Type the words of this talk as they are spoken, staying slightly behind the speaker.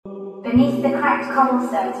Beneath the cracked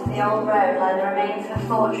cobblestones of the old road lie the remains of a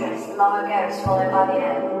fortress long ago swallowed by the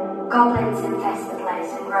earth. Goblins infest the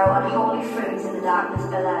place and grow unholy fruits in the darkness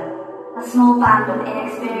below. A small band of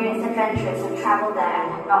inexperienced adventurers have travelled there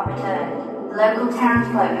and have not returned. The local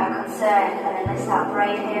townsfolk are concerned and enlist our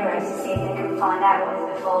brave heroes to see if they can find out what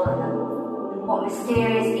has befallen them. What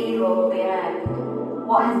mysterious evil will be unearthed?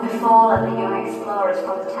 What has befallen the young explorers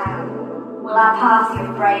from the town? Will our party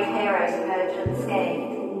of brave heroes emerge unscathed?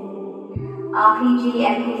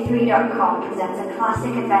 RPGMP3.com presents a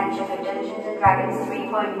classic adventure for Dungeons & Dragons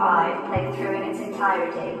 3.5 played through in its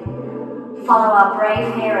entirety. Follow our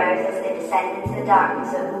brave heroes as they descend into the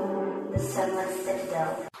darkness of the Sunless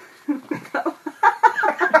Citadel.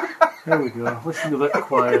 There we go. Listen to that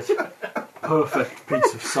quiet, perfect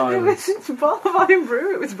piece of silence. Listen to Barlevine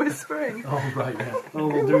Brew, it was whispering. Oh, right, yeah. Oh,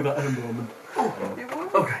 we'll do that in a moment.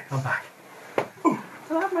 Okay, I'm back.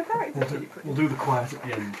 Can I have my character? We'll do the quiet at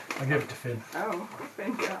the end. I gave it to Finn. Oh,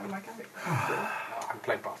 Finn, can I have my character? I'm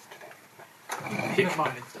playing both today. Pick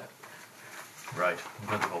mine instead. Right, I'm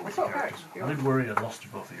glad to all What's the up, characters. guys? I did worry I'd lost you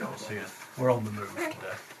both of yours, so yeah, we're on the move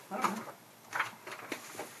today. Oh.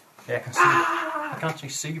 Yeah, I can see. I can actually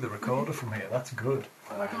see the recorder from here. That's good.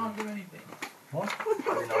 But I can't do anything. What?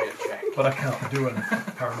 Paranoia check. But I can't do a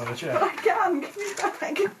paranoia But check. I can, give me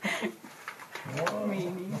back. What?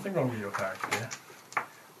 Meanie. Nothing wrong with your character, yeah.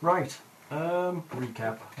 Right.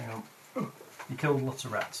 Recap. Hang on. You killed lots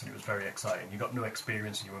of rats and it was very exciting. You got no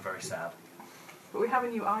experience and you were very sad. But we have a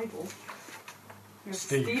new idol. We have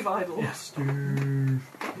Steve Idol. Yes, Steve.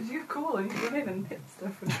 Is you cool and you run in and hit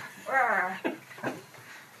stuff and...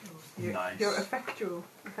 Nice. You're effectual.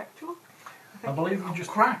 Effectual? I believe you just...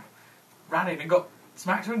 Crap! Ran in and got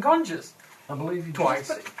smacked unconscious. I believe you Twice.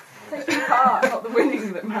 But it's taking part, not the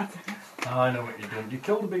winning that matters. I know what you did. You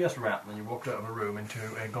killed the biggest rat and then you walked out of a room into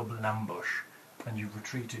a goblin ambush and you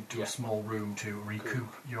retreated to a small room to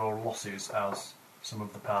recoup your losses as some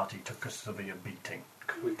of the party took a severe beating.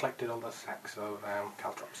 We collected all the sacks of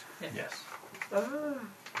caltrops. Yes. We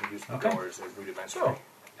used the Okay. doors as rudimentary. So,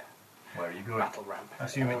 where are you going? Battle ramp. I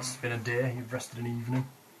assume it's been a day, you've rested an evening.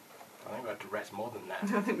 I think we had to rest more than I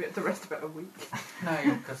that. don't think we had to rest about a week. No,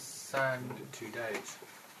 because We did 2 days.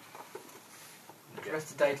 the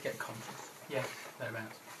rest of the day to get conscious. Yeah,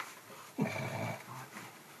 thereabouts. 2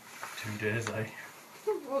 days, eh?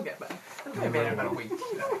 We'll get there. It'll be about a week.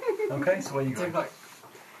 Okay, so where are you So going? like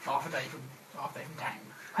half a day from town.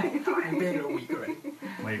 It'll be about a week already.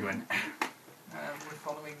 Where are you going? We're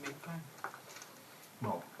following the plan.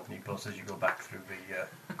 Well, Nico says you go back through the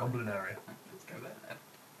goblin area. Let's go there then.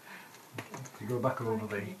 You go back over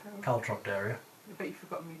the caltropped area. I bet you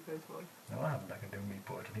forgot me first voice. No, I haven't. I can do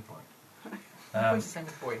meatball at any point. Voice the same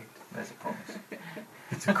as boy. There's a promise.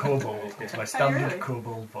 It's a kobold. It's my standard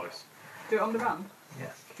kobold voice. Do it on the band?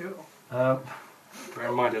 Yes. Cool. Bear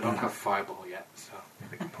in mind I don't have Fireball yet, so...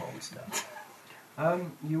 Big porn stuff.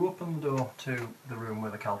 You open the door to the room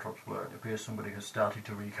where the caltrops were. It appears somebody has started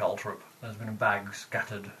to recaltrop. There's been a bag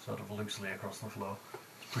scattered sort of loosely across the floor.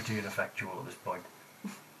 It's pretty ineffectual at this point.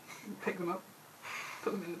 Pick them up.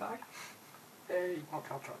 Put them in the bag. Hey, more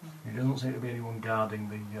caltrops. There doesn't seem to be anyone guarding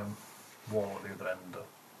the wall at the other end though.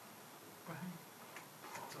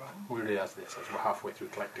 That's all right. We realised this as we're halfway through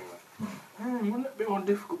collecting them. Wouldn't it be more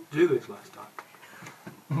difficult to do this last time?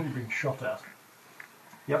 You've been shot at.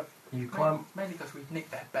 Yep, you climb. Mainly because we've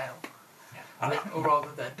nicked their bell. Or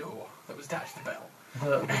rather their door that was attached to the bell.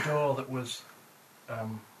 The door that was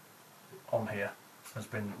on here has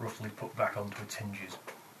been roughly put back onto its hinges.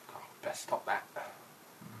 Oh, best stop that.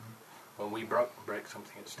 When we break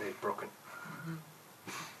something, it stays broken.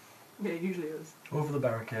 Yeah, it usually is. Over the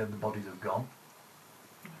barricade, the bodies have gone.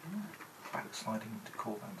 Backsliding into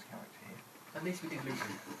Corvan's character here. At least we did loot.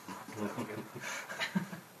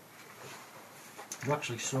 You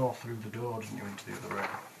actually saw through the door, didn't you, into the other room?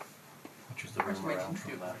 Which is the room around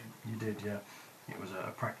from there. You did, yeah. It was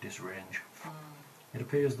a practice range. It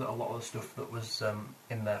appears that a lot of the stuff that was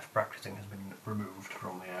in there for practicing has been removed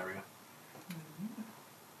from the area.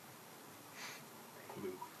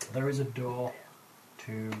 There is a door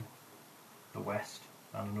to the west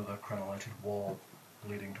and another crenellated wall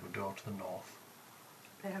leading to a door to the north.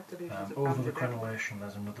 They have to do Over the crenellation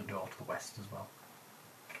there's another door to the west as well.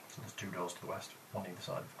 So there's 2 doors to the west, on either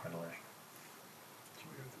side of the crenellation. Should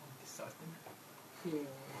we go with the one this side then? Yeah.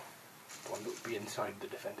 One that would be inside the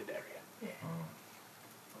defended area. Yeah.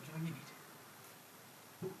 What do you need?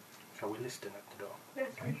 Shall we listen at the door?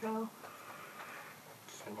 Yes, we shall.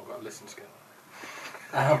 Has anyone got a listen skill?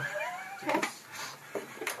 Yes.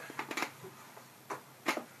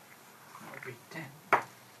 That would be 10.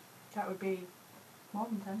 That would be more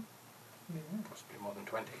than 10. Possibly more than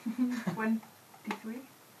 20. 23?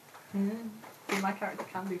 See, my character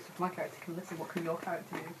can do stuff. My character can listen. What can your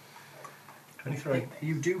character do? 23.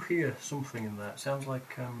 You do hear something in there. It sounds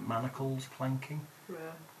like manacles clanking.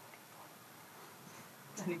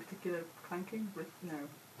 Any particular clanking? No.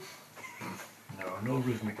 No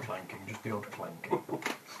rhythmic clanking, just the odd clanking.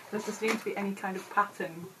 Does there seem to be any kind of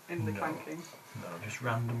pattern in the clanking? No, just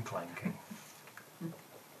random clanking.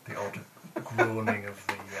 The odd groaning of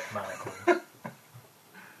the manacles.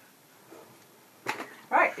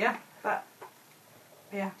 Right, yeah. That.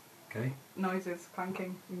 Yeah. Okay. Noises,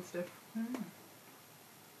 clanking and stuff.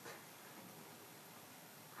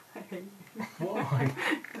 I hate you. Why?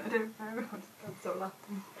 I don't know. I'm so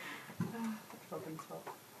laughing. That's Robin's fault.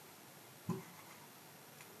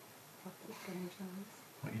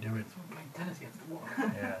 What are you doing? Someone playing tennis against the wall.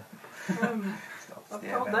 Yeah. I've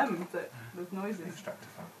told them that there's noises. Extractor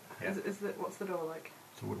fan. Yeah. What's the door like?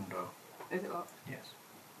 It's a wooden door. Is it locked? Yes.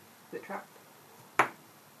 Is it trapped?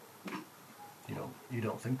 You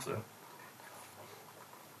don't think so?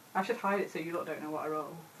 I should hide it so you lot don't know what I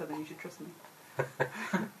roll, so then you should trust me.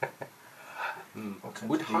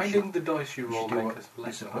 Would hiding the dice you roll do make what us you're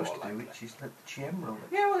less supposed or to do, likely? which is let the GM roll it.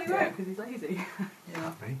 Yeah, well, he won't because he's lazy.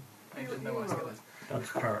 Happy. I didn't know what skill is.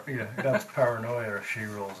 Dad's paranoia if she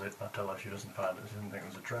rolls it. I tell her she doesn't find it. She doesn't think it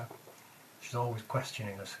was a trap. She's always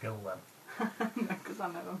questioning her skill then. No, because I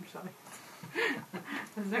know I'm shy.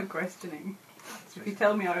 There's no questioning. So if you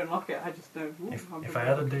tell me I unlock it, I just know. If I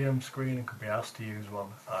had a DM screen and could be asked to use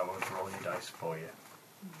one, I would roll your dice for you.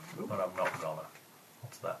 But I'm not gonna.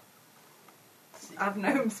 What's that? I have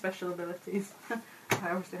gnome special abilities.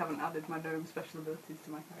 I obviously haven't added my gnome special abilities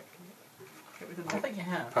to my character yet. It was I think you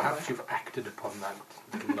have. Perhaps you've acted upon that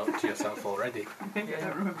note to yourself already. Maybe I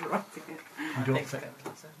don't remember writing it.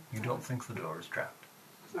 You don't think the door is trapped?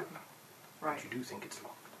 Okay. Right. But you do think it's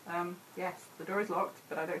locked. Yes, the door is locked,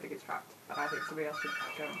 but I don't think it's trapped. But I think somebody else should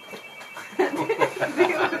go.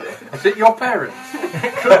 Is it your parents?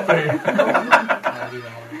 Could be.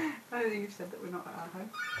 I don't think you've said that we're not at our home.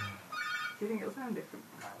 Do you think it'll sound different?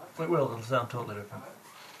 It will. It'll sound totally different.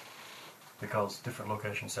 Because different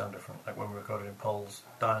locations sound different. Like when we recorded in Paul's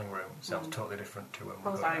dining room, it sounds totally different to when we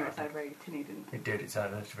Paul's recorded dining room in sounded very tinny, didn't it? It did. It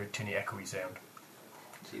sounded like a very tinny, echoey sound.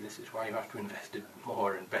 See, this is why you have to invest in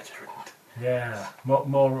more and better. Yeah,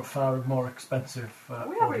 far more expensive. We have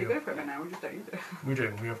really audio. good equipment now, we just don't use it. We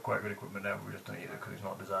do. We have quite good equipment now. But we just don't use it because it's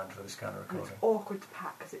not designed for this kind of And it's recording. awkward to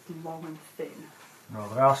pack because it's long and thin. No,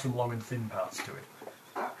 there are some long and thin parts to it.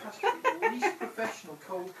 That has to be the least professional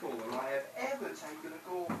cold caller I have ever taken a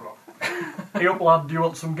call from. Hey up, lad, do you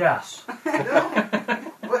want some gas?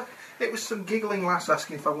 No. Well, it was some giggling lass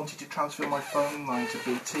asking if I wanted to transfer my phone line to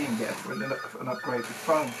BT and get an upgraded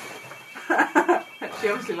phone. She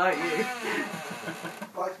obviously liked you.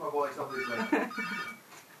 Likes my voice, obviously.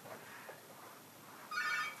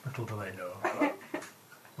 Little do they know.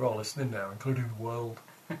 We're all listening now, including the world.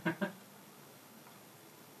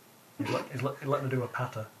 He's letting her do a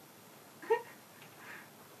patter.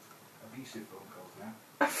 Abusive phone calls now.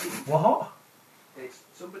 What? It's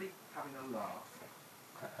somebody having a laugh.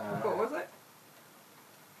 What was it?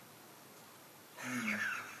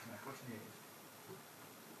 Of course it is.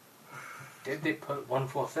 Did they put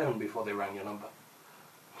 147 before they rang your number?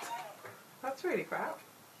 That's really crap.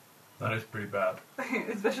 That is pretty bad.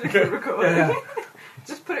 Especially for recording. Yeah.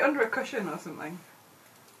 Just put it under a cushion or something.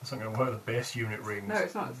 That's not going to work. The base unit rings. No,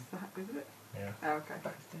 it's not. Is it? Yeah. Oh, okay.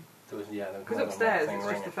 There was, there was Because more than upstairs one it's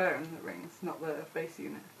thing just the ringing. phone that rings, not the base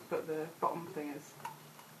unit. But the bottom thing is...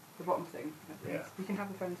 The bottom thing that rings. Yeah. You can have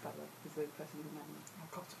the phones back though, because the person's in there. Oh,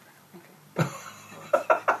 God. Okay.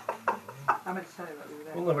 I meant to tell you that the other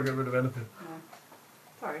day. We'll never get rid of anything. No.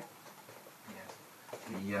 Sorry.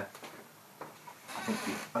 Yes. I think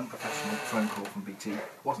the unprofessional phone call from BT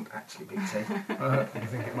wasn't actually BT. You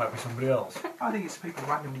think it might be somebody else? I think it's people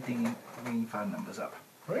randomly ringing phone numbers up.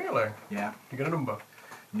 Really? Yeah. You get a number?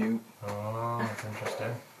 New. Oh, that's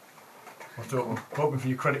interesting. I'm hoping for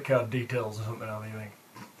your credit card details or something, how do you think?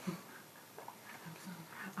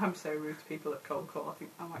 I'm so rude to people at cold call. I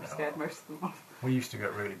think I might have scared most of them off. We used to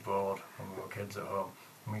get really bored when we were kids at home.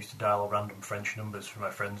 And we used to dial random French numbers from my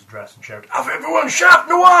friend's address and shout, "Have everyone Chat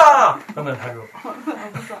Noir!" and then hang up. What the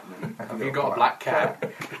hell does that mean? Have you got a black cat?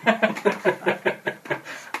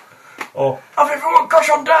 Or, "Have everyone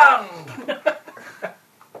Cochon d'Inde!"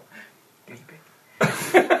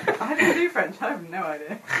 I didn't do French. I have no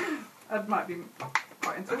idea. That might be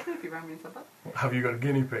quite insulting if you rang me and said that. Have you got a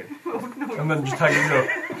guinea pig? Oh, no, And then just hanging up.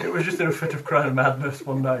 It was just in a fit of crying madness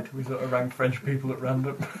one night. We sort of rang French people at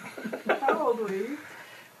random. How old were you?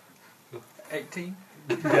 18.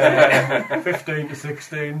 Yeah, 15 to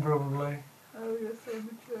 16 probably. Oh, you're so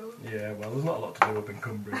mature. Yeah, well, there's not a lot to do up in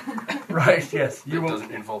Cumbria. Right, yes. It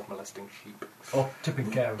doesn't involve molesting sheep. Or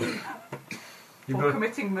tipping cows. Or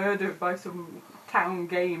committing murder by some town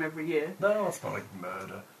game every year. No, that's not like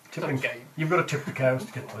murder. Tipping game. You've got to tip the cows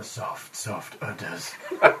to get to the soft, soft udders.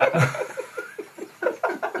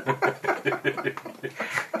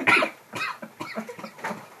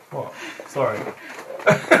 What? Sorry.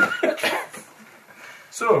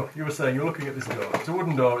 So, you were saying you're looking at this door. It's a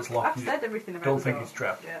wooden door, it's locked. I've said everything about don't the think door. it's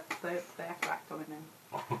trapped. Yeah, they have to act on it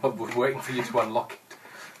now. We're waiting for you to unlock it.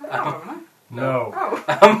 Oh, haven't No. I?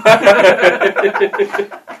 Oh.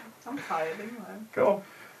 I'm tired anyway. Go on.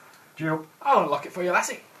 Jump. I'll unlock it for you,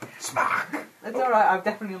 lassie. Smack. It's alright, I've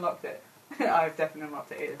definitely unlocked it. I've definitely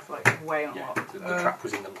unlocked it. It's like way unlocked. The trap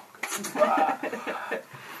was in the lock.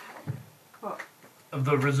 What?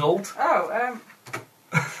 The result? Oh,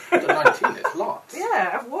 The 19 is locked.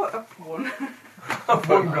 yeah, I've won. I've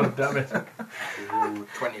won, goddammit. Ooh,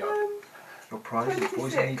 20 odd. Your prize is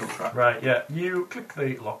poison needle trap. Right, yeah. You click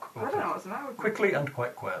the lock I don't open. know what's the matter with me. Quickly and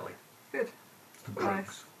quite quietly. Good. The drugs.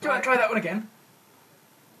 Nice. Do you want to try that one again?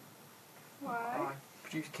 Why? I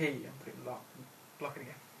produce a key and put it in the lock and lock it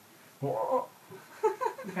again. What?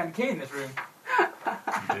 We found a key in this room.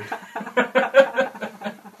 You did.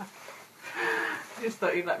 Just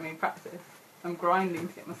thought you'd let me practice. I'm grinding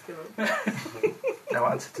to get my skill up. No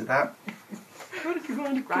answer to that. How did you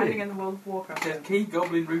find a Grinding key? in the World of Warcraft. There's key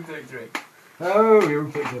goblin room 33. Oh, you're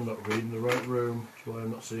thinking I'm not reading the right room. That's why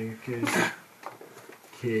I'm not seeing a key.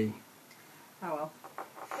 Key. Oh well.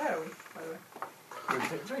 Where are we, by the way? Room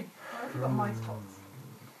 33. Oh, I've got my spots.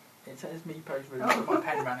 It says me post room, but my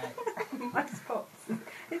pen ran out. My spots.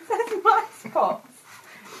 It says my spots.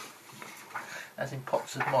 As in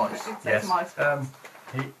pots of mice. It says my spots.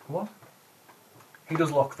 What? He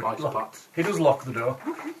does lock the Mice lock. spots. He does lock the door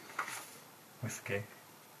with the key,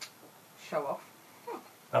 Show off.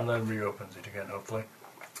 and then reopens it again. Hopefully.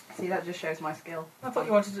 See, that just shows my skill. I thought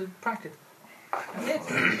you wanted to practice. I did.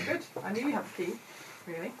 Good. I knew you had the key.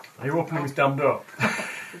 Really. Are you opening this damn door?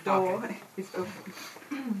 The door is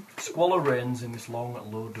open. Squalor reigns in this long,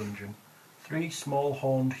 low dungeon. 3 small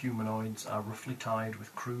horned humanoids are roughly tied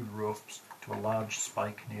with crude ropes to a large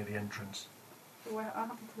spike near the entrance. What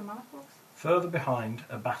happened to the manacles? Further behind,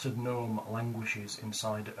 a battered gnome languishes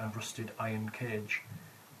inside a rusted iron cage,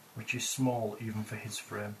 which is small even for his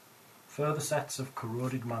frame. Further sets of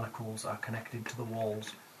corroded manacles are connected to the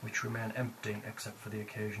walls, which remain empty except for the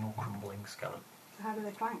occasional crumbling skeleton. So how do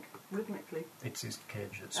they clank? Rhythmically? It's his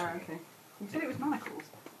cage that's Oh, swinging. okay. You said it was manacles.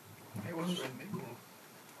 It wasn't really.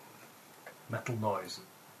 Metal noise.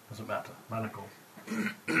 Doesn't matter. Manacle.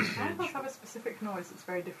 Manacles have a specific noise that's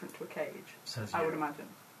very different to a cage, Says I you. would imagine.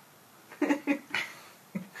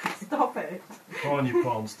 Stop it. Come on, you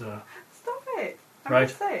porn star. Stop it. I'm Right.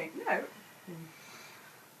 just saying. No.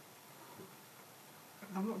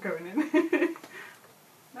 I'm not going in.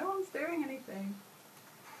 No one's doing anything.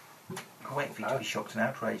 I'm waiting for you to be shocked and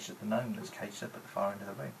outraged at the gnome that's caged up at the far end of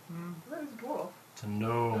the room. That was a dwarf. It's a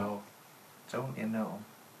gnome. No. It's only a gnome.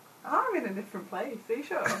 I'm in a different place. Are you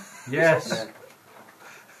sure? Yes.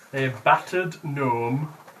 A battered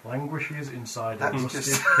gnome languishes inside a That's rusted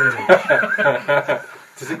just- cage.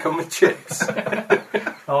 Does it come with chips?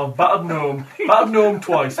 Oh, battered gnome. Battered gnome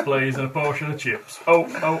twice, please, and a portion of chips.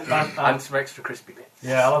 And some extra crispy bits.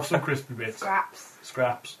 Yeah, I'll have some crispy bits. Scraps.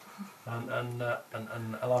 Scraps. And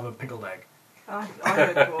I'll have a pickled egg. I'm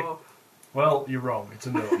a dwarf. Well, you're wrong. It's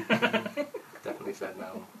a gnome. Definitely said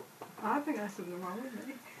no. I think there's something wrong with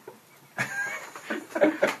me.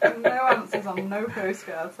 No answers on no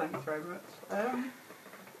postcards, thanks very much. How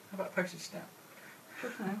about postage stamp?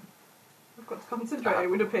 Just now. I've got to concentrate, it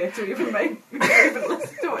would appear to even make you even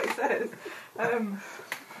listen to what it says.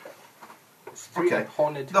 It's 3 Okay.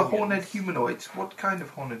 horned The horned humans. humanoids. What kind of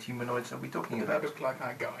horned humanoids are we talking Do they about? look like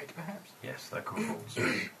our guide, perhaps? Yes, they're kobolds.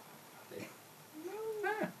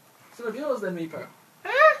 Ah, some of yours then, Meepo.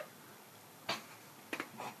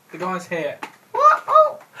 The guy's here.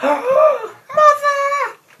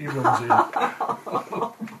 He runs in.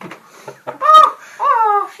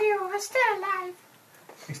 Oh, you are still alive.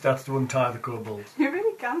 He starts to untie the kobolds. You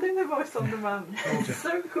really can do the voice on demand. Told you. It's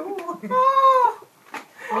so cool. I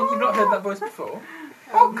mean, you've not heard that voice before.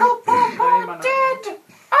 Dead!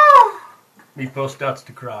 Meepo starts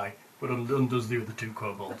to cry, but undoes the other 2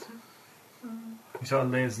 kobolds. He sort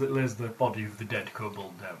of lays the body of the dead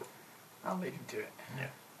kobold down. I'll leave him to it. Yeah.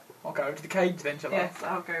 I'll go over to the cage then, shall Yes,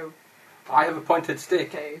 I'll go I have a pointed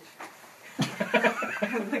stick. cage. I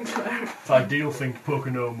think so. It's ideal thing to poke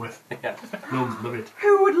a gnome with. Yeah. Gnomes love it.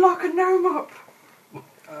 Who would lock a gnome up?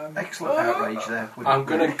 Excellent outrage there. I'm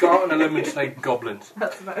going to go and eliminate goblins.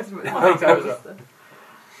 That's about as much as I think I so. can.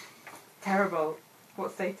 Terrible.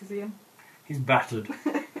 What state is he in? He's battered.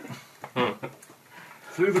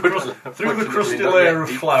 through the Fortunately crusty not layer yet of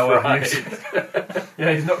deep flour. fried.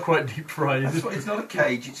 Yeah, he's not quite deep fried. That's what, it's not a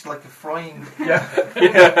cage, it's like a frying...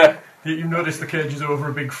 Yeah. You notice the cage is over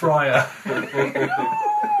a big fryer.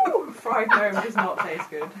 Fried gnome does not taste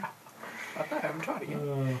good. I haven't tried it yet.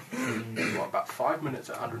 What, about 5 minutes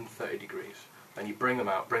at 130 degrees. Then you bring them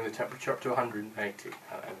out, bring the temperature up to 180,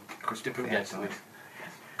 and dip them against with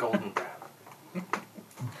golden brown.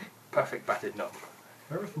 Perfect battered gnome.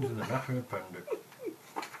 Everything's in the napping appendix.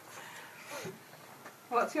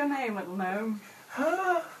 What's your name, little gnome?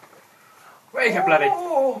 Where you go, bloody?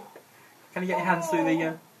 Can you get your hands through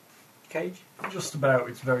the cage? Just about.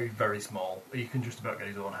 It's very, very small. You can just about get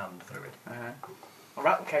his own hand through it. I'll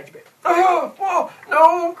rattle the cage a bit. Oh, whoa,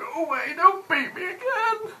 no, go away, don't beat me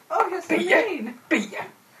again. Oh, you're so Beat ya. mean. Beat ya!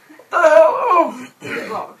 The hell? Oh. Is it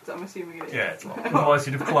locked? I'm assuming it is. Yeah, it's locked. Otherwise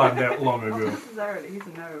he'd have climbed out long Not ago. necessarily, he's a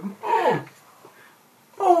gnome.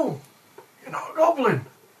 Oh, you're not a goblin.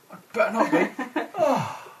 Better not be.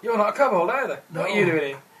 You're not a kobold either. No. What are you doing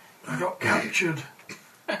here? I got captured.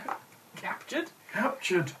 Captured?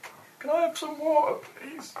 Captured. Can I have some water,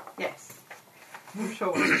 please? Yes. I'm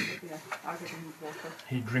sure. Yeah, I'll give him water.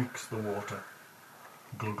 He drinks the water.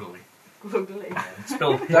 Gluggily. Gluggily.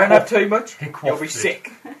 Spill. Don't have too much. He You'll quaffed be it.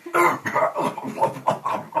 sick.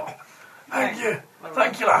 Thank you.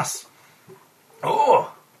 Thank you, lass.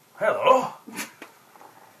 Oh, hello.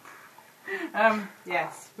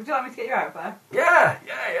 Yes. Would you like me to get you out of there? Yeah,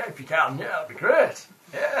 if you can. Yeah, that'd be great.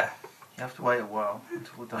 Yeah. You have to wait a while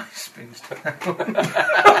until the dice spins down.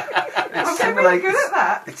 I'm getting really good at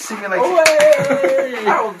that. It simulates...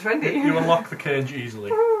 I rolled 20. You unlock the cage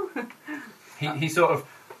easily. He sort of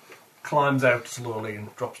climbs out slowly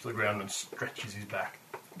and drops to the ground and stretches his back.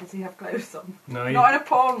 Does he have clothes on? No, Not in a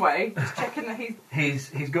porn way, just checking that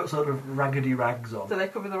he's got sort of raggedy rags on. so they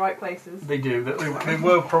cover the right places. They do. They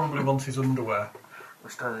were probably once his underwear.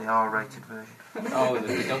 Let's go to the R-rated version. Oh,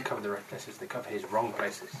 they don't cover the right places, they cover his wrong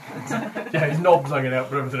places. Yeah, his knob's hanging out,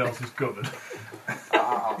 but everything else is covered.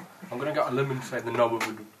 I'm going to go a limit and say the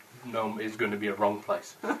gnome is going to be a wrong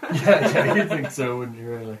place. Yeah, you'd think so, wouldn't you,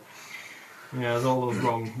 really? Yeah, there's all those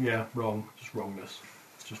wrong. Yeah, wrong. Just wrongness.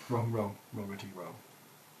 It's just wrong, wrongity, wrong.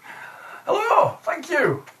 Hello! Thank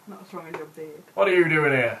you! Not as wrong as your beard. What are you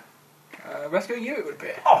doing here? Rescuing you, it would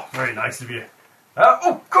appear. Oh, very nice of you.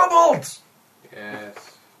 Oh, kobolds!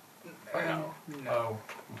 Yes. No. Oh,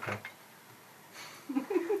 okay.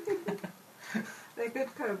 They're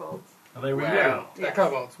good kobolds. Are they with Well, you? they're Yes.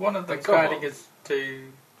 kobolds. One of them's They're guiding kobolds. us to...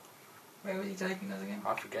 Where was he taking us again?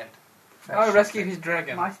 I forget. Oh, rescue his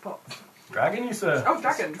dragon. My spots. Dragon, you sir? Oh,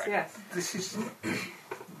 dragons, yes. This is...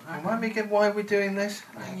 Remind me again why we're doing this?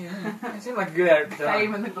 Yeah. It seemed like a good area to The die.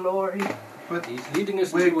 fame and the glory. But He's leading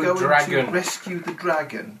us we're to a going dragon. to rescue the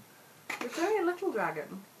dragon. It's only a little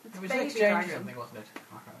dragon. It's It a was an baby exchange dragon. something, wasn't it? I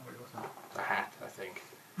can't remember what it was now. A hat, I think.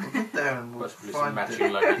 We'll get there and we'll Possibly some find matching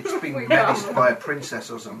that luggage. it's been We menaced can't. by a princess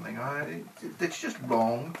or something. It's just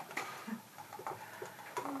wrong.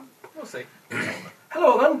 We'll see.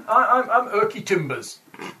 Hello then, I'm Erky Timbers.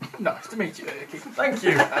 Nice to meet you, Erky. Thank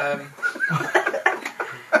you.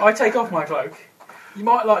 I take off my cloak. You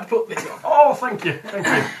might like to put this on. Oh, thank you.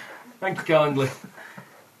 Thank you kindly.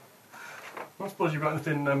 I suppose you've got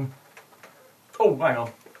anything... Oh, hang on.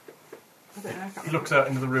 I don't know. I can't He looks out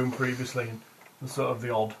into the room previously and there's sort of the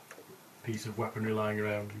odd piece of weaponry lying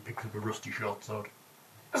around. He picks up a rusty short sword.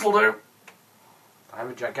 This'll do. I have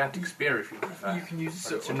a gigantic spear if you prefer. You can use a But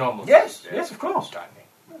sword. it's a normal Yes, spear. yes, of course. Tiny.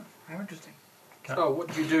 How interesting. So,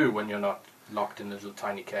 what do you do when you're not locked in a little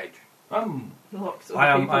tiny cage? Lots of I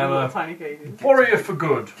am- people I am in little a- tiny cages. Warrior for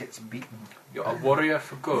good. Gets beaten. You're a warrior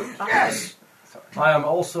for good. Yes! I am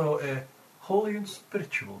also a holy and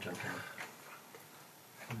spiritual gentleman.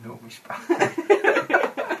 No respect.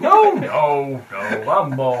 No,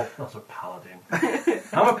 I'm more... Not a paladin.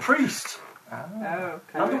 I'm a priest. Oh, I'm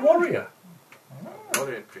a okay. warrior.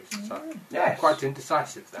 Warrior priest. So Yes. quite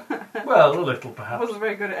indecisive then. Well, a little I perhaps. wasn't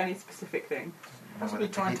very good at any specific thing. Possibly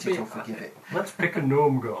Whether trying hit to be it or a forgive it. Let's pick a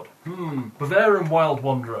gnome god. Bavarian Wild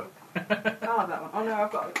Wanderer. I'll have that one. Oh no,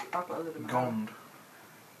 I've got a little Gond.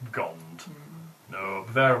 Gond. No,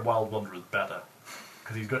 Bavarian Wild Wanderer is better.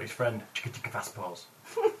 Because he's got his friend Chicka Chicka Fastpaws.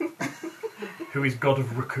 Who is god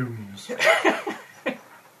of raccoons. I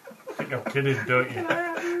think I'm kidding, don't you?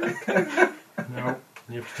 No,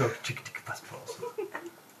 you have to talk to Chicka Chicka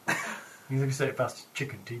Fastpaws. You can say it fast,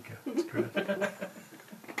 chicken tikka. It's great.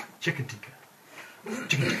 Chicken tikka.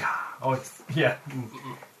 Chicken tikka. Oh, it's... Yeah.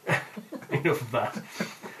 Enough of that.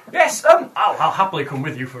 Yes, I'll happily come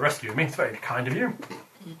with you for rescuing me. It's very kind of you.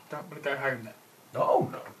 You don't want to go home then?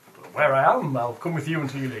 No. Where I am, I'll come with you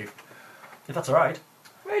until you leave. If that's alright.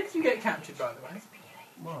 Where did you get captured, by the way?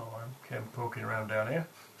 Well, I came poking around down here.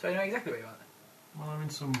 So you know exactly where you are then? Well, I'm in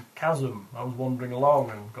some chasm. I was wandering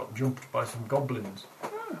along and got jumped by some goblins. Oh,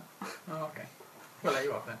 okay. Well, there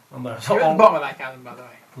you are then. And there's You're at the bottom of that chasm, by the way.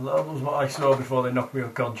 That was what I saw before they knocked me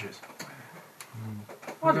unconscious.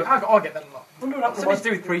 I'll get that a lot. I wonder what happened to Something to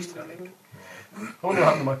do with priesthood, I think. what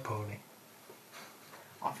happened to my pony.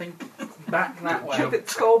 I think it's back that way. If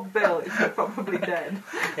it's called Bill, it's probably dead.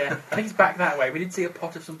 Yeah, I think it's back that way. We did see a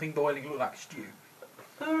pot of something boiling, looked like stew.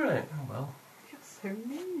 Alright, oh well. You're so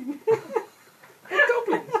mean.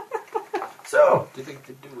 Goblins. So, What do you think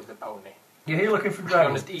to do with a pony? you're here looking for To be dragons.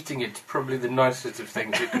 honest, eating it's probably the nicest of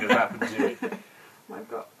things that could have happened to it. I've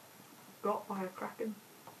got by a kraken.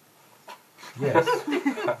 Yes.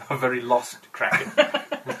 A very lost kraken.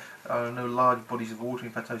 No large bodies of water.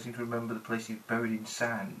 In fact, I seem to remember the place is buried in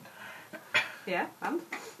sand. Yeah, and?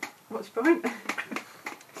 What's your point?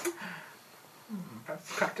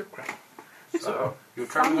 Perhaps cracked up kraken. So, you're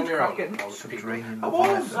travelling on your own. Kraken. All the people. Subterranean.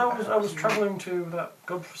 I was travelling to that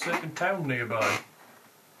godforsaken town nearby.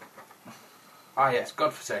 Ah, yes,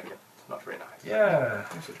 godforsaken. It's not very nice. Yeah,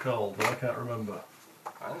 what's it called? Well, I can't remember.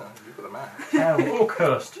 I don't know, you've got a man. Town,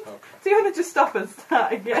 Oakhurst. Okay. So you want to just stop and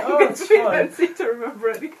start again? Oh, Because it's we fine. don't seem to remember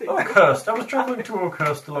anything. Oakhurst. I was travelling to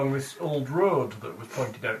Oakhurst along this old road that was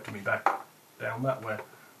pointed out to me back down that way.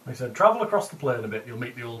 They said, travel across the plain a bit, you'll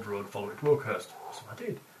meet the old road, follow it to Oakhurst. So I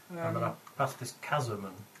did. And then I passed this chasm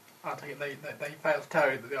and... I'll take it they failed to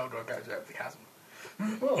tell you that the old road goes over the chasm.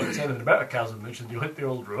 Well, it's anything about a chasm. They said, you'll hit the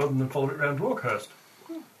old road and then follow it round to Oakhurst.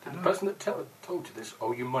 Did the person that told you this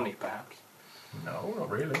owe you money, perhaps? No, not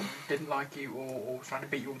really. Didn't like you or was trying to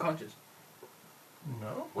beat you unconscious?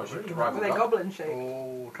 No. Was not it really. right? Were they goblin shaped?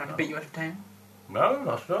 Or trying to beat you out of town? No,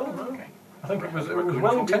 not at all, no. Okay. I think it was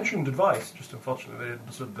well-intentioned advice, just unfortunately they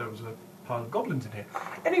understood there was a pile of goblins in here.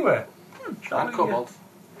 Anyway, shall And we, kobolds.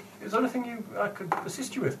 is there anything I could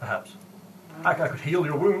assist you with, perhaps? I could heal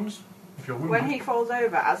your wounds, if you're wounded. When he falls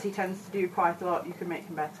over, as he tends to do quite a lot, you can make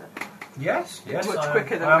him better. Yes. Much I am-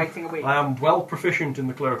 quicker than I am- waiting a week. I am well proficient in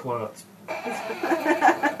the clerical arts.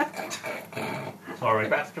 Sorry.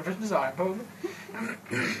 Best proficient design, probably.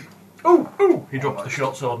 Ooh! He drops the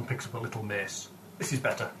short sword and picks up a little mace. This is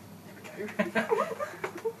better. There we go.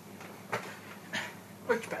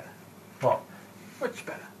 Much better. What? Much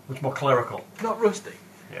better. Much more clerical. Not rusty.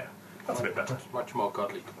 Yeah, that's a bit better. It's much more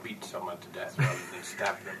godly to beat someone to death rather than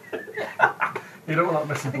stab them. You don't want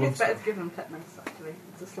that messy I think blood it's better stuff. to give them tetanus, actually.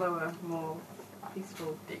 It's a slower, more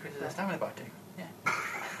peaceful... Decreases their stamina by 2.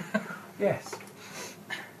 Yeah. Yes.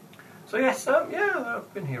 So yes,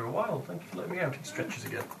 I've been here a while. Thank you for letting me out. He stretches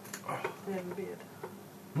again. Do you have a beard?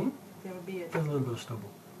 Hmm? Do you have a beard? There's a little bit of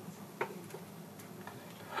stubble.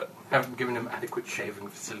 Haven't given him adequate shaving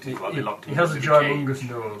facilities while they locked him He has a in the gymongous cage.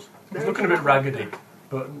 nose. He's looking a bit raggedy,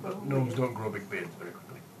 but gnomes don't grow big beards very quickly.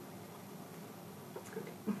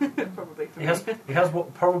 Probably for He me. has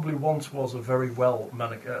what probably once was a very well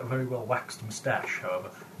waxed moustache. However,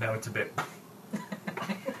 now it's a bit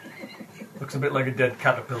looks a bit like a dead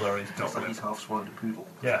caterpillar. He's It's top like of he's it. half swallowed a poodle.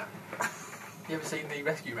 Yeah. You ever seen the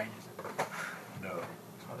Rescue Rangers? No.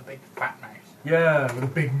 It's got a big fat mouse. Yeah, with a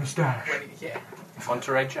big moustache. Yeah,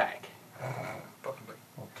 Monterey Jack. possibly.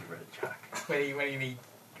 What a red jack.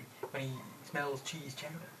 When he smells cheese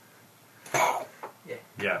chowder. Yeah,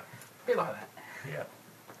 Yeah. a bit like that. Yeah.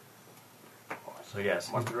 So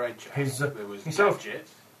yes, Monterey Jack. He's, There was he's sort of- Gadget,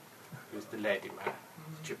 who was the lady man,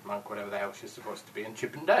 Chipmunk, whatever the hell she's supposed to be, and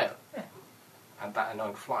Chip and Dale. Yeah. And that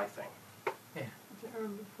annoying fly thing. I don't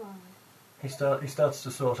remember the fly. he starts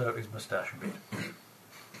to sort out his moustache a bit.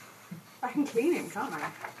 I can clean him, can't I?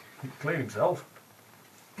 He can clean himself.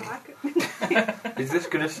 I could... Is this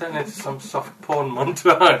going to send into some soft porn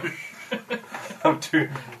montage? I'm doing...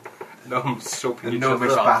 No, I'm soaping The each other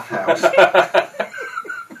gnomish up. bathhouse.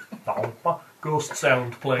 Ghost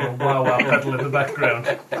sound playing on Wow Wow pedal in the background.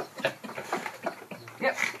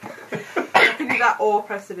 Yep. You can do that or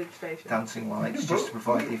Prestige Station. Dancing lights just to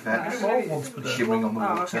provide the effect. All once per day. Shimmering on the Oh,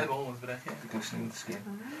 Yeah, water. the ones, but yeah. The glistening of the skin.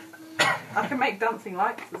 I can make dancing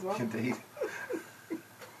lights as well. Indeed.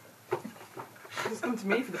 Just come to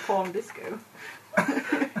me for the porn disco.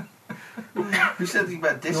 Who said anything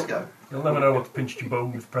about disco? You'll never know what's pinched your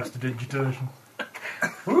bone with prestidigitation.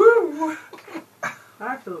 Woo!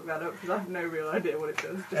 I have to look that up because I have no real idea what it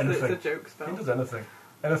does. Just that Anything. it's a joke It spell. does anything.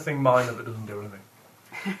 Anything minor that doesn't do anything.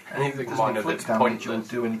 Anything Doesn't minor inflict that's damage or pointless.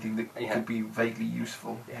 do anything that Yeah. could be vaguely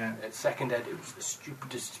useful. At second ed, it was the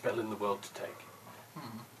stupidest spell in the world to take.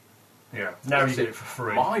 Yeah. Now you get it for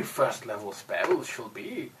free. My first level spell shall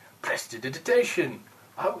be prestidigitation.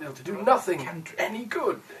 I'll be able to do nothing any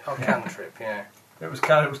good. Oh, cantrip, yeah. It was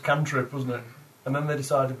cantrip, wasn't it? And then they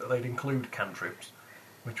decided that they'd include cantrips,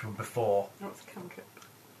 which were before What's a cantrip?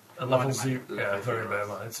 a level Minor zero. magic. Yeah, very bare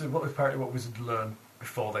man. It's apparently what wizards learn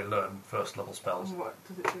before they learn first level spells. And what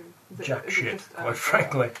does it do? Jack is it shit, just, quite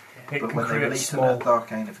frankly. It But can when they create released small.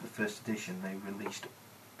 Arcana for the first edition, they released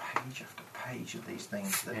page after page of these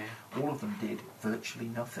things that all of them did virtually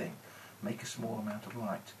nothing. Make a small amount of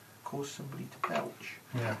light, cause somebody to belch.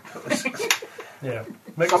 Yeah. That was- Yeah.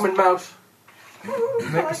 Make Summon mouse.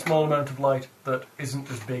 a small amount of light that isn't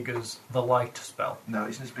as big as the light spell. no,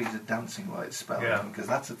 it's not as big as a dancing light spell, Yeah. because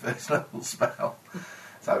that's a first level spell.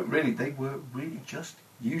 So really, they were really just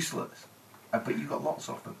useless. But you got lots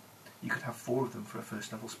of them. You could have 4 of them for a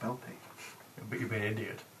first level spell pick. But you'd be an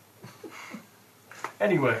idiot.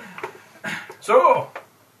 Anyway, so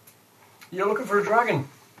you're looking for a dragon.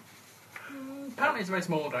 Apparently it's a very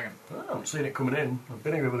small dragon. Oh, I haven't seen it coming in. I've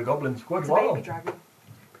been here with the goblins quite It's a a while. baby dragon.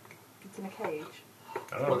 It's in a cage.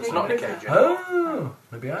 Well, it's not in a cage. yet. Oh,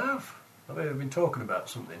 maybe I have. Maybe they've been talking about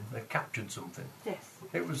something. They've captured something. Yes.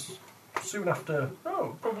 It was soon after,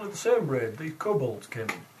 probably the same raid, these kobolds came in.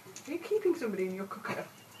 Are you keeping somebody in your cooker?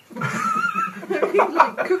 Are you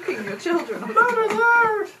like cooking your children?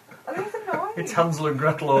 I think it's a noise. It's Hansel and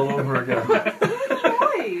Gretel all over again. It's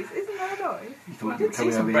a noise. Isn't there a noise? You thought you did were see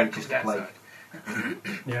coming some over here bread just cooked to play. outside.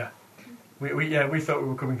 Yeah. We thought we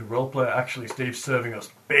were coming to roleplay. Actually, Steve's serving us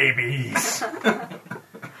babies.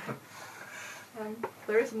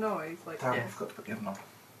 There is a noise. Like, Damn, Yeah. I forgot to put the oven on.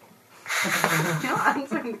 you're not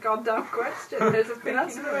answering the goddamn question. There's a been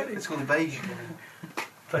answered already. It's called evasion.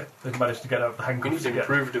 They've managed to get out of the We need handcuffs to again.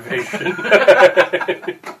 improve evasion.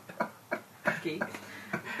 Geek.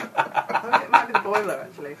 Oh, it might be the boiler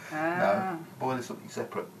actually. No, boiler's something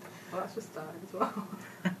separate. Well, that's just died as well.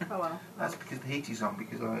 Oh well. That's because the heat is on,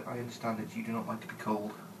 because I understand that you do not like to be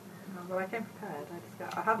cold. No, well, I came prepared.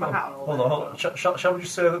 I had my hat on all Hold day. on, hold on. Shall we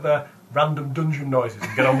just say that they're random dungeon noises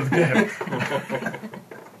and get on with the game?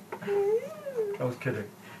 I was kidding.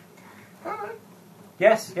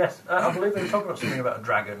 Yes. I believe they were talking about something about a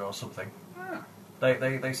dragon or something. Ah.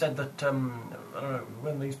 They said that, I don't know,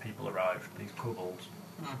 when these people arrived, these kobolds,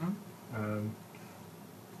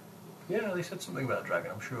 yeah, they said something about a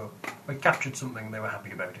dragon, I'm sure. They captured something and they were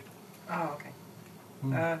happy about it. Oh, okay.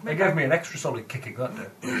 They maybe gave me an extra solid kicking that day.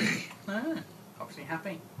 Obviously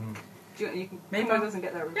happy. You can, Maybe Maybe not. doesn't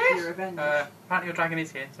get their revenge. Apparently your dragon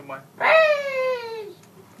is here somewhere.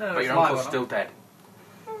 No, But it's your alive uncle's or still not. dead.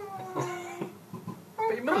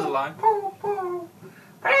 But your mother's alive.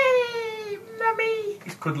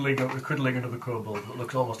 He's cuddling another kobold that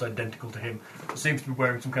looks almost identical to him. It seems to be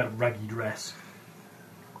wearing some kind of raggy dress.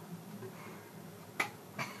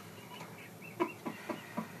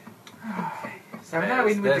 So now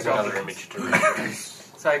in with There's the another goblins. image to read.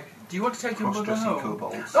 So, do you want to take your mother Cross-dressing home?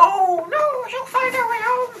 kobolds. Oh no, she'll find her way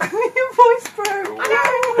home. Your voice broke.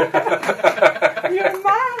 You're a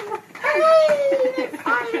man.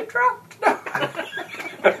 Finally dropped.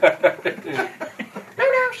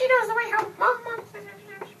 No, she knows the way home. Mum.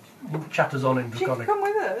 Chatters on in She Draconic. can come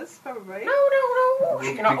with us, probably. No. The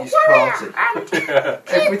She cannot biggest worry party. and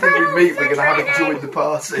Everything we meet, we're going to have dragon. enjoyed the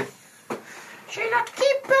party. she'll not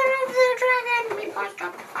keep her of the dragon. Me boys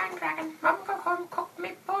got to find dragon. Mum go home, cook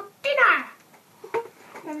me for dinner.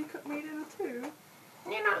 Can you cook me dinner too?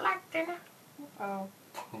 You not like dinner? Oh.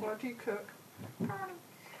 What do you cook?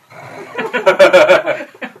 I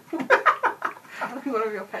think one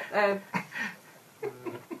of your pet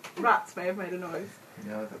rats may have made a noise.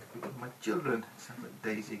 No, that could be my children. Sound like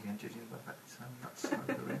Daisy again, judging by that. That's in.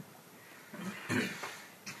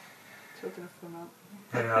 Children of fun, aren't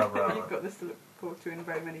They are they? rather. You've got this to look forward to in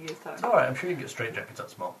very many years' time. It's alright, I'm sure you can get straight jackets that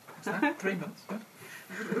small. 3 months. Good.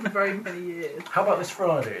 Very many years. How about this for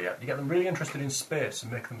an idea? Yeah? You get them really interested in space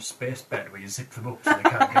and make them space bed where you zip them up so they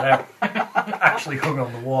can't get out. Actually hung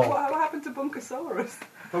on the wall. What happened to Bunkosaurus?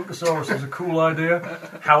 Bunkosaurus is a cool idea.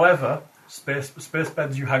 However, space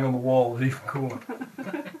beds you hang on the wall is even cooler.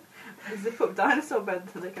 Zip up dinosaur bed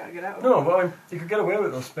so they can't get out of No, it. but I mean, you could get away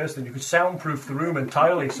with those space things. You could soundproof the room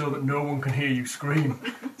entirely so that no one can hear you scream.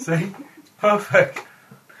 See? It's perfect.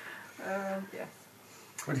 Yes.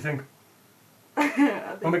 What do you think? I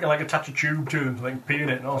We'll think make it like attach a tube to them so they can pee in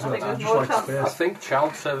it and all I sorts. think there's Just more like chance- I space. think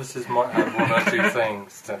child services might have one or two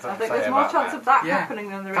things to I think say there's more about chance that. of that Yeah. happening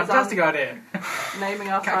than there is Fantastic idea. naming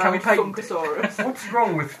our Can we child patent it? Bunkosaurus. What's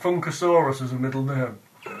wrong with Funkosaurus as a middle name?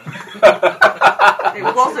 It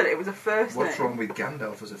wasn't, it was a first What's name. wrong with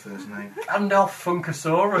Gandalf as a first name? Gandalf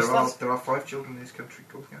Funkasaurus. There are 5 children in this country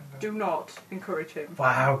called Gandalf. Do not encourage him.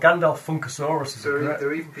 Wow, Gandalf Funkasaurus is There great.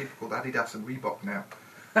 are even people called Adidas and Reebok now.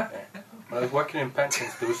 When I was working in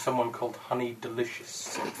pensions, there was someone called Honey Delicious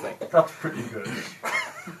something. That's pretty good.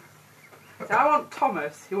 So I want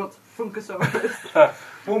Thomas, he wants Funkasaurus.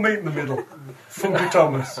 We'll meet in the middle. Funky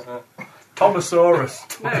Thomas. Thomasaurus.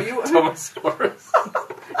 No, you Thomasaurus.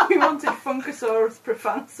 he wanted Funkasaurus,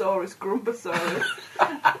 Profansaurus, Grumpasaurus.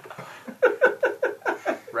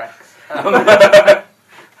 Rex.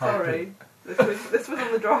 Sorry. This was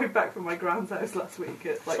on the drive back from my grand's house last week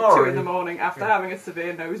at like 2 Sorry. in the morning after having a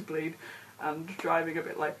severe nosebleed and driving a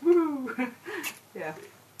bit like, woo. Yeah,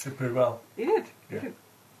 Did pretty well. he did. He Yeah. didn't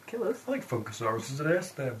kill us. I think Funkasaurus is an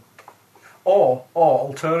ace name. Or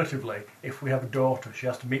alternatively, if we have a daughter, she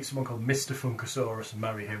has to meet someone called Mr. Funkasaurus and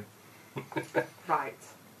marry him. Right.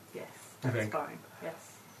 Yes. That's think? fine. Yes.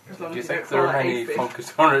 As long Do you as think don't there call are it many aphid.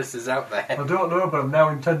 Funkasauruses out there? I don't know, but I'm now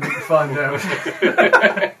intending to find out.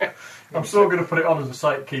 I'm still going to put it on as a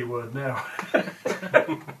site keyword now.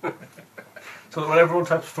 So that when everyone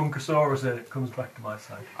types Funkasaurus in, it comes back to my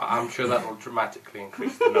site. I'm sure that will dramatically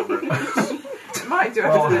increase the number of hits. It might do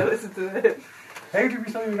after they listen to it. How do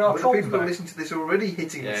we say we got Other trolls people who back? listen to this already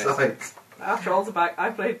hitting Yes. the site. Our trolls are back. I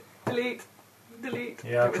played delete.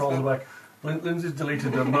 Yeah, It was trolls fun. are back. Lindsay's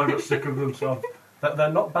deleted them, I got sick of them, so they're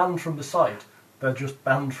not banned from the site, they're just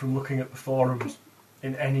banned from looking at the forums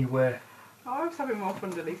in any way. Oh, I was having more fun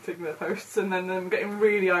deleting their posts and then them getting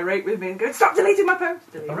really irate with me and going, stop deleting my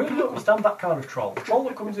posts! Delete. I really don't understand that kind of troll. The troll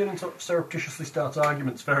that comes in and sort of surreptitiously starts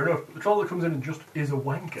arguments, fair enough, but the troll that comes in and just is a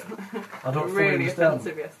wanker, I don't fully Really understand.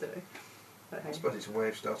 offensive yesterday. But I hey. suppose it's a way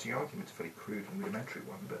of starting arguments, a very crude and rudimentary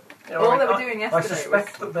one, but Yeah, All I- they were I- doing I yesterday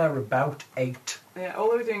suspect was- that they're about 8. Yeah, all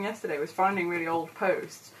they were doing yesterday was finding really old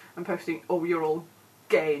posts and posting, oh, you're all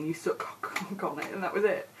gay and you suck cock on it, and that was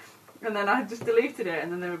it. And then I just deleted it,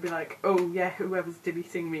 and then they would be like, oh, yeah, whoever's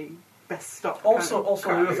deleting me, best stop. Also, kind of the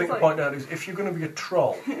crap. other It was thing to like- point out is if you're going to be a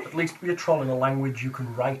troll, at least be a troll in a language you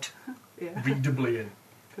can write Yeah, readably in.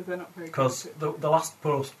 because they're not very good. Because at it. the last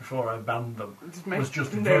post before I banned them was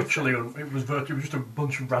just no virtually sense. it was just a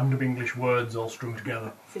bunch of random English words all strung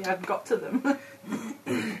together. See, I'd got to them.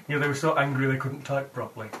 Yeah, they were so angry they couldn't type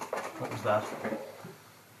properly. What was that?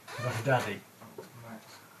 Was that a daddy?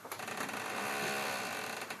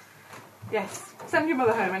 Yes, send your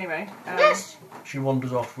mother home anyway. Yes. She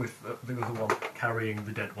wanders off with the other one carrying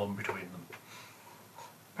the dead one between them.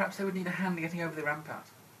 Perhaps they would need a hand getting over the rampart.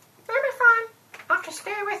 They'll be fine. I'll just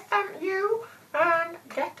stay with you and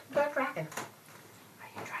get the dragon. Are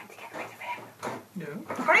you trying to get rid of him?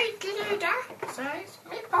 No. Great leader, says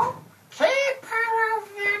Meeple. Keeper of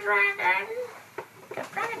the dragon. Get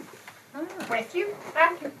the dragon. With you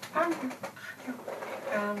and you and you and you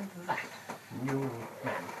and that. New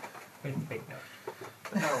man with big nose.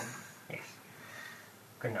 The gnome. Yes.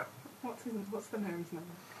 Good now. What's the gnome's name?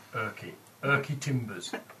 Erky. Erky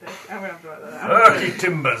Timbers. I'm going to have to write that down. Erky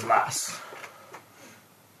Timbers, lass.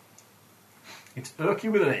 It's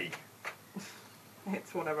Erky with an E.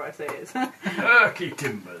 It's whatever I say it is. Erky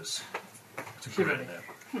Timbers. It's a great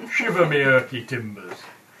name. Shiver me Erky Timbers.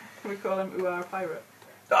 We call him Ooh Our Pirate.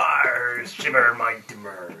 Arr, shiver my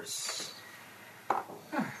timbers.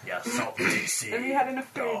 Yeah, salty sea. Have you had enough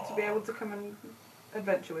food to be able to come and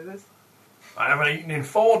adventure with us? I haven't eaten in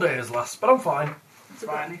 4 days, lass, but I'm fine. It's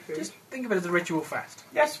fine. Food. Just think of it as a ritual fast.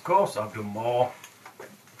 Yes, of course, I've done more.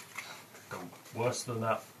 Done worse than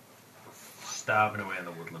that. Starving away in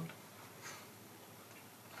the woodland.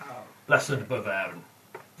 Oh. Blessed Bavarian.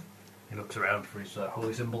 He looks around for his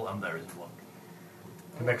holy symbol, and there isn't one.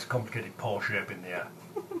 He makes a complicated paw shape in the air.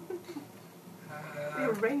 Be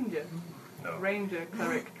a ranger. No. Ranger,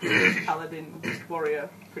 cleric, paladin, warrior,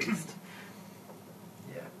 priest.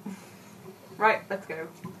 Yeah. Right, let's go.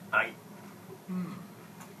 Aye.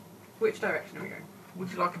 Which direction are we going?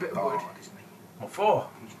 Would you like a bit of wood? oh, isn't he? What for?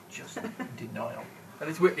 He's just in denial. And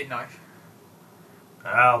his whipping knife.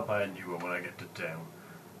 I'll buy a new one when I get to town.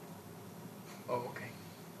 Oh, okay.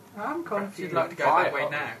 I'm Perhaps confused. you'd like to go Fire. that way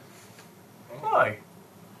now. Why?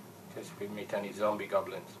 In case we meet any zombie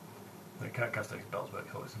goblins. They can't cast any spells, but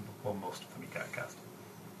it's always simple. Well, most of them you can't cast.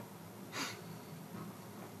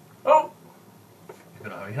 Oh!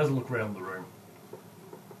 He has a look around the room.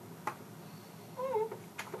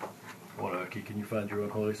 What, Erky, can you find your own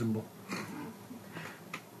holy symbol?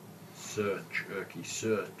 Search, Erky,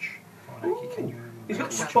 search. Oh, Loki, can you He's got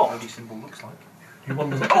what your spot. holy symbol looks like? He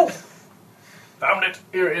wanders. Oh! Found it!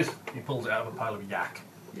 Here it is! He pulls it out of a pile of yak.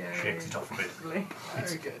 shakes it off a bit. Lovely.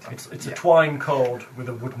 Very good. It's a twine cord with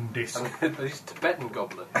a wooden disc. And these Tibetan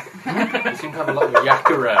goblins, they seem to have a lot of yak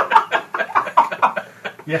around.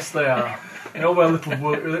 Yes, they are. They all wear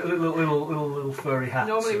little furry hats.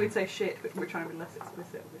 Normally we'd say shit, but we're trying to be less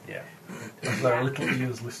explicit. Yeah. There are little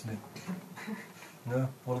ears listening. No?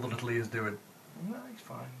 What are the little ears doing? No, he's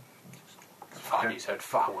fine. Fine, he's heard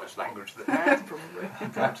far worse language than Yeah, that. probably.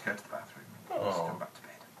 Perhaps go to the bathroom and just Oh. come back to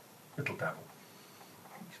bed. Little devil.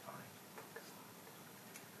 He's fine.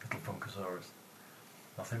 Little Funkasaurus.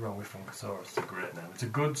 Nothing wrong with Funkasaurus. It's a great name. It's a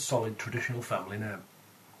good, solid, traditional family name.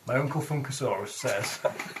 My uncle Funkasaurus says...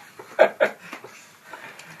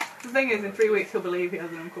 The thing is, in 3 weeks he'll believe he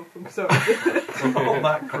has an uncle from Sorry. Not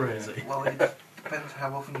that crazy. Well, it depends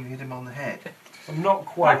how often you hit him on the head. I'm not I've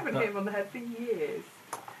quite been that... hit him on the head for years.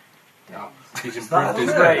 Oh, he's that improved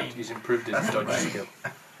his right? He's improved his dodge skill.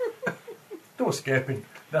 No escaping.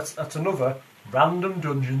 That's another random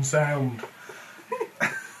dungeon sound.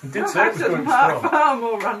 It did say it was going strong. Far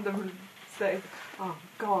more random state. Oh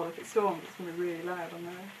god, if it storms, it's going to be really loud on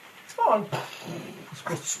there. It's fine. It's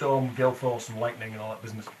supposed to storm, gale force and lightning and all that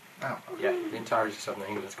business. Oh, Yeah, the entirety of Southern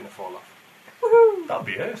England's going to fall off. Woohoo! That'd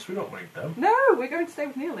be ace. We don't need them. No, we're going to stay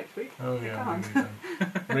with Neil next week. Oh We yeah, can't. we need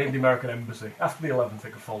them. We need the American Embassy. After the 11th,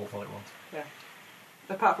 they could fall off all at once. Yeah.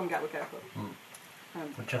 Apart from Gatwick Airport.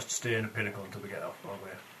 We just stay in a pinnacle until we get off our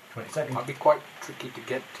way. 22nd. Might be quite tricky to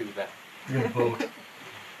get to there. We're in a boat.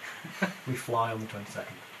 We fly on the 22nd.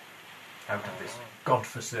 Out of this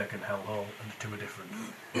godforsaken hellhole and to a different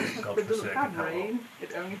It doesn't godforsaken have hellhole. rain,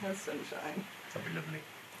 it only has sunshine. That'd be lovely.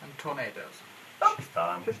 And tornadoes. That'd be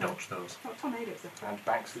fine. We dodge those. What tornadoes are And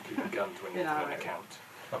banks that give you guns when you In open our an area. account.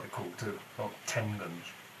 That'd be cool too. About 10 guns.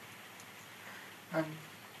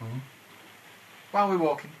 While we're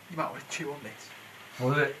walking, you might want to chew on this.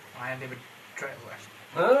 Was it? I had him a trail west.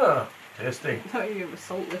 Ah, tasty. No, you give a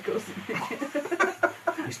salt lick or something.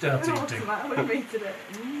 He starts What's eating. the matter with me today?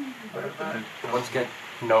 Once again,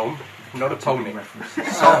 no, not a pony.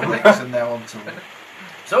 references. Salt licks and now on to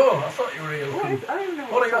So, I thought you were here What looking... is, I don't even know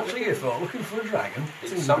What are you salt actually lick here is. for? Looking for a dragon?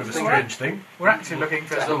 It's Seems a bit of a something- strange thing. We're actually looking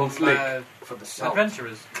for some Someone's lick for the salt.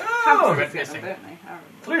 adventurers. Oh, Hamsters get missing. them, don't they? I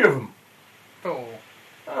remember. 3 of them. Oh.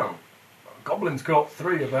 Oh. Goblins caught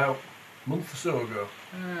 3 about a month or so ago.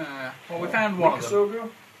 Well, we found one of Week or them. so ago?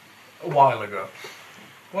 A while ago.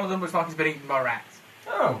 One of them was like he's been eaten by rats.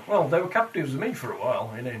 Oh, well, they were captives of me for a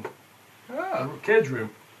while in a Oh. cage room.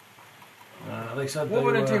 They said What they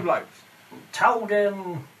were the 2 blokes?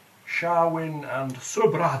 Talgen, Sharwin and Sir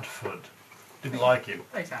Bradford. Didn't like him.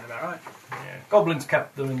 They sound about right. Yeah. Goblins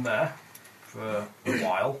kept them in there for a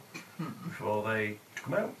while before they took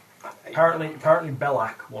them out. Apparently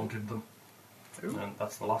Belak wanted them. Who? And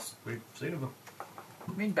that's the last we've seen of them.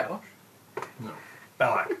 You mean Belosh? No.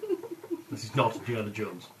 Belak. This is not Indiana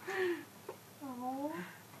Jones. Aww.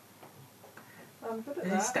 I'm good at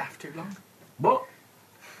Is his that. staff too long? What?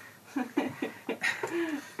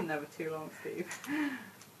 Never too long, Steve.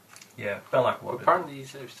 Yeah, Belak Well, wanted them. apparently,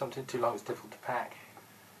 if something too long, it's difficult to pack.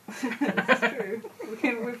 It's true.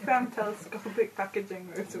 We've found telescopic packaging,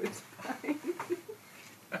 so it's fine.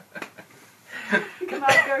 Can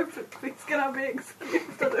I go for, please, can I be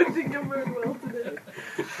excused? I don't think I'm very well today.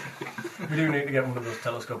 We do need to get one of those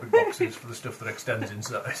telescopic boxes for the stuff that extends in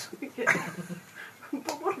size. Yeah.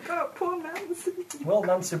 But what about poor Nancy? Well,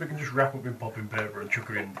 Nancy, we can just wrap up in popping paper and chuck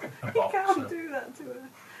her in a You box. can't so. do that to her.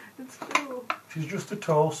 It's cruel. She's just a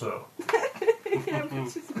torso. Yeah, but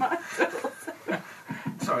she's my daughter.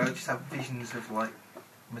 Sorry, I just have visions of like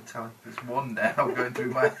metallic. There's one now going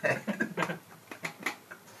through my head.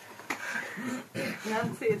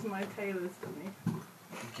 Nancy is my tailor's dummy.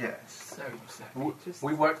 Yes. So sad.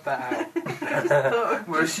 We worked that out. Just thought,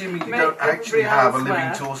 We're assuming you Make don't actually everybody have a else living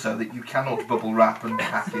wear. torso that you cannot bubble wrap and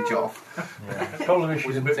package off. Yeah. The problem is We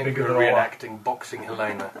she's a didn't bit think we bigger were than all our, reenacting boxing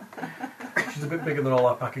Helena. she's a bit bigger than all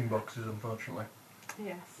our packing boxes, unfortunately.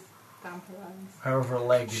 yes, damn her arms. However, her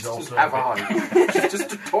leg She is doesn't also have a bit, arms. She's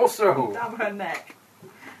just a torso. Damn her neck.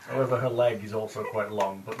 however, her leg is also quite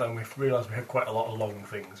long. But then we've realised we have quite a lot of long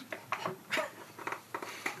things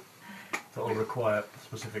that will require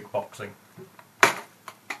specific boxing,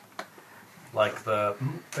 like the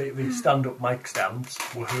stand-up mic stands.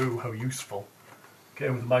 Woohoo! How useful!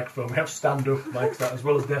 Came with a microphone. We have stand-up mic stands as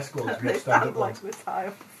well as desk ones. We They have stand-up stand like ones. this high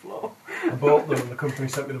off the floor. I bought them and the company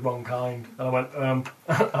sent me the wrong kind. And I went,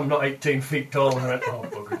 I'm not 18 feet tall. And I went, oh,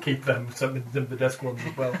 bugger, keep them. Sent me the desk ones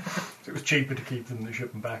as well. So it was cheaper to keep them than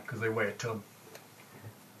ship them back because they weigh a ton.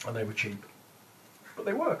 And they were cheap. But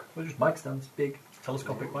they work. They're just mic stands. Big,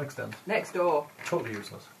 telescopic mic stands. Next door. Totally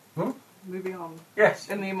useless. Moving on. Yes.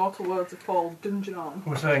 In the immortal words of Paul, dungeon on.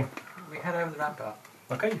 We're saying, We head over the rampart.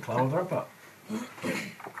 Okay, you climb over the rampart.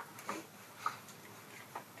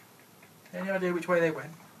 Any idea which way they went?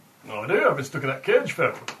 No idea, I've been stuck in that cage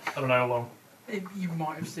for I don't know how long. You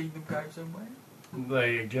might have seen them go somewhere.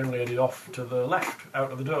 They generally headed off to the left,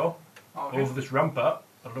 out of the door, over this rampart.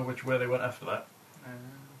 I don't know which way they went after that. Oh,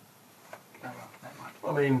 well, never mind.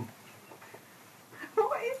 What I mean,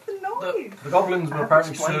 is the noise? the goblins were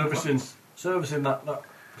apparently explained servicing that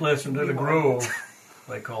place under the grove,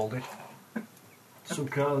 they called it. Some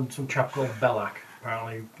chap called Belak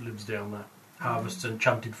apparently lives down there, harvests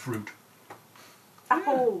enchanted fruit.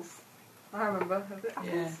 Apples. I remember. Is it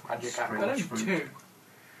apples? Yeah. Magic Strange apple. Only fruit. 2.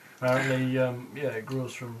 Apparently, it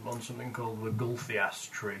grows on something called the Gulthias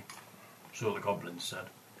tree, so the goblins said.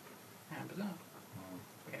 How bizarre.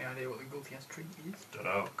 Any idea what the Gulthias tree is? Don't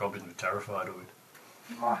know, goblins were terrified of it.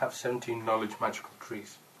 I have 17 knowledge magical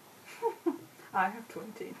trees. I have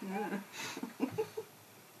 20.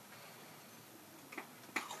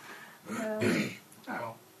 Oh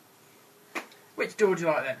well. Which door do you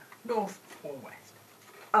like then? North or west?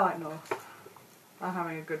 I like North. I'm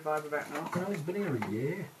having a good vibe about North. Well, he's been here a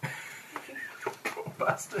year. Poor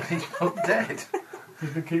bastard. He's not dead.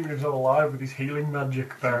 He's been keeping himself alive with his healing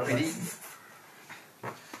magic, apparently.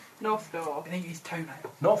 North door. I think his toenail.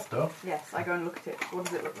 North door. Yes, I go and look at it. What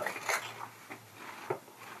does it look like?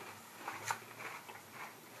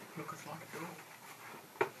 Looks like a door.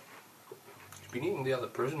 He's been eating the other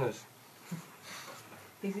prisoners.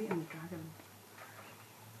 He's eating the dragon.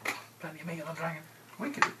 Plenty of meat on the dragon. We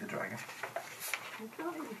could eat the dragon. You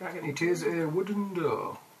can't eat the dragon. It is a wooden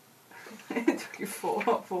door. It took you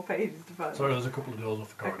four pages to find. Sorry, there's a couple of doors off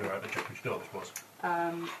the corridor. I had to check which door this was.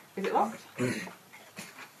 Is it locked?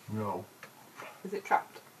 No. Is it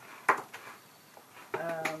trapped?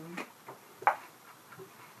 I've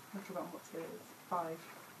forgotten what it is. 5.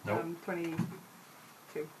 Nope.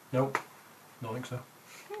 22. Nope. Don't think so.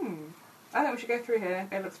 I think we should go through here.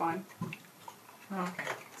 It looks fine. Oh, okay.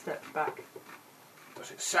 Step back.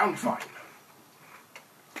 Does it sound fine?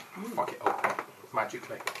 Fuck it open.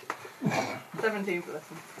 Magically. 17 for this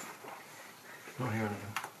one. Not hear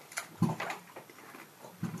anything.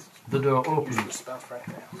 The door Use the opens. spell for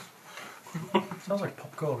anything else. Sounds like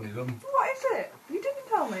popcorn in his oven. What is it? You didn't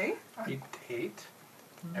tell me. I did.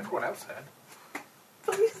 Everyone else had.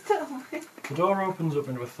 Please tell me. The door opens up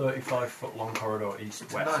into a 35-foot long corridor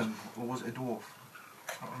east-west. Gnome, or was it a dwarf?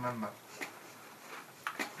 I can't remember.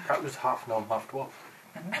 That was half gnome, half dwarf.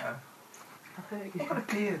 Yeah. I heard What kind of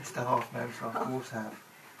beards do half gnomes, half dwarves have?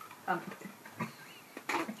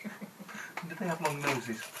 Do they have long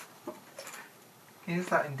noses? Is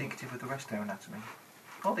that indicative of the rest of their anatomy?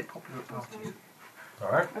 Are they popular at parties?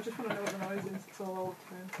 Alright. I just want to know what the noise is. It's all old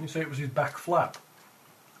to me. Can you say it was his back flap?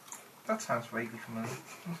 That sounds vaguely familiar.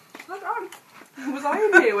 Was I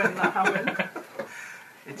in here when that happened?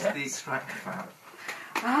 It's the extractor fan.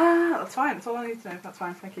 That's fine. That's all I need to know. That's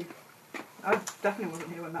fine. Thank you. I definitely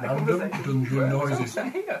wasn't here when that Random conversation. dungeon noises.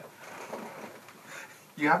 Here.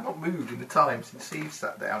 You have not moved in the time since Steve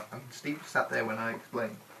sat down, and Steve sat there when I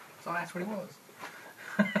explained. So I asked what it was.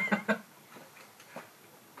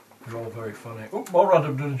 They're all very funny. Oh, more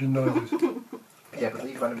random dungeon noises. Yeah, but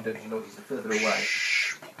these random dungeon noises are further away.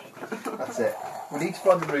 That's it. We need to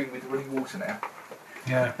find the room with running water now.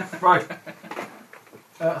 Yeah. Right.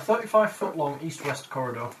 A 35-foot long east-west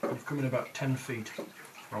corridor. You've come in about 10 feet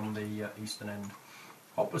from the eastern end.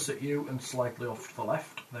 Opposite you and slightly off to the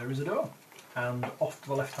left, there is a door. And off to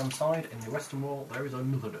the left-hand side, in the western wall, there is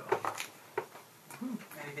another door.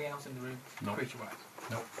 Anything else in the room? No. Creature-wise.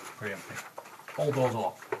 Nope, pretty empty. All doors are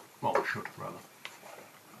locked. Well, shut, rather.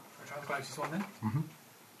 I'll try the closest one then. Mm-hmm.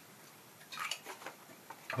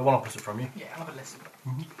 The one opposite from you. Yeah, I'll have a listen.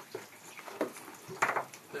 Mm-hmm.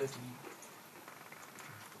 13.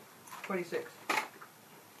 26.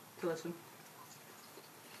 To listen.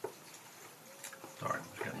 Sorry, I'm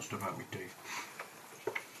just getting stuff out of my teeth.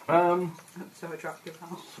 That's so attractive,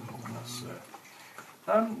 house.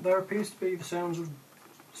 There appears to be the sounds of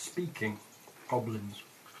speaking goblins.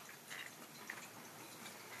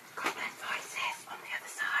 Goblin voices on the other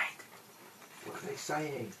side. What are they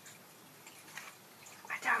saying?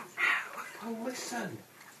 I don't know. Oh, listen.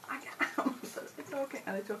 I am. So they're talking.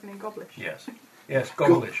 Are they talking in Goblish? Yes. Yes,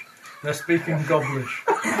 Goblish. They're speaking Goblish.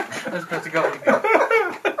 That's supposed to go.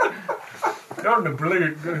 You're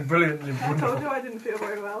brilliantly I wonderful. told you I didn't feel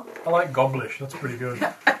very well. I like Goblish, that's pretty good.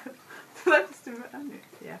 Did I just admit?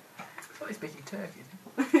 Yeah. It's like speaking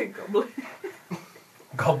Turkish. Goblish.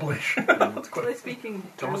 Goblish. Are they speaking?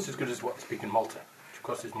 It's almost as good as what speaking Malta, which of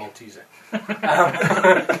course is Maltese. But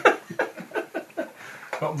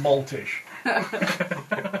Maltish.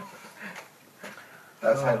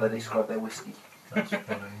 That's how they describe their whiskey. That's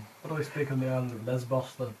funny. What do they speak on the island of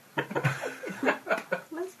Lesbos then?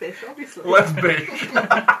 Lesbish, obviously.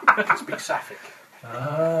 Lesbish! Speak Sapphic.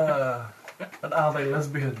 Ah. And are they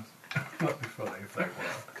lesbians? That'd be funny if they were.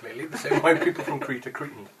 Clearly the same way people from Crete are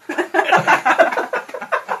Cretans. Come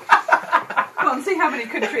on, see how many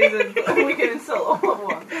countries we can insult all at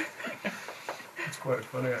once. It's quite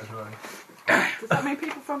funny actually. Does that mean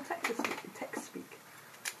people from Texas speak?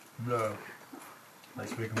 No. They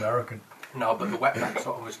speak American. No, but the wetbacks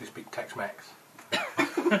obviously speak Tex-Mex.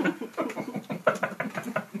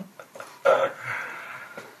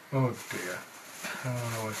 Oh dear.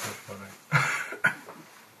 Oh, it's so funny.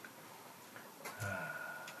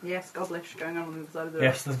 Yes, gobblish going on the other side of the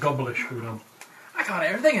Yes, there's gobblish going on. I can't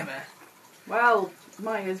hear anything in there. Well,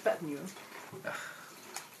 my ear's better than yours. They're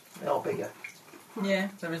not bigger. Yeah,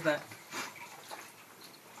 there is that.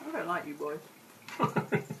 I don't like you boys.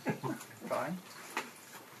 Fine.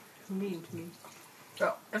 It's mean to me.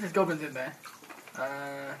 Well, if there's goblins in there,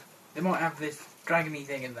 they might have this dragony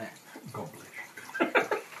thing in there. Gobblish.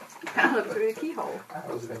 Can I look through the keyhole?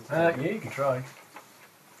 Yeah, you can try.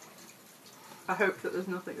 I hope that there's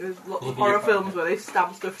nothing. There's lots of horror films where they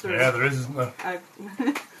stab stuff through. Yeah, there is, isn't there?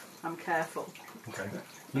 I'm careful. Okay.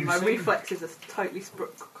 My reflexes are tightly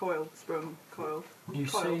coiled. You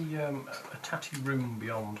see a tatty room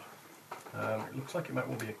beyond. It looks like it might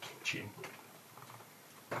well be a kitchen.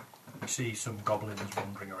 You see some goblins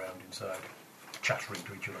wandering around inside, chattering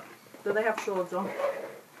to each other. Do they have swords on?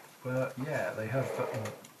 Yeah, they have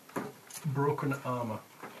broken armour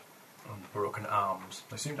and broken arms.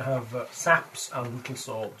 They seem to have saps and little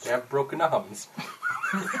swords. They have broken arms.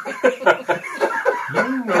 You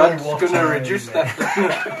know That's what going to I reduce mean.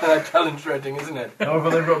 that challenge rating, isn't it? However,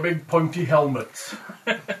 they've got big pointy helmets.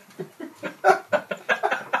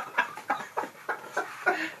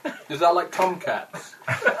 Is that like tomcats?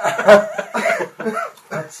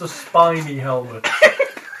 That's a spiny helmet.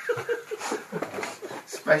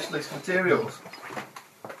 Specialist materials.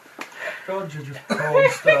 God, you're just porn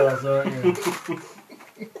stars, aren't you?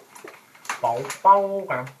 Bow, bow,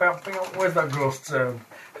 bow, bow, bow. Where's that ghost sound?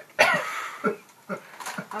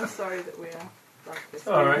 I'm sorry that we are like this.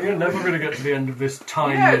 Alright, you're never going to get to the end of this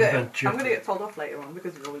tiny You know that adventure. I'm going to get told off later on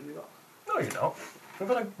because of all you got. No, you're not.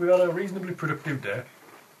 We've had a reasonably productive day.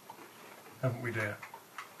 Haven't we, dear?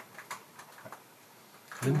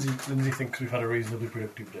 Lindsay thinks we've had a reasonably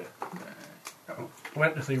productive day. We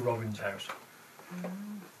went to see Robin's house.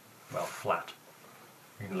 Well, flat.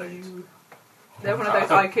 In Leeds. They're one of those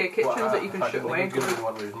IKEA kitchens that you can I shut didn't away. think it was the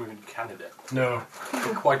one we were moving to Canada. No.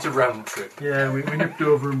 Quite a round trip. Yeah, we nipped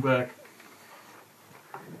over and back.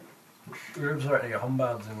 We were starting to get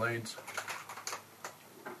humbads in Leeds.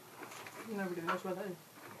 Nobody knows where that is.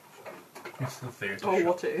 It's the theatre Or shop.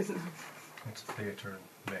 what it is. It's a theatre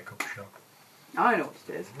and makeup shop. I know what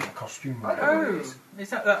it is. And a costume I room. know what it Oh, is. is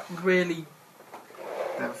that really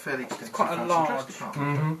They have a fairly extensive quite a fancy large- dress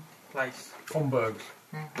department. Mm-hmm. place Humbergs.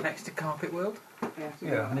 next to Carpet World?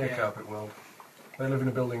 Yeah, near Yeah. Carpet World. They live in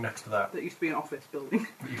a building next to that. That used to be an office building.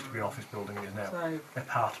 It used to be an office building, it is now So,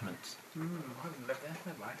 apartments. I wouldn't live there,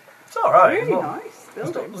 never mind. It's alright. Really nice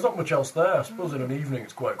building. There's not much else there. I suppose in an evening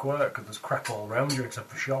it's quite quiet because there's crap all around you except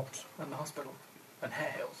for shops. And the hospital. And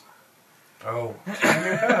Hare Hills. Oh,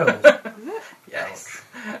 Hair Hills. Yes.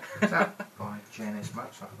 Is that by Janice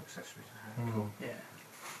Motorcycle Accessories? Mm. Yeah.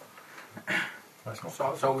 That's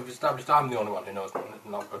not So we've established I'm the only one who knows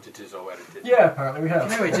not what it is or where it is. Yeah, apparently we You have.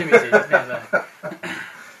 know where Jimmy's is? Near there.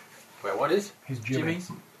 Where, what is? He's Jimmy.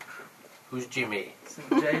 Jimmy's? Who's Jimmy? St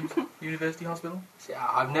James University Hospital. See,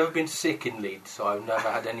 I've never been sick in Leeds, so I've never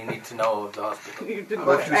had any need to know of the hospital. You didn't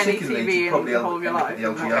Well, watch if you're any sick in Leeds, TV you in probably the whole of your end up life. at the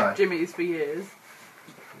You've LGI. watched Jimmy's for years.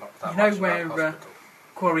 Not that You know much about where, hospital.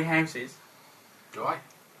 Quarry House is? Do I?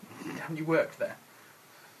 Haven't you worked there?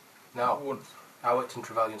 No. Once. I worked in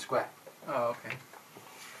Trevelyan Square. Oh, okay.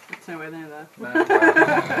 It's nowhere near there. No.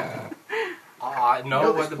 I know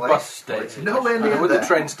know where this the place, bus but station it's is. nowhere I know near where the there.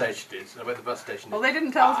 train station is. I know where the bus station is. Well, they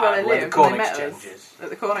didn't tell us where they Where the lived corn when they met exchange us is. at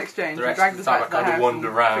the corn exchange. The They rest dragged of us the time back to I the kinda house wander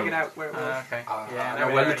and around. figured out where it was. Okay. I Yeah, know nowhere where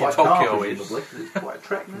near Little any- Quite far, Tokyo is. presumably. It's quite a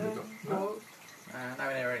trek. No.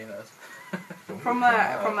 Nowhere near any of those. From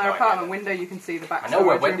their no apartment idea. window, you can see the back I know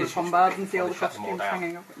where storage room Wendy's of used to Hombards be and see all the before they shut them all costumes down.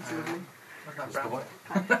 hanging up. It's lovely. What's that It's the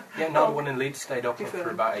brand? one. Yeah, no, the one in Leeds stayed open Prefer. for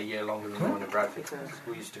about a year longer than the one in Bradford.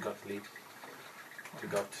 Prefer. We used to go to Leeds. To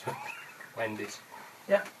go to Wendy's.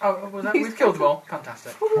 Yeah. Oh, was that? We've killed them all.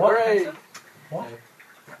 Fantastic. What? Hooray! What?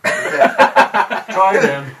 Yeah. Try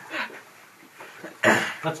again.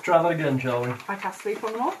 Let's try that again, shall we? I cast sleep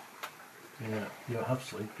on them all. Yeah. You don't have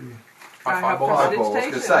sleep, do you? I have Fireball. Prestidigitation. Fireball, I was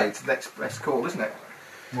going to say, it's the next best call, isn't it?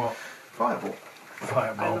 What? Fireball. I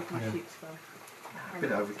Fireball. love my Yeah. sheep spell.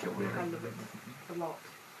 Bit overkill, really. I love it a lot.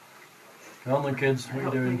 Come on then, kids, what are you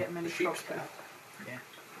Not gonna doing? get many Sheep frogs. scare. Yeah.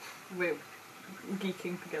 We're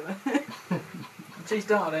geeking together. She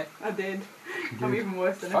started it. I did. You I'm do. even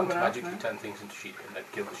worse than Fun to everyone else magically now. turn things into sheep and then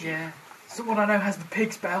kill the sheep. Yeah. Someone I know has the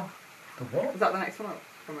pig spell. The what? Is that the next one up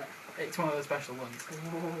from it? It's one of the special ones.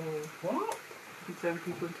 Oh, What? you turn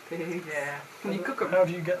people into pigs. Yeah. Can you cook them? How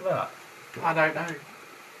do you get that? I don't know.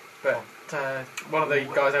 But one of the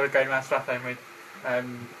guys I was going around Strathaven with,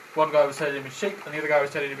 one guy was turning him into sheep and the other guy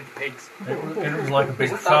was turning him into pigs. It was like a big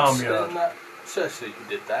Isn't farmyard. that Cersei who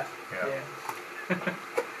did that? Yeah.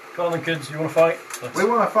 Come on then, kids, you want to fight? Let's We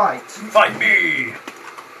want to fight. fight me!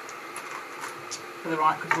 For the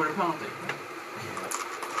right, because we're a party.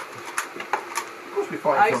 Of course we I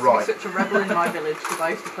fight used for to be right. such a rebel in my village because I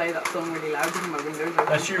used to play that song really loud in my windows.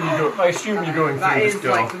 I assume you're going That through is this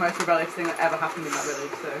door. like the most rebellious thing that ever happened in my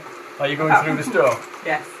village. So, Are you going through this door?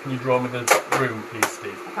 yes, Can you draw me the room, please,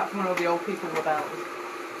 Steve? apart from when all the old people rebelled.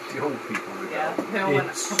 The old people rebel. Yeah, they all went.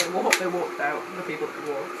 It's- They walked out. The people that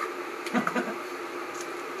walked.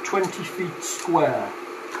 20 feet square.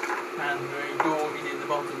 And the door is in the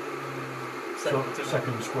bottom.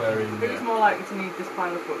 Second square in. Who's more likely to need this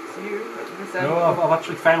pile of books? You at this end? No, I've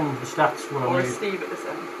actually found the stats where or I is need. Steve at this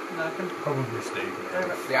end? No, I can. Probably Steve.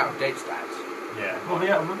 Yeah. The out-of-date stats. Yeah. Well,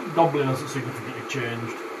 the Goblin hasn't significantly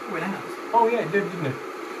changed. Oh, it has. Oh, yeah, it did, didn't it?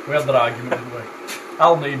 We had that argument, didn't we?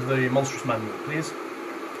 I'll need the monstrous manual, please.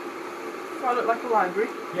 Do I look like a library?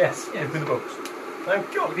 Yes, give me the books.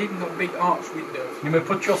 Thank you. You've even got big arch windows. You may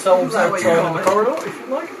put yourselves Is that what outside you in the call it? corridor if you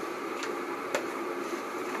like.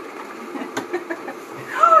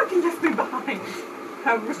 Oh, you left me behind.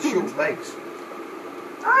 How It's rude. short legs.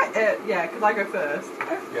 Yeah, because I go first.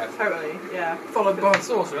 Yeah. Totally, yeah. Followed by a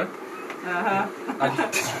sorcerer. Uh-huh.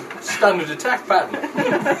 And standard attack pattern.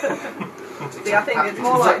 See, I think it's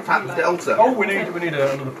more Is like that pattern delta? Oh, we need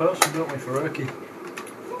another person, don't we, for Urki?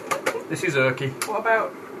 This is Urki. What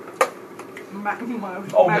about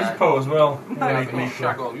Oh, Meepo as well. We No. need Meepo.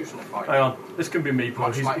 Shaggle using a fight. Hang on, this can be Meepo.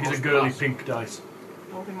 Much like He's a most girly of us. pink dice.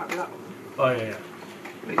 I think might be that one. Oh, yeah.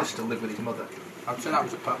 He does still live with his mother. I'd say that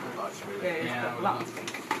was a purple dice, really. Yeah, Yeah, that well, one.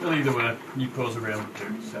 Well, either way, Meepo's around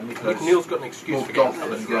too. So Look, Neil's got an excuse more for getting goth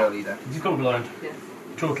this than wrong. girly then. He's colourblind. Yes.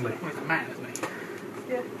 Totally. Well, he's a man, isn't he?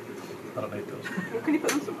 Yeah. I don't need those. Well, can you put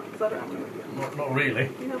them somewhere? Because I don't have to. Not really.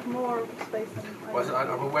 You have more space than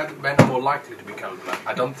I'm aware that men are more likely to be colourblind.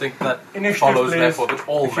 I don't think that Initiative, follows, please, therefore, that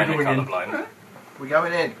all if you're men are going in. colourblind. We're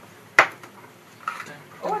going in.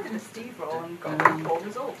 Oh, I did a Steve roll and got a poor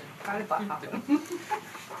result. How did that happen?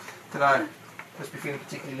 Tonight. Must be feeling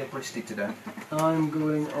particularly libristic today. I'm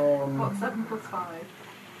going on. What, 7 plus 5?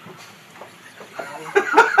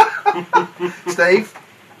 Steve?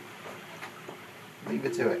 Leave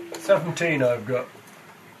it to it. 17 I've got.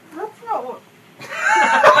 That's not what.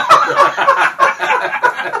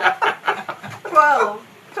 12!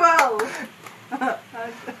 12! Can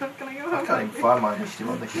I go home? I can't even find my initiative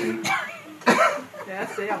on the sheet. Yeah,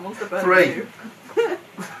 see, I'm on the bird. 3.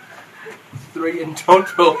 3 in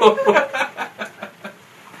total.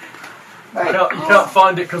 Hey, You can't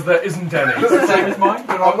find it because there isn't any. It's the same as mine,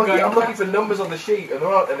 but I'm looking for numbers on the sheet and there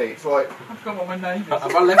aren't any. It's like, I've got what my name is.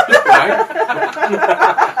 Have I left it right?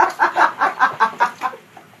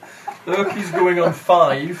 Urki's going on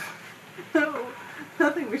 5. I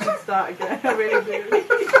think we should start again. I really do. I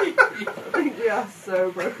think we are so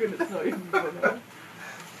broken, it's not even funny.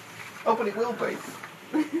 oh, but it will be.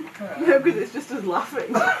 No, because it's just us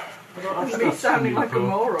laughing. And me sounding like a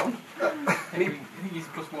moron. I think he's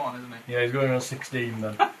 +1, isn't he? Yeah, he's going on 16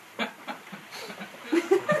 then. 12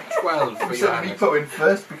 for I'm certainly Johannes. put in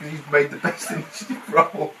first because he's made the best initiative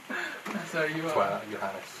roll. So you are. 12,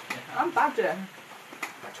 Johannes. I'm Badger.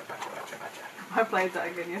 Badger, badger, badger, badger. I played that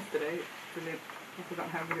again yesterday. Brilliant. I forgot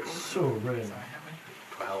how good it was. So rare. Sorry, how many?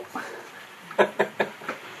 12.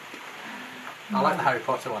 I like the Harry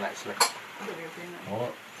Potter one, actually. I don't think I've seen that.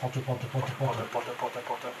 What? Potter, Potter, Potter, Potter. Potter, Potter,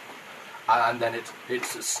 Potter. And then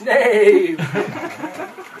it's a Snape! I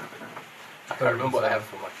can't remember what I have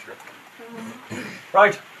for my shirt.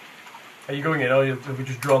 Right. Are you going in, or have we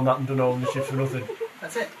just drawn that and done all the shifts for nothing?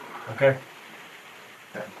 That's it. Okay.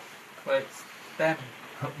 Well, it's them.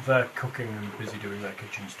 They're cooking and busy doing their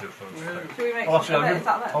kitchen stuff. Really? Should we make Oh, actually, some is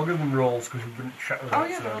that there? I'll give them rolls because we've been chatting Oh about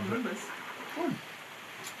yeah, they're on but numbers.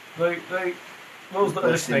 those that are First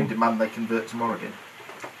in listening, demand they convert to Morrigan.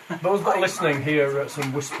 those that are listening hear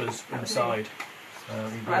some whispers inside. You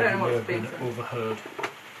I don't know may what's have been being overheard.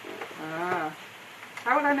 Ah.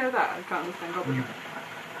 How would I know that? I can't understand Goblin. You,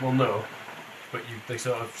 well, no, but they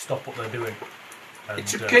sort of stop what they're doing. And,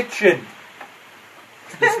 It's a kitchen!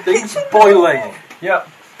 This thing's boiling! Yeah.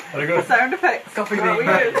 Very good. Sound effects. Coffee Right, bean.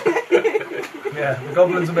 weird. Yeah, the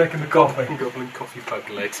goblins are making the coffee. Goblin coffee pug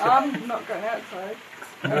later. I'm not going outside.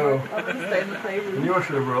 No. I'm going to stay in the playroom. And you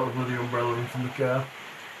should have brought the bloody umbrella in from the car.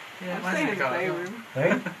 Yeah, I'm mine's staying in in the the car. playroom.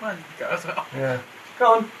 Eh? Mine's in the car as well. Yeah. Go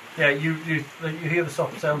on. Yeah, you hear the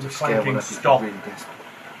soft sounds of Scale clanking. one up is Stop. really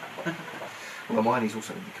desperate. Well, mine is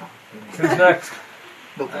also in the car. Who's next?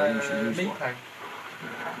 Not that I usually use one. Meepo.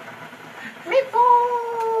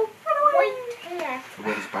 Meatball! Wait here. The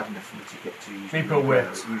weather's bad enough for me to get to usually. Meepo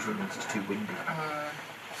wins. It usually means it's too windy.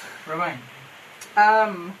 Romain. Why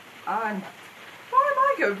am I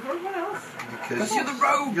going before everyone else? Because you're the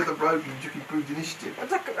rogue. You're the rogue. You took improved initiative.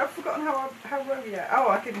 I've forgotten how rogue yet. Oh,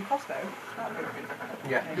 I can crossbow. That'd be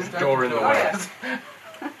good. Yeah, Just door in the open way.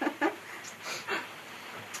 Oh,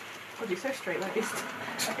 God, you're so straight-laced.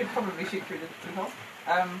 I could probably shoot through the hole.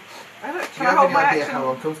 Can Do you I have hold any my idea action?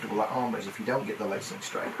 how uncomfortable that arm is if you don't get the lacing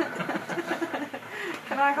straight?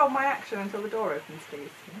 Can I hold my action until the door opens, please?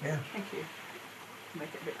 Yeah. Thank you. Make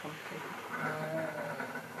it a bit complicated.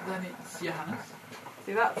 Then it's Johannes.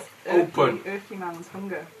 See, that's Open. Earthy Man's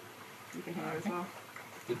Hunger. You can hear as well.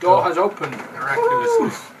 The door has opened miraculously.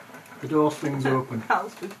 The door swings open.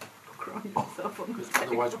 Hal's just crying himself on the table.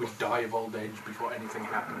 Otherwise, we'd die of old age before anything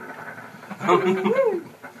happened.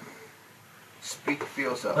 Speak for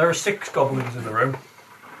yourself. There are 6 goblins in the room.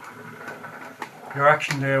 Your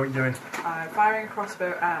action there, what are you doing? I'm firing a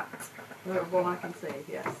crossbow at the one I can see,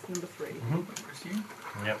 yes, number 3. Presume.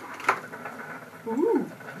 Yep. Ooh!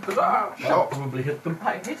 That'll Shot. probably hit them.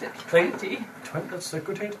 I hit it. Think. 20 That's a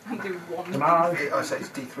good hit. and do 1. Damage. I say it's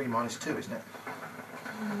D3 minus 2, isn't it?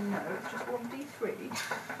 No, it's just 1d3.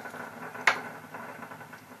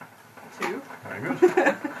 2. Very good.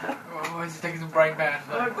 Oh, he's taking some brain bands.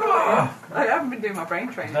 Oh, God. I haven't been doing my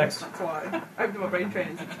brain training, Next. that's why. I haven't done my brain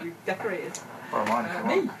training since we decorated. Or mine, come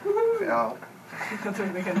Me. on. Fit out. I don't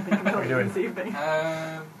think anything about What are you it doing? this evening.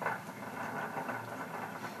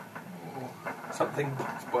 Something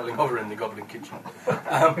boiling over in the goblin kitchen.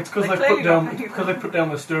 It's because They they clearly put down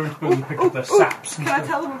the stirring spoons and picked up their saps. Can I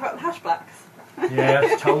tell them about the hash blacks?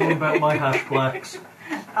 Yes, tell them about my hash blacks.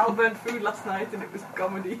 Al burnt food last night and it was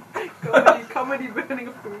comedy burning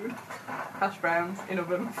of food. Hash browns in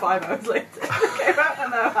oven 5 hours later. Came out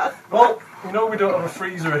and now hash. Well, you know we don't have a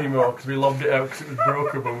freezer anymore because we lobbed it out because it was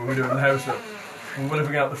broken when we were doing the house up. And we were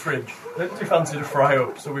living out the fridge. Then we fancied a fry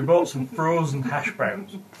up, so we bought some frozen hash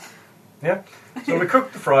browns. Yeah? So we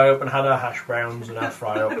cooked the fry up and had our hash browns and our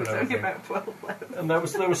fry up There and was only everything. about 12 left. And there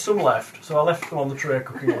was some left, so I left them on the tray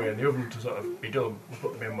cooking away in the oven to sort of be done. We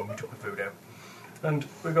put them in when we took the food out. And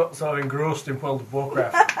we got sort of engrossed in World of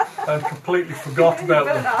Warcraft and completely forgot about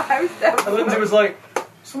Burnt them. our house down. And Lindsay was like,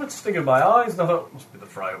 something's stinging my eyes, and I thought, must be the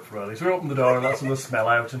fry up for early. So we opened the door and that's when the smell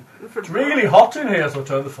out, and it's really hot in here, so I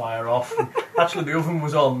turned the fire off. And actually the oven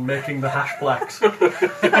was on, making the hash blacks. By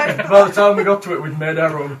the time we got to it, we'd made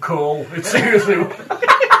our own coal. It seriously was.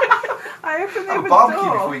 I opened the Have a oven barbecue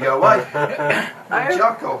door. before we go away. I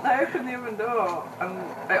Charcoal. opened the oven door and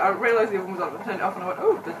I realised the oven was on. I turned it off and I went,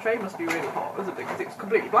 oh, the tray must be really hot, was it? Because it was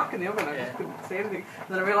completely black in the oven. I just couldn't see anything.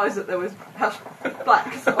 And then I realised that there was hash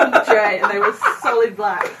blacks on the tray and they were solid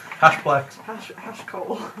black. Hash blacks. Hash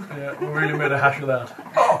coal. Yeah, we really made a hash of that.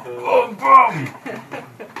 Oh, boom, boom!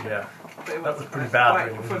 Yeah, But it that was pretty bad, quite really,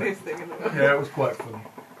 the wasn't funniest thing in the world. yeah, it was quite funny.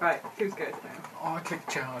 Right, who's goes now? Oh, I click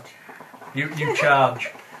charge. You charge.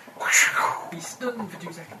 He's stunned for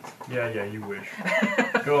 2 seconds. Yeah, you wish.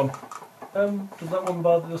 Go on. Does that one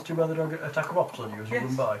bar, those 2 bother dog attack of ops on you as you Yes.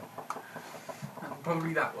 run by?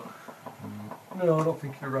 Probably that one. No, I don't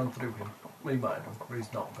think you ran through him. Well, he might have, but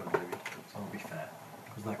he's not going to do it. So I'll be fair.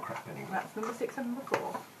 Because they're crap anyway. That's number 6 and number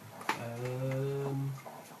 4.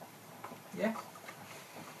 Yes.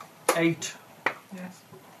 8 Yes.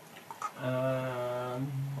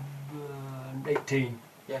 and 18.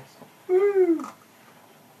 Yes. Woo!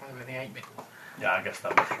 Over the 8 bit. Yeah, I guess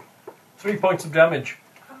that was 3 points of damage.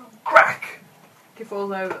 Crack! He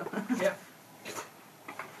falls over. Yep.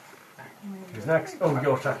 Who's next? Oh,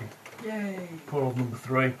 you're attacking. Yay. Poor old number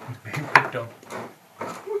 3. He's being picked on.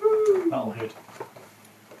 That'll hit.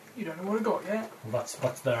 You don't know what I got yet. Well,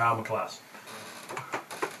 that's their armour class.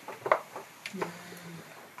 Yay.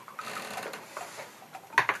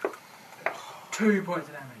 2 points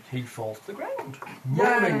of damage. He falls to the ground,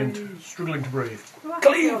 moaning Yay. and struggling to breathe. Well, I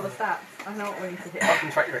can see all the stats. I know what we need to hit.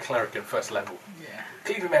 In fact, you're a cleric at first level. Yeah.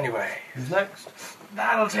 Cleave him anyway. Who's next?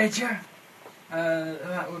 That'll teach you.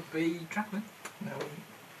 That would be Traplin. No.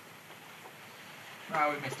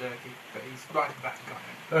 Oh, we missed Erky, but he's right at the back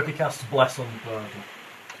of the Erky casts Bless on the party.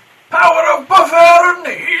 Power of buffer and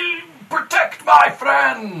heal! Protect my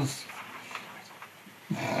friends!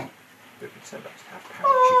 so nice to have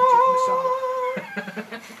parrot chicken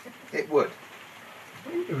massage. It would.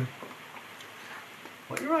 What are you doing?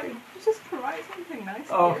 What are you writing? I was just going to write something nice.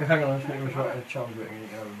 Oh, okay, hang on. I think it was writing a challenge rating.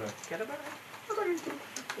 Forget about it.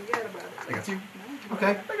 Forget about it. Thank you. No,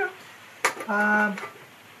 Okay.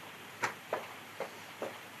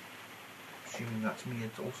 Assuming that's me,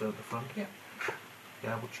 it's also at the front. Yeah.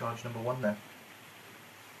 Yeah, we'll charge number 1 then.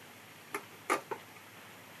 Does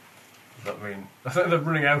that mean I think they're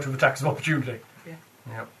running out of attacks of opportunity? Yeah.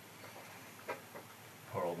 Yep.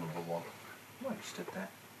 Poor old number 1. Why you stood there?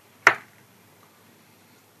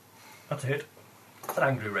 That's a hit. That's an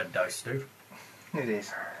angry red dice, Steve. It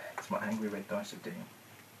is. It's my angry red dice of doom.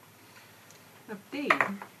 A D.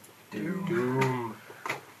 Doom.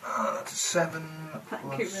 That's a 7 Thank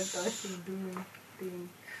you, red dice of doom. Doom.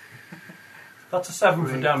 That's a 7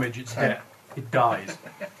 for Three. damage. It's 10. dead. It dies.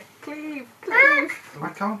 Cleave, cleave. I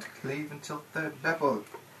can't cleave until 3rd level.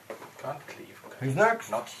 Can't cleave. Who's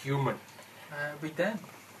next? Not human. We then.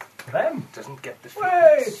 Them. Doesn't get the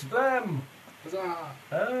Wait, fitness. them. Huzzah.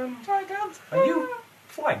 Try dance. Are you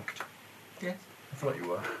flanked? Yes. I thought you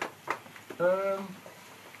were.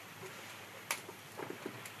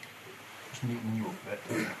 Just neaten you up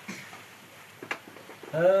a bit.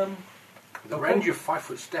 With the Okay. range of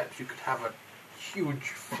 5-foot steps, you could have a huge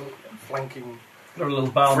flanking. Got a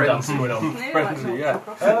little barn dance Frenzy. going on. Yeah, Friendly, like yeah.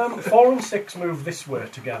 not 4 and 6 move this way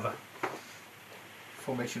together.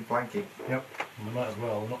 Formation flanking. Yep. And they might as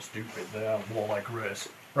well. They're not stupid. They are warlike race.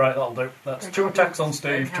 Right, that'll do. That's 2 attacks on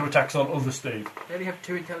Steve, 2 attacks on other Steve. They only have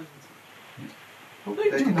 2 intelligence. Well, they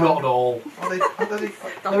They do do not not. all. Are they?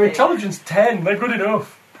 Their intelligence 10. They're good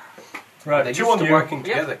enough. Right, They're 2 used on to you. working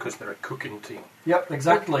together because they're a cooking team. Yep,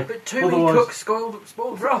 exactly. But 2 Otherwise- cook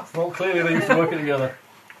spoiled broth. Well, clearly they used to working together.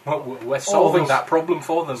 Well, we're solving those- that problem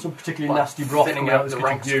for them. Some particularly By nasty broth thinning coming out out this the kitchen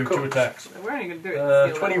ranks view, of 2 cooks. attacks. We're only going to do it. at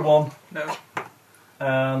skill 21 No.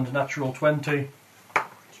 and natural 20.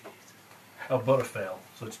 Oh, but a fail,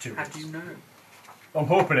 so it's 2 How hits. do you know? I'm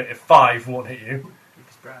hoping it if 5 won't hit you.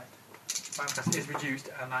 Because Brad. My class is reduced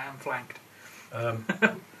and I am flanked.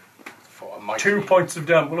 For a mighty 2 points of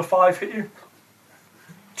damage. Will a 5 hit you?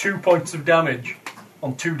 2 points of damage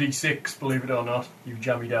on 2d6, believe it or not, you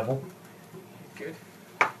jammy devil. Good.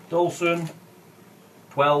 Dawson,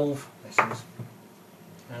 12, Misses.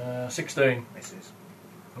 16. Misses.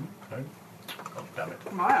 Oh, okay. God damn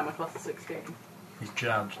it. My armor class is 16. He's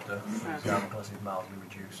charged though. His armor class is mildly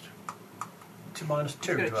reduced. To minus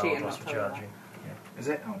 2 He's to gonna armor cheat and class not for tell you charging. Is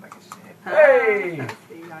it? Oh, that is it. Hey!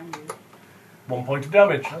 See, I knew. 1 point of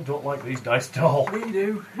damage. I don't like these dice at all. We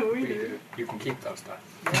do. We do. You can keep those dice.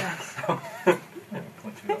 Yes.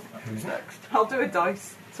 Point to it. Who's next? I'll do a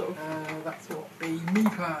dice, sort of. That's what be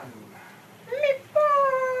Meepo.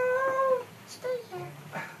 Stay here.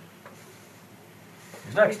 Who's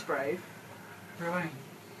He's next? brave. Right.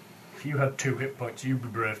 If you had 2 hit points, you'd be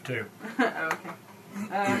brave too. Oh,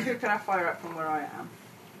 okay. Who can I fire at from where I am?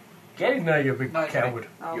 Get in there, you big No, coward.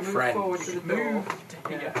 I'll Your move friend. forward to the door. Move to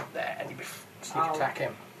here. Yeah. There, and you sneak I'll- attack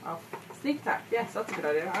him. I'll sneak attack. Yes, that's a good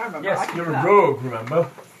idea. I remember. I Yes, can you're do a that. rogue, remember?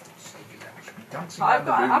 Dancing I've around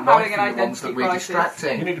the got- room, I'm having an knifing the ones identity that we're crisis. You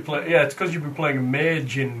distracting. need to play. Yeah, it's because you've been playing a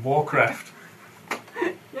mage in Warcraft.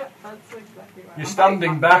 Yeah, that's exactly right. You're I'm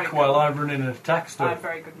standing very- back I'm very while good. I run in and attack I'm stuff.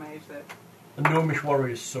 very good mage though. The gnomish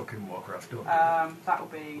warriors suck in Warcraft, don't they? That will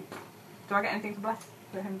be. Do I get anything to bless?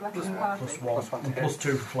 For him bless the party? Plus 1. Plus 1 to And hit. plus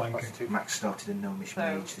 2 for flanking. Plus 2. Max started a gnomish So-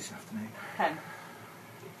 mage this afternoon. 10.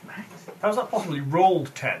 Max? How's that possible? You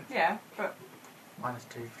rolled 10. Yeah, but Minus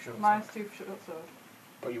 2 for sure. minus 2 for short sword.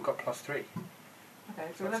 But you've got plus 3. Okay,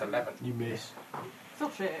 so So that's 11. You miss.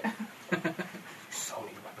 Still shit. So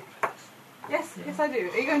many weapons. Yes, yes I do.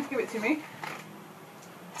 Are you going to give it to me?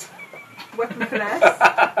 Weapon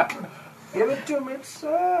finesse. Give it to me,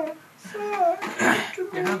 sir. Sir.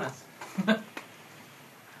 Johannes.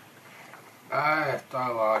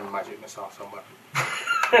 On magic missile somewhere.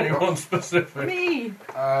 Anyone specific? Me!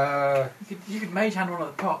 You could mage hand one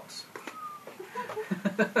of the pots.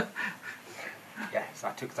 Yes,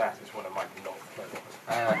 I took that as one of my north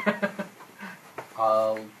levels.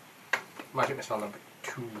 I'll magic missile number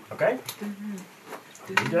 2. Okay.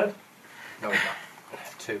 You dead? No, not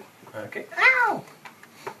 2. Okay. Ow!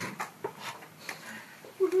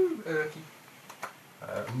 Woohoo! Erky.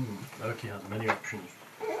 Urki has many options.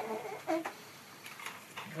 You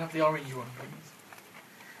can have the orange one, please.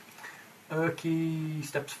 Urki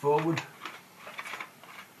steps forward so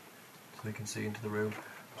they can see into the room.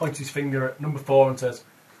 Points his finger at number 4 and says,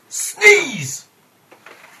 "Sneeze!"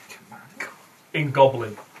 In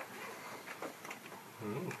Goblin.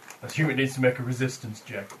 I assume it needs to make a resistance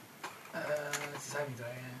check. It's the same thing,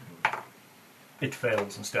 yeah. It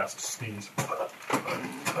fails and starts to sneeze. Get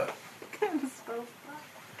the spell back.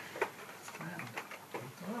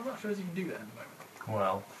 Well, I'm not sure as you can do that at the moment.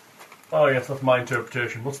 Well. Oh yes, that's my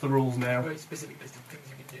interpretation. What's the rules now? A very specific list of things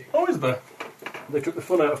you can do. Oh, is there? They took the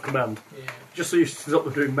fun out of command. Yeah. Just so you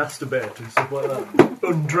stop doing masturbate and stuff like that.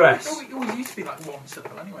 Undress. It always used to be like one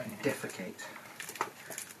syllable anyway. Defecate.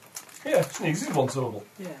 Yeah, sneeze is one syllable.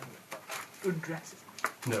 Yeah. Undress.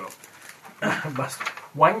 No.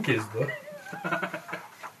 Wank is though. No,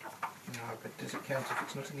 but does it count if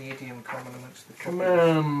it's not in the idiom common amongst the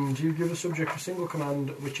Command. You give a subject a single command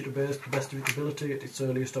which it obeys to the best of its ability at its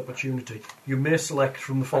earliest opportunity. You may select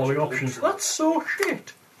from the following That's options. literal. That's so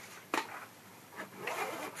shit.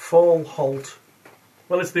 Fall, halt.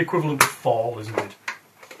 Well, it's the equivalent of fall, isn't it?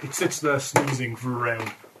 It sits there sneezing for a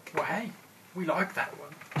round. Well, hey, we like that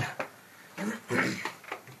one.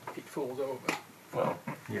 It falls over. Well,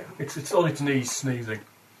 yeah. It's on its knees sneezing.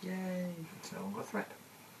 Yay. It's no longer a threat.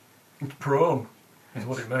 It's prone, is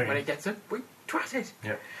what it means. When it gets up, we twat it.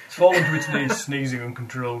 Yeah. It's fallen to its knees, sneezing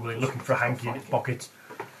uncontrollably, looking for a hanky in its pockets.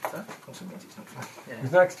 That also means it's not flat. Yeah.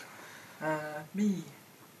 Who's next? Me.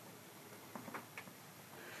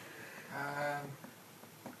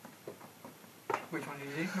 Which one did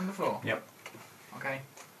you do? Number 4? Yep. Okay.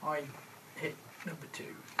 I hit number 2.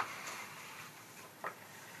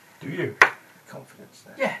 Do you? Confidence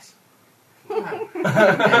there. Yes. Wow.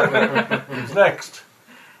 Who's next?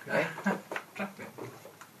 Okay.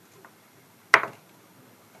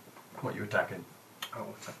 What are you attacking? Oh,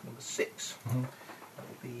 attack number 6. Mhm. That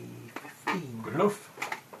will be 15. Good enough.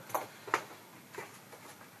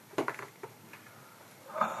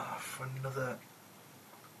 For another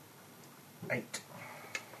 8.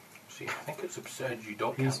 See, I think it's absurd you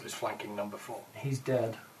don't He's- count as flanking number 4. He's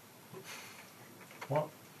dead. What?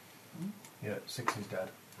 Yeah, 6 is dead.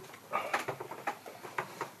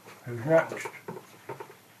 Who's next?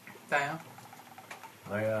 There.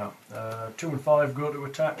 They are. 2 and 5 go to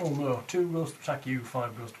attack. Oh no, 2 goes to attack you,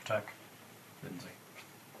 5 goes to attack Lindsay.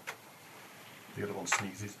 The other one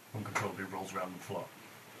sneezes, uncontrollably rolls around the floor.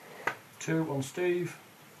 2 on Steve.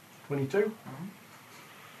 22.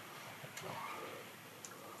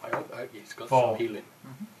 I hope he's got 4. some healing.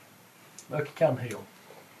 Look, he can heal.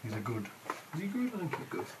 He's a good. Is he good? I think he's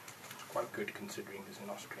good. It's quite good considering he's an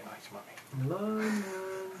Austrian ice mummy.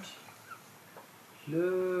 Alignment.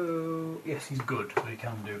 Low. Yes, he's good, but he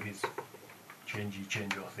can do his change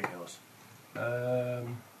or thing else. No.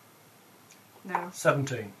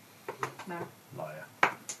 17. No. Liar.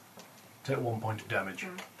 Take 1 point of damage.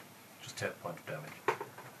 Mm. Just take 1 point of damage.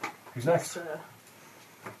 Who's next?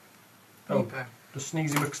 Oh, Meepo. does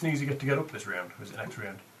Sneezy McSneezy get to get up this round? Or is it next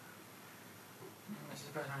round? This is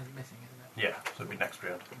the first time he's missing, isn't it? Yeah, so it'll be next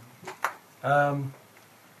round.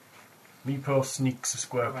 Meepo sneaks a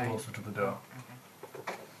square Right. closer to the door.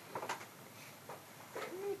 Okay.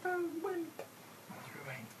 Through Wayne.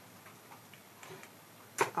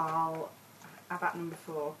 I'll have at number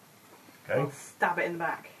 4. Okay? I'll stab it in the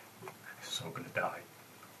back. It's so going to die.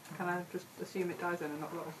 Can I just assume it dies then and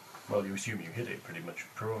not roll? Well, you assume you hit it pretty much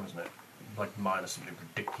prone, isn't it? Like minus something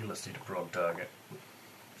ridiculously to prone target.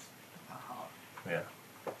 Not hard. Yeah.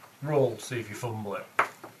 Roll, see if you fumble it.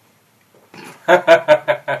 Is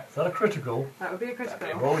that a critical? That would be a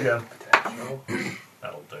critical. Roll again. Potential.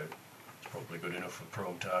 That'll do. It's probably good enough for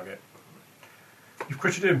prone target. You've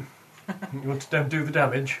critted him. You want to do the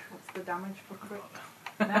damage? What's the damage for crit?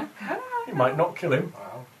 No? You might not kill him.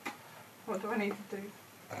 Well, What do I need to do?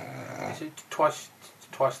 is it twice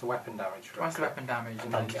the weapon damage? Twice the weapon damage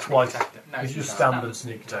and then And sneak twice. attack. No, It's just just standard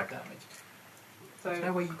sneak attack. damage. So There's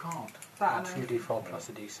no way you can't. that That's and 2d4 plus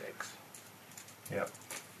a d6. Yeah.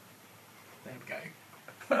 There we go.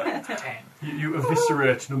 10. You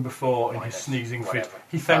eviscerate number 4 in his Minus sneezing fit. whatever.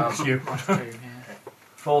 He thanks you. Plus 2, yeah.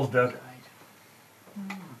 Falls dead.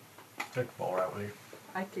 8. Take 4 out with you.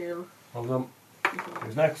 I kill. Well done.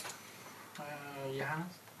 Who's next?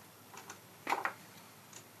 Johannes?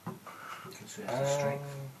 Considers the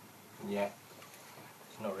strength. Yeah.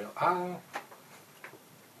 It's not real. I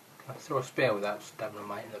throw a spear without stabbing a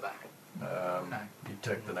mate in the back. No. You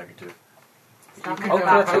take the negative. Stab could him in go the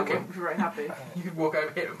back. back, okay. I'm very happy. You could walk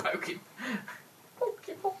over here and poke him.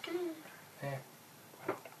 Yeah.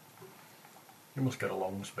 You must get a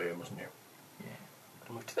long spear, mustn't you? Yeah.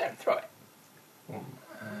 Move to there and throw it. Mm.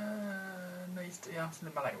 No, he's in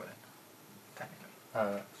the melee with it. Technically.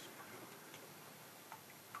 That's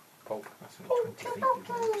That's only 20 feet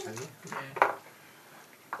away, so yeah.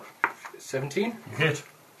 Yeah. 17. You hit.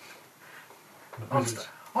 Monster.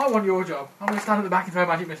 I want your job. I'm going to stand at the back and throw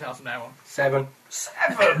magic missiles from now on. 7.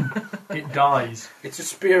 7! It dies. It's a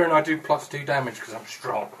spear and I do +2 damage because I'm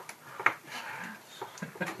strong.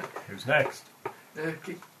 Who's next?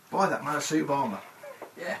 Erky. Buy that man a suit of armour.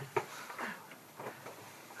 Yeah.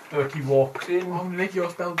 Erky walks I'm in. going to nick your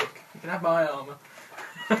spellbook. You can have my armour.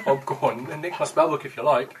 Oh, go on, and nick my spellbook if you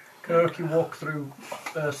like. Erky walk through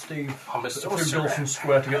Steve, I'm a through sorcerer. Dawson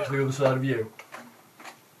Square to get to the other side of you.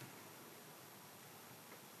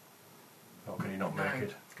 Or can he not make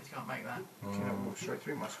it? Because you can't make that. Do you know, walk straight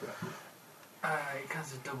through my square. He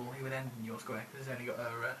counts as double. He would end in your square because he's only got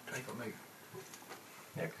a 20-foot move.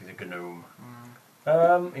 Yeah, because he's a gnome.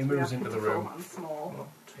 Mm. He moves into the room. And small.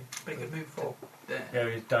 But he could move to there. Yeah,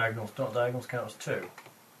 his diagonals. Don't diagonals count as 2? If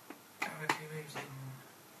he moves in...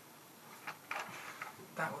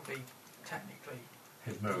 That would be technically...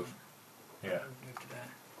 His move. Yeah. Move to there.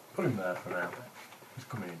 Put him there for now. He's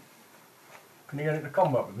coming in. Can you get into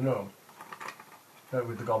combat with the gnome? No,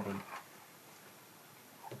 with the goblin.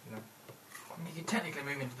 You can technically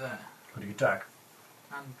move into there Could you attack?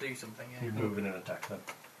 and do something, yeah. You move in and attack then.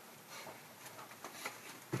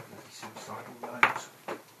 Suicidal gnomes.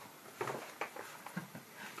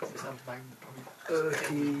 It sounds like probably...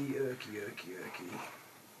 Erky.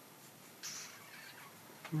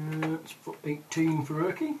 Let's put 18 for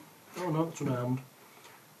Erky. Oh no, it's unarmed.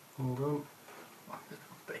 Hold on.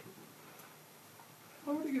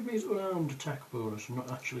 Why would he give me his unarmed attack bonus and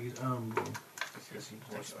not actually his armed one? Because he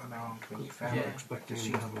was unarmed when you found Yeah. him. Expecting The him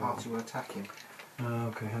sheep to have a party will attack him.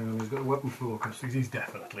 Okay, hang on. He's got a weapon focus. He's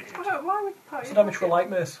definitely hit. Why would you put What's the damage for light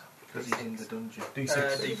mace? Because he's in the dungeon. D6. D4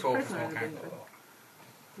 Prisoner before in the count. dungeon.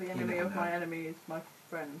 The enemy of my enemy is my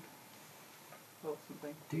friend. Or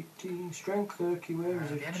something. D10 strength, Erky, where is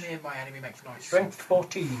The it? enemy of my enemy makes noise. Strength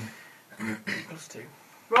 14. +2.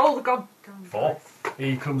 Roll the goddamn 4.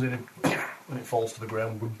 He comes in and when it falls to the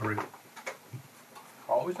ground, good brew.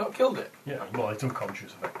 Oh, he's not killed it. Yeah, well, it's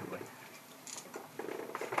unconscious effectively.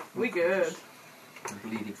 We good. And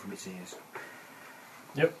bleeding from its ears.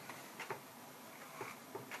 Yep.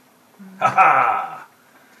 Ha ha!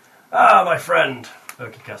 Ah, my friend!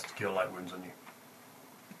 Erky casts Cure Light Wounds on you.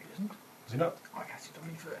 He doesn't. Does he not? I cast it on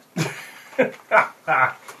me first. Ha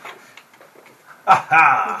ha! Ha You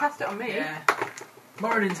ha! cast it on me. Yeah.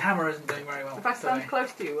 Moradin's hammer isn't doing very well. If I stand today.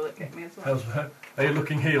 close to you, will it get me as well? How's that? Are you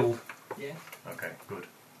looking healed? Yeah. Okay, good.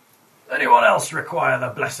 Anyone else require the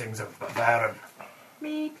blessings of Bavaran?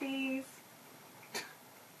 Me, please.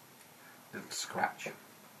 Little scratch.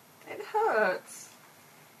 It hurts.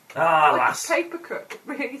 Ah, Like lass. a paper cut. It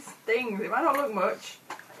really stings. It might not look much.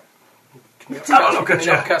 Let's have a look at Can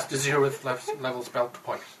you not you. cast a 0th level spell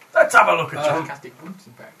point? Let's have a look I at you. cast it once,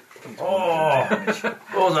 in fact. Oh,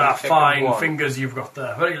 those are Check fine one. fingers you've got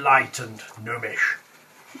there. Very light and gnomish.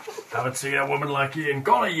 Haven't seen a woman like you in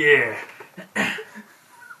gone a year.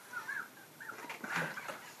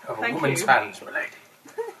 Of a Thank woman's you. hands, my lady.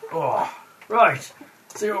 Oh, right.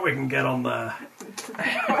 See what we can get on there.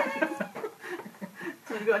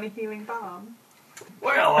 Have you got any healing balm?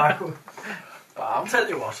 Well, I'll Balm. tell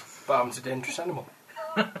you what. Balm's a dangerous animal.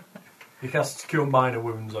 He casts Cure Minor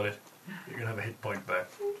Wounds on it. You can have a hit point back.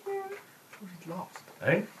 Thank you. He's lost.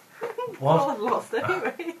 Eh? Well, What? I've lost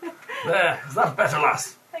anyway. There. Is that better,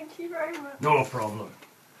 lass? Thank you very much. No problem.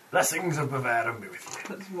 Blessings of Bavaran be with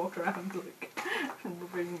you. Let's walk around like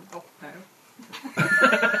rubbing off now.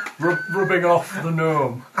 Rubbing off the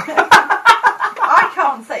gnome. I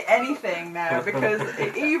can't say anything now because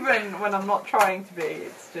even when I'm not trying to be,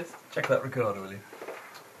 it's just. Check that recorder, will you?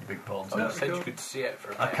 You big pawns. You said you could see it for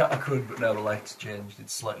a bit. I could, but now the light's changed.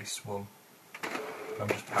 It's slightly swung. I'm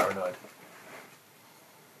just paranoid.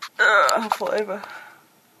 Whatever.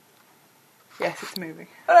 Yes, it's moving.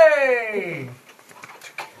 Hey!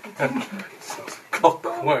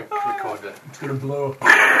 Clockwork recorder. It's going to blow.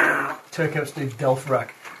 Take out Steve's Delph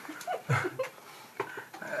rack.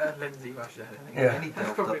 Lindsay rushed ahead, I think. Yeah. Any That's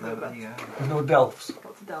delf probably up there, the but There's no Delphs.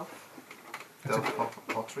 What's a Delph? Delf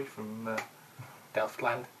pottery from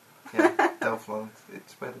Delftland. Delftland.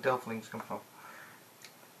 It's where the Delflings come from.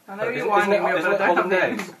 I know Isn't you're it- winding me up, isn't but it I don't have the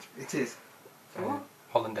Hollandaise? image. It is. What?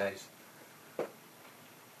 Hollandaise.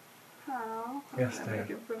 Oh, Yes, I dear. make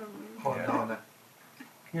it from Hollandana.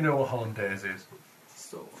 You know what Hollandaise is.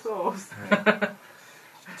 Sauce. sauce.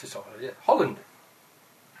 It's a sort of, yeah. Holland.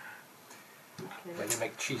 Okay. When you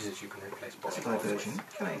make cheeses, you can replace That's a boiled diversion.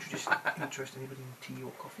 Can I interest anybody in tea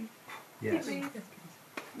or coffee? Yes. Tea, please.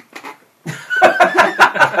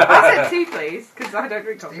 I said tea, please, because I don't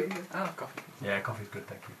drink coffee. Oh, coffee. Yeah, coffee's good,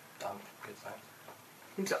 thank you. Good thanks.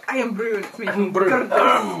 He's like, I am brewing. It's me. Brew.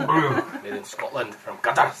 Gutters. Made in Scotland from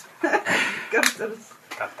Gutters. Gutters.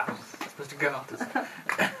 Supposed to go after.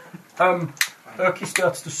 Erky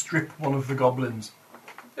starts to strip one of the goblins.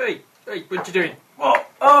 Hey, what you doing? What?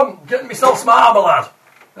 Getting myself some armour, lad.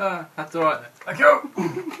 That's alright then. Thank you!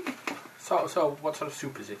 So, what sort of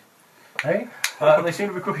soup is it? Hey? They seem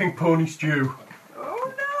to be cooking pony stew.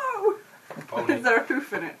 Oh no! Pony. Is there a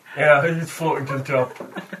poof in it? Yeah, it's floating to the top.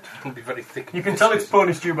 It'll be very thick. You can tell it's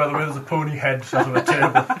pony stew by the way there's a pony head sat on a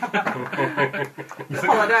table.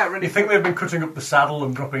 Hollowed out, really. You think they've been cutting up the saddle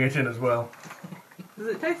and dropping it in as well? Does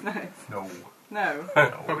it taste nice? No. No.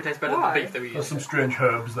 Probably tastes better Why? than the beef that we There's use. some strange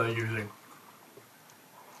herbs they're using.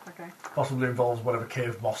 Okay. Possibly involves whatever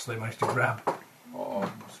cave moss they managed to grab. Or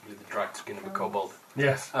possibly the dried skin of a kobold.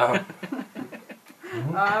 Yes. I'm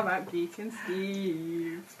out Geek and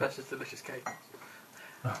Steve. Special delicious cake.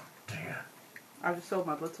 Oh, dear. I just sold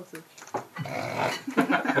my blood sausage.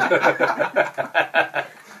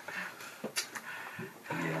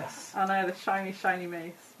 Yes. And I had a shiny, shiny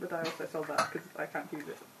mace, but I also sold that because I can't use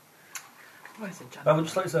it. What is it, I would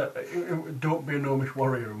just like to say, don't be a gnomish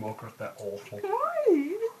warrior and walk across that awful. Why?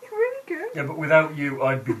 It's really good. Yeah, but without you,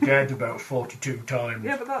 I'd be dead about 42 times.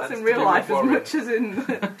 Yeah, but that's That's in to real do life with as warrior. much as in the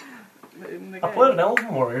game. I played an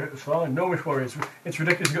elven warrior, it's fine. Gnomish warrior, it's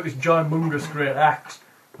ridiculous. He's got this ginormous great axe,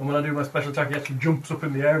 and when I do my special attack, he actually jumps up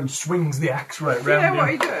in the air and swings the axe right You know round what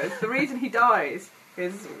him. he does? The reason he dies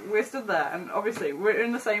is we're stood there, and obviously we're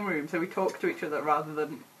in the same room, so we talk to each other rather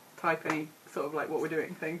than type any sort of like what we're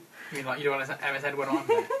doing thing. You mean like you don't want to MS Edward on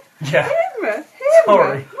there? Yeah, Him,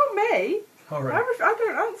 Sorry. not me. alright. I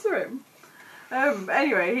don't answer him.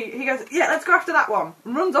 Anyway, he goes, yeah, let's go after that one,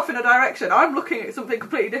 and runs off in a direction. I'm looking at something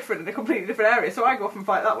completely different in a completely different area, so I go off and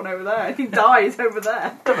fight that one over there, and he dies over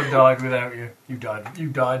there. Never died without you. You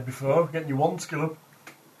died before, getting your wand skill up.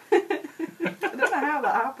 I don't know how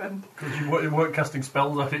that happened. Because you weren't casting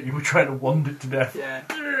spells at it, you were trying to wand it to death. Yeah.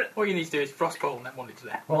 All you need to do is frostbolt and then want it to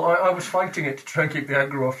death. Well, I was fighting it to try and keep the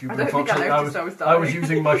aggro off you, I but don't think I unfortunately noticed I was I was dying.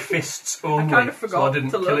 using my fists only, I kind of so I forgot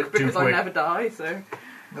didn't to kill look it too because I quick. never die, so...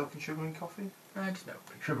 Milk and sugar and coffee? Just no.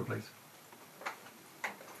 Sugar, please.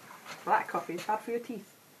 Black coffee is bad for your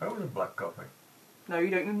teeth. I was a black coffee. No, you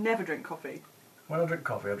don't. You never drink coffee. When I drink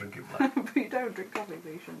coffee, I drink it black. But you don't drink coffee, so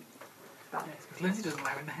you shouldn't. It's bad. Yes, because Lindsay doesn't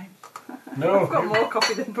allow it in the house. No. I've got more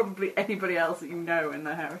coffee than probably anybody else that you know in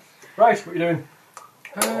their house. Right, what are you doing?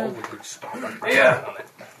 All the good stuff. Yeah. On it.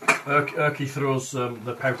 Urky throws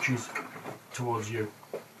the pouches towards you.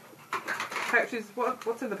 Pouches?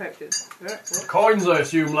 What's in the pouches? What? Coins, I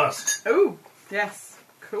assume, lass. Oh, yes.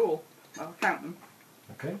 Cool. I'll count them.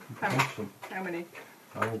 Okay. How count much? them. How many?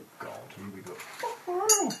 Oh God, here we go. Are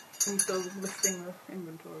you still listing the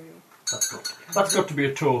inventory? That's got to be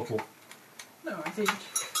a total. No, I think.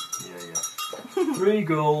 Yeah. 3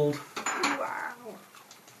 gold. Wow.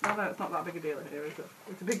 Oh, no, it's not that big a deal here, is it?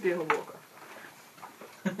 It's a big deal in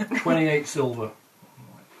Warcraft. 28 silver.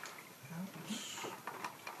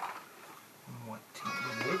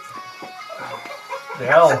 The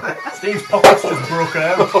hell. Steve's pocket's just broken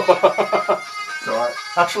out. It's alright.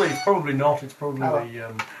 Actually, it's probably not. It's probably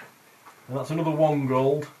and that's another 1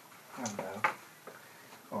 gold Oh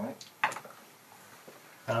no. Alright.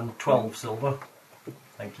 and 12 silver.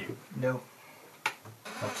 Thank you. No.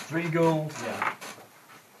 That's 3 gold Yeah.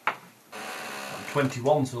 and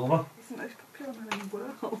 21 silver. Isn't the most popular man in the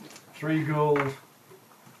world? 3 gold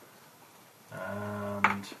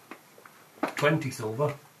and 20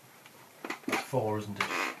 silver. That's 4, isn't it?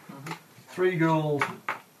 3 gold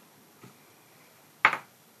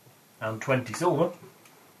and 20 silver.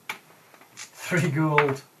 3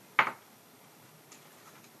 gold,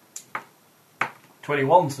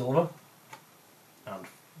 21 silver, and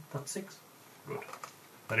that's 6. Good.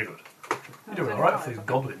 Very good. You're doing alright for these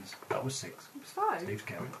goblins. That was 6. It's 5. Steve's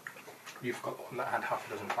counting. You've got the one that had half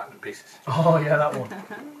a dozen platinum pieces. Oh yeah, that one.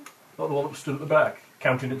 Not the one that stood at the back,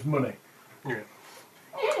 counting its money. Yeah.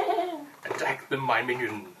 Attack them, my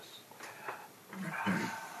minions.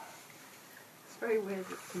 It's very weird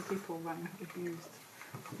that some people rang abused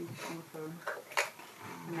Steve on the phone.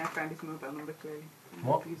 And now found his mobile number clearly. and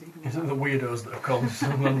What? abusing him. Is it the weirdos that have called us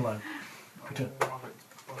on landline?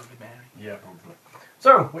 Probably Mary. Yeah, probably.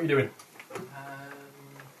 So, what are you doing?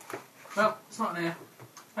 Well, it's not in here.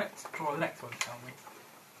 Let's try the next one, shall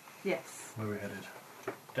we? Yes. Where are we headed?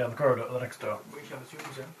 Down the corridor to the next door. We shall assume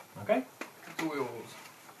so. Okay. It's all yours.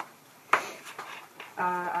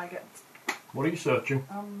 I get... What are you searching?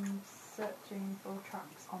 I'm searching for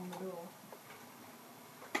traps on the door.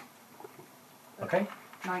 Okay.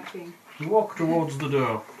 19. You walk towards the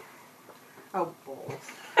door. Oh,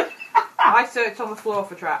 balls. I search on the floor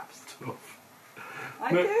for traps.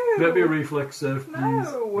 I do. Maybe a reflex save, please.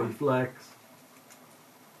 No. Reflex.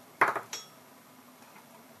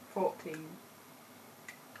 14.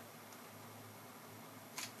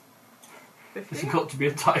 This 15? has got to be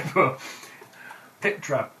a typo. Pit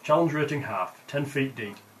trap. Challenge rating half. 10 feet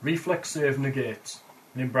deep. Reflex save negates.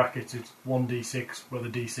 And in brackets it's 1d6 where the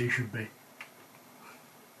DC should be.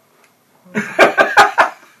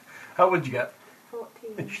 How would you get?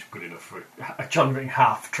 14. It's good enough for a challenge rating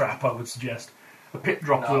half trap, I would suggest. A pit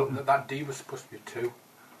drop No, open. that D was supposed to be 2.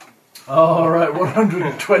 Oh, right,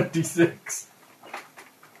 126.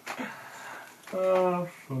 Oh,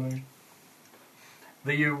 funny.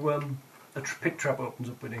 A pit trap opens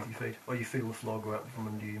up beneath your feet, or you feel the floor go out from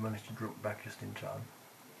under you. You manage to drop back just in time.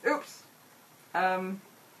 Oops.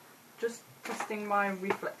 Just testing my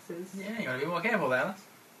reflexes. Yeah, you gotta be more careful there, lass.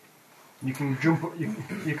 You can jump.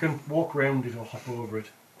 You can walk around it or hop over it.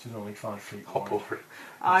 It is only 5 feet. Hop wide. over it.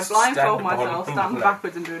 I Stand blindfold upon myself, it. stand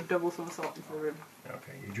backwards, and do a double somersault into the room.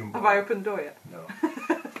 Okay, you jump. Have over. I opened the door yet? No.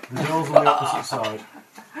 The door's on the opposite side.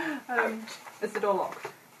 Is the door locked?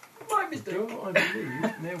 The door, I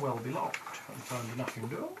believe, may well be locked. I found a knocking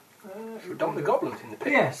door. Should we dump the goblins in the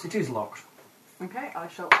pit? Yes, it is locked. Okay, I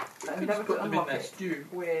shall Could endeavour just put to them in unlock their it stew.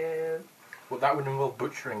 with Well, that would involve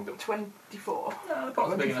butchering them. 24. No, the pot's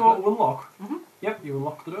big 24 enough. will unlock. Mhm. Yep, you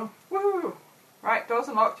unlock the door. Woohoo! Right, door's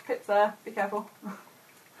unlocked, pit's there, be careful.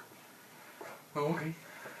 Oh, okay.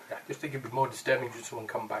 Yeah, just think it'd be more disturbing should someone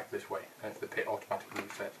come back this way, and if the pit automatically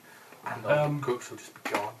resets. And the cooks will just be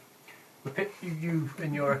gone. The pit, you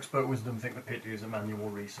in your expert wisdom, think the pit is a manual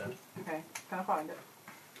reset. Okay, can I find it?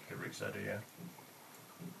 You can reset it, yeah.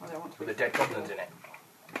 I don't want to. With the dead goblins in it.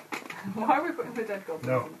 Why are we putting the dead goblins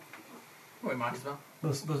No. in? Well, we might as well.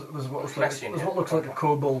 There's what looks Messy in there's here. what looks like a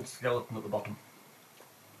kobold skeleton at the bottom.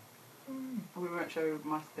 We won't show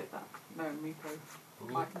my spit that. No,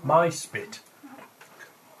 Meepo. My spit.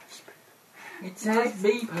 It says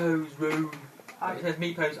Meepo's room. I- It says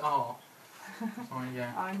Meepo's R. Sorry,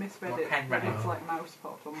 yeah. I misread Well, it. pen But ready. it's like mouse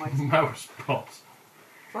pot or mice. Mouse pots.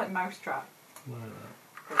 It's like mouse trap. Like that.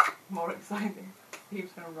 But more exciting. He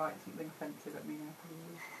was going to write something offensive at me now.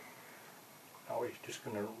 Oh, he's just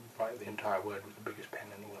going to write the entire word with the biggest pen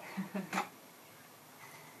in the world.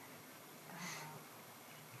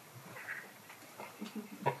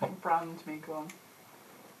 Brand me, go on.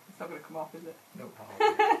 It's not going to come off, is it? Nope.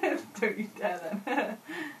 Don't you dare then.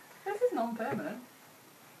 This is non-permanent.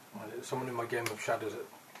 Well, someone in my game of Shadows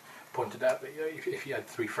pointed out that if you had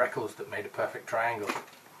 3 freckles that made a perfect triangle.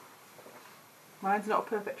 Mine's not a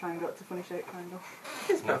perfect triangle, it's a funny shaped triangle.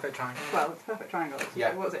 It's perfect triangle. Well, it's a perfect triangle. It's Yeah.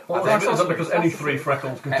 What was it? Well, think is that because any 3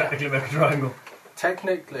 freckles can technically make a triangle?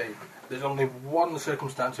 Technically, there's only one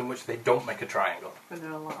circumstance in which they don't make a triangle.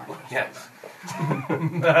 Vanilla line. Yes.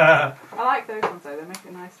 I like those ones though, they make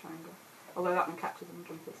a nice triangle. Although that one catches them and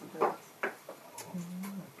jumps and hurts.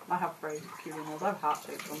 I have very cute ones. I have heart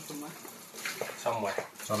shaped ones somewhere. Somewhere.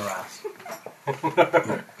 It's on her ass.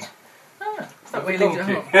 That way leads it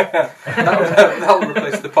home. That'll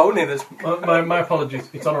replace the pony. There's My apologies.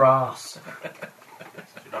 It's on her ass.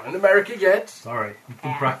 You're not in America yet. Sorry, you've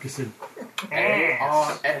been practicing.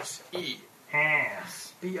 A-R-S-E.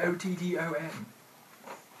 Ass. B-O-T-T-O-M.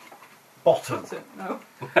 Bottom. That's it. No.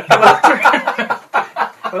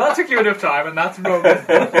 Well, that took you enough time, and that's wrong.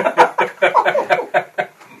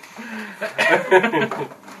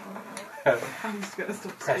 I'm just going to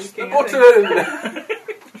stop Press the speaking. I think. button.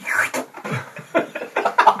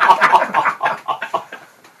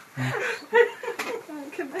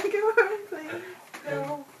 Can they go home, please?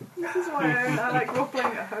 No. This is why I like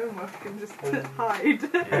waffling at home where I can just hide.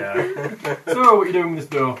 Yeah. So, what are you doing with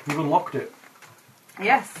this door? You've unlocked it.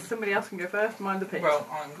 Yes, somebody else can go first. Mind the pitch. Well,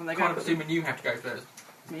 And I'm they kind go of assuming you have to go first.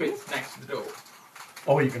 Me? It's next to the door.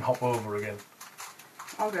 Or you can hop over again.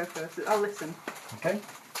 I'll go first. I'll listen. Okay?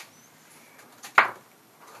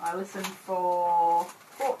 I listen for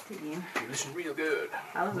 14. You listen real good.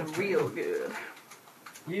 I listen real good.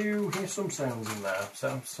 You hear some sounds in there.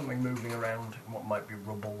 Sounds something moving around in what might be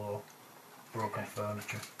rubble or broken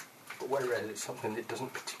furniture. But whereas it's something that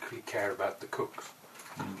doesn't particularly care about the cooks.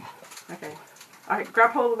 Okay. I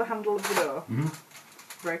grab hold of the handle of the door, Mm-hmm.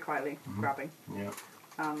 very quietly, grabbing, Yeah.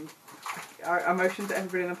 and I motion to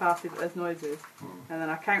everybody in the party that there's noises, and then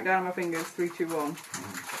I count down on my fingers, 3, 2, 1,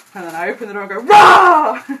 and then I open the door and go,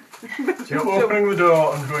 RAH! So you're opening the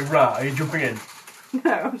door and going, rah, are you jumping in?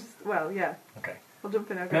 No, I'm just, well, yeah. Okay. I'll jump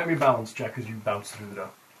in, Make okay. me a balance check as you bounce through the door.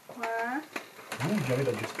 Uh, Ooh, Jerry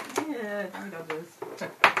dodges. yeah, Johnny dodges.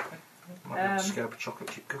 Might be able to scope a chocolate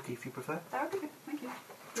chip cookie if you prefer. That would be good, thank you.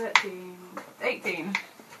 13, 18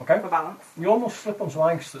 Okay. for balance. You almost slip on some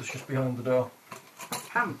ice that's just behind the door.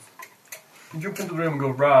 Hands. You jump into the room and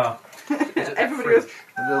go, rah. Everybody goes,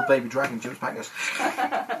 The little baby dragon jumps back and goes,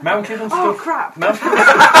 Mounted and oh stuff. crap! Mounted and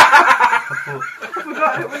I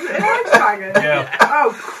forgot it was an ice dragon. Yeah.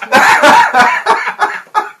 Oh crap!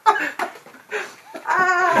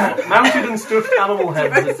 Mounted and stuffed animal I'm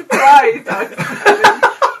heads. very surprised.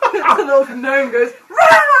 The little gnome goes,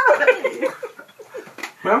 "Rah!"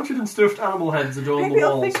 Mounted and stuffed animal heads adorn Maybe the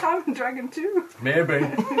I'll walls. think I'm a dragon too. Maybe.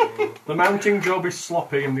 The mounting job is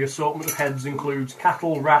sloppy and the assortment of heads includes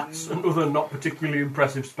cattle, rats and other not particularly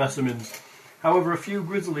impressive specimens. However, a few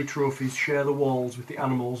grisly trophies share the walls with the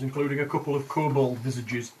animals, including a couple of kobold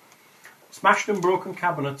visages. Smashed and broken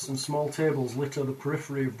cabinets and small tables litter the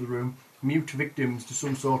periphery of the room, mute victims to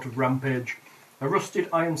some sort of rampage. A rusted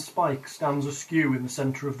iron spike stands askew in the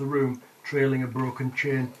centre of the room, trailing a broken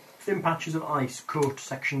chain. Thin patches of ice coat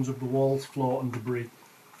sections of the walls, floor and debris.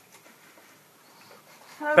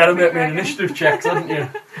 Better make me an initiative checks, hadn't you?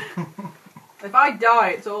 If I die,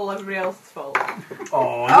 it's all everybody else's fault.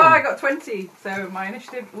 Oh, I got 20, so my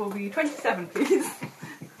initiative will be 27, please.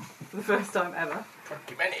 For the first time ever.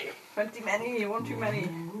 20 many. 20 many, one too many.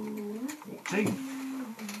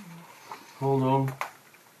 14. Hold on.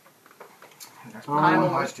 That's I'm my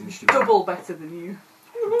almost highest initiative. Double better than you.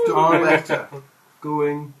 Double better.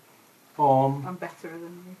 Going on I'm better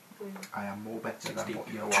than you. I am more better than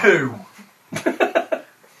what you are. 2.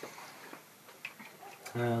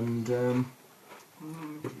 And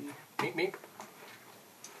Meep.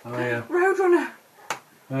 Roadrunner!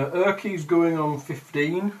 Urky's going on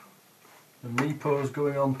 15 and Meepo's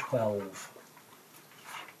going on 12.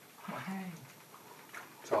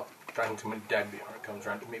 So, trying to make dead before it comes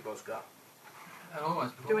round to Meatball's car.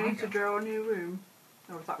 Do we need to draw a new room?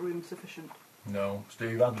 Or is that room sufficient? No,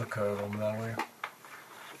 Steve, add the curve on there, will you?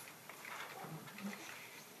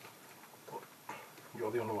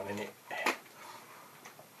 You're the only one in it.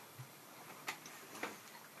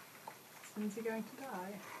 Is he going to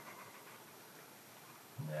die?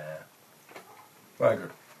 Nah. Very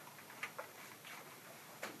good.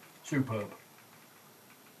 Superb.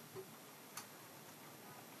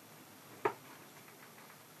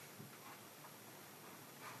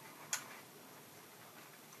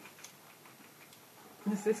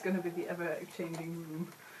 Is this going to be the ever-changing room?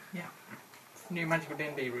 Yeah. It's the new magical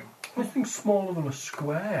D&D room. This thing's smaller than a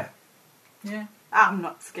square. Yeah. I'm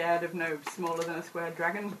not scared of no smaller than a square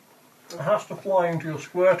dragon. It has to fly into your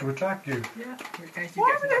square to attack you. Yeah. In case you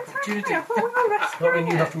Why get would an it attack me? opportunity. I thought we were Does that mean rescuing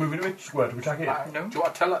you it. have to move into its square to attack it? No. Do you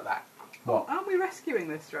want to tell it that? What? Aren't we rescuing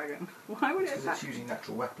this dragon? Why would it Because attack? it's using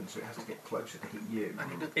natural weapons, so it has to get closer to hit you.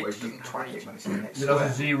 And it Whereas you doesn't twat reach. it when it's in the next It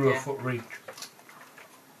has a square. 0-foot reach.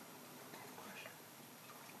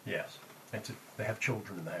 Yes. They have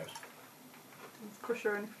children in the house. Is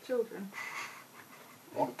Crusher only for children?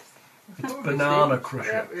 What? It's Banana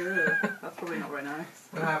Crusher. Yeah, that's probably not very nice.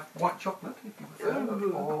 We'll have white chocolate if you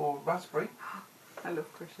prefer, or raspberry. I love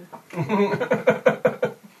Crusher.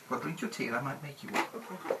 Well, drink your tea and I might make you one.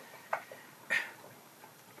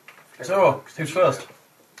 So, who's first?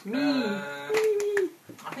 Me! I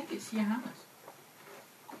think it's Johannes.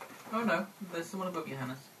 Oh no, there's someone above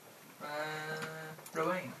Johannes.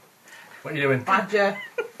 Rowan. What are you doing? Badger!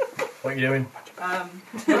 What are you doing?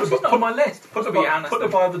 She's not on my list. Put her Be by, Johannes, put her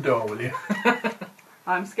though. by the door, will you?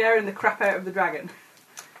 I'm scaring the crap out of the dragon.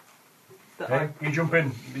 That Okay, you jump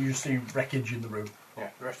in. You just see wreckage in the room. Yeah,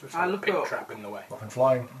 the rest of us I have a look big up. trap in the way. Nothing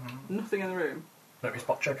flying. nothing in the room. Let me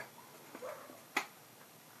spot check.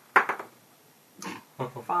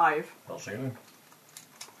 5. Not see anything.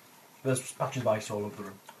 There's patches of ice all over the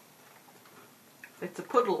room. It's a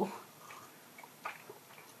puddle.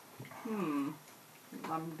 I'm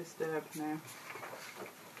disturbed now.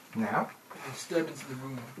 Now, Disturbance in the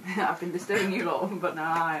room. I've been disturbing you lot, but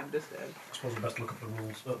now I am disturbed. I suppose we best look at the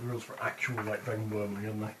rules for actual like dragon worming,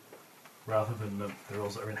 aren't they? Rather than the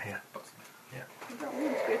rules that are in here. I don't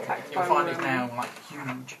want to be attacked You'll by find one. it's now like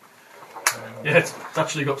huge. Yeah, it's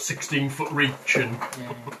actually got 16-foot reach and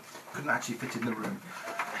Yeah. couldn't actually fit in the room.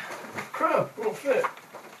 crab. Won't fit.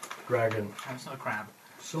 Dragon. And it's not a crab.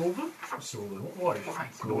 Silver. Silver. What is White.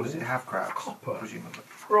 it? Nor does it have crabs, Copper. presumably.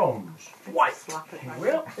 Bronze. White. Slap it.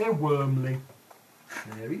 Well, they're wormly.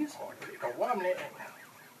 There he is. Oh, you've got one minute.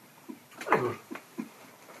 Very good.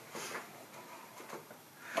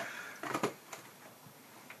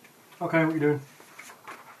 Okay, what are you doing?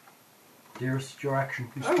 Dearest, your action.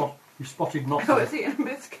 You spotted Oh, nothing. it's eating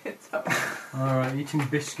biscuits. Alright, eating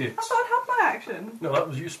biscuits. I thought I'd had my action. No, that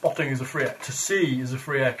was you spotting is a free to see is a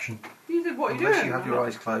free action. You did what you're Unless doing. you have your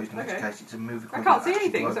eyes closed, in which Okay. case it's a move. I can't see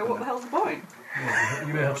anything, so what the hell's the point? Yeah,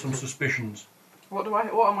 you may have some suspicions. What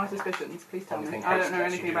are my suspicions? Please tell me. Anything I don't else know that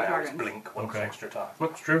anything you do about now is dragons. Blink once Okay. extra time.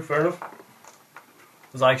 That's true, fair enough.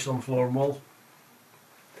 There's ice on the floor and walls.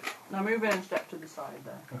 Now move in and step to the side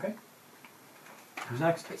there. Okay. Who's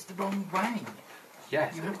next? It's the wrong way.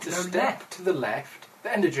 Yes, You have to to go step left. to the left,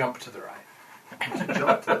 then to jump to the right.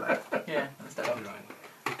 Jump to the left. Yeah, that's Jump definitely to right.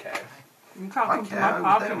 the care. You can't I come to care. my I was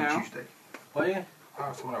party there on now. Tuesday. Were you?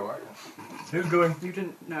 Oh, tomorrow, right? Who's going? You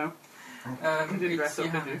didn't know. You didn't It's dress up,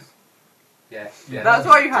 did you? Johannes. Yes. Yeah. That's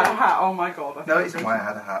why you had a hat. Oh my god. I No, thought it's you why I were-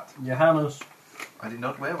 had a hat. Johannes. I did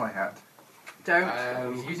not wear my hat.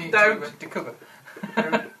 Don't. He's using it Don't. to cover.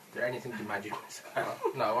 Is there anything to magic myself?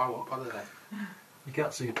 No, I won't bother then. You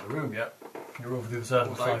can't see into the room yet. You're over the other side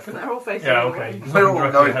of the Well, 5 foot. They're all facing Yeah, the okay. way. There's We're nothing all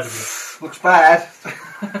directly going, ahead of looks bad. you.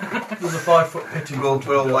 There's a 5 foot pit in We're all, front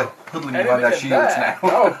we're all of the like door. huddling behind our shields now.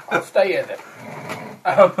 Oh, I'll stay here then.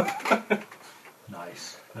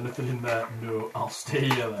 Nice. Anything in there? No, I'll stay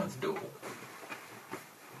here then. That's door.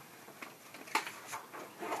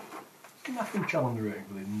 Nothing challenge rating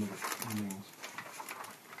for these number things.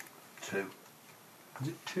 2. Is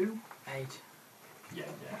it 2? 8. Yeah,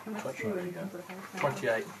 And that's 28 true, again. because of how-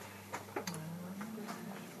 28.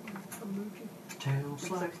 Tail It's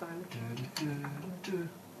so slap. stylish.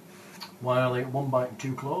 Wily, 1 bite and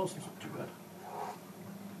 2 claws. That's not too bad.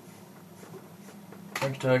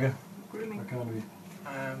 Thanks, Tiger. Grooming. I can't be.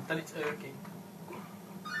 Then it's Erky.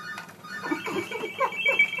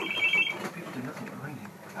 People do nothing but raining.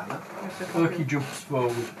 Hello? Urky jumps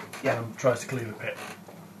forward Yeah. and tries to clear the pit.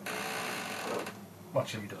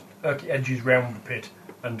 Actually, he doesn't. Urky edges round the pit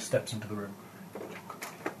and steps into the room.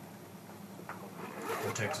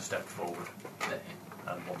 And takes a step forward There.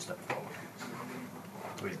 and 1 step forward.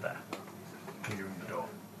 So he's there, clearing the door.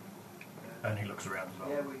 And he looks around as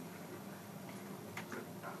well.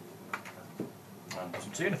 And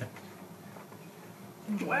doesn't see anything.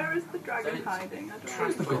 Where is the dragon Then it's- hiding? I don't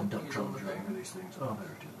Where's the know. gun duck challenge rating for these things? Oh,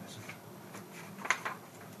 there it is.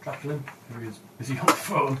 Tracklin, here he is. Is he on the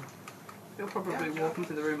phone? He'll probably walk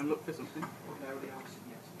into the room and look for something.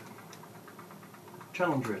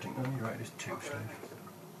 Challenge rating. Oh, you're right, it is 2, Steve.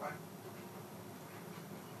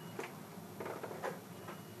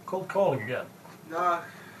 Cold calling again. No,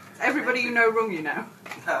 Everybody you know rung you now.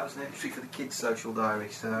 that was an entry for the kids' social diary,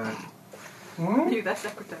 so... You, their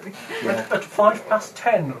secretary. Yeah, At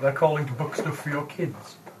 10:05, they're calling to book stuff for your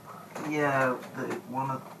kids. yeah, the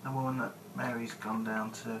woman that Mary's gone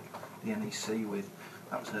down to the NEC with,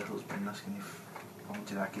 that was her husband asking if I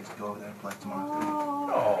wanted our kids to go over there and play tomorrow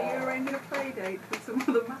afternoon. Oh, are you arranging a play date with some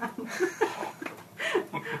other man?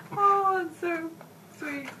 Oh, that's so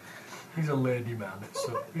sweet. He's a lady man.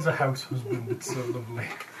 He's a house husband. It's so lovely.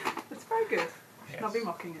 It's very good. Yes. Not be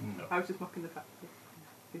mocking him. No. I was just mocking the fact that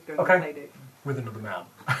he's going Okay. on a play date. With another man.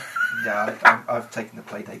 Yeah, I've taken the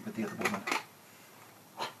play date with the other woman.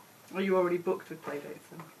 Are you already booked with play dates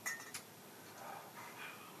then?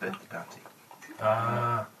 Birthday party.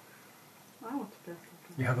 Ah, I want a birthday.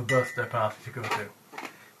 you have a birthday party to go to.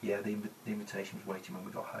 Yeah, the invitation was waiting when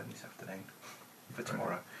we got home this afternoon for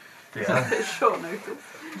tomorrow. Yeah. It's short notice.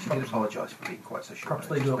 She did apologise for being quite so short. Perhaps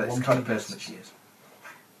they notice, don't but it's want the kind to of person guess. that she is.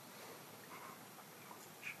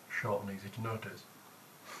 Short and easy to notice.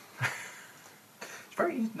 It's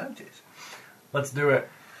very easy to notice. Let's do it.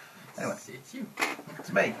 Anyway. It's you. It's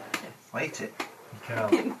me. I eat it. You can.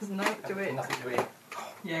 There's no to it. Nothing to eat.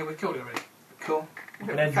 Yeah, we killed it already. Cool. You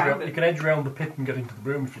can edge around the pit and get into the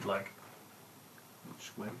room if you'd like. Which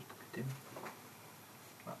square is the pit in?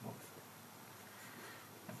 That one.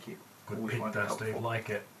 Thank you. Good Always pit find it there, helpful. Steve. Like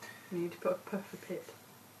it. You need to put a puffer pit.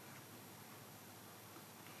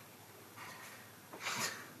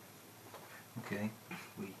 Okay.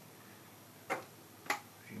 We.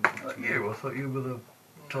 You? I thought you were the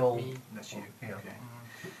tall. Me. That's you. Yeah. Okay.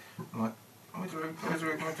 Right. I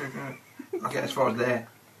get as far as there,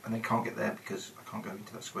 and then can't get there because I can't go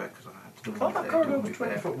into that square because I had to I double thought move that there, corridor double was move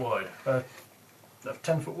 20 there. foot wide.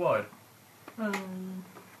 10 foot wide.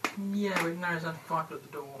 Yeah, we've narrowed down to 5 foot at the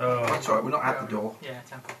door. That's alright, we're not at the door. Yeah,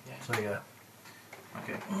 10 foot, yeah. So yeah.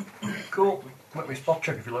 Okay. Cool. Let me spot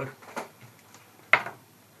check if you like. That's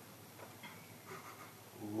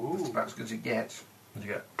about as good as it gets. What did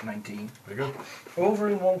you get? 19. Very good. Over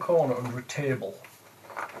in one corner under a table.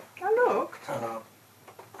 I looked.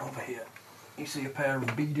 Over here. You see a pair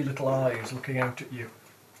of beady little eyes looking out at you.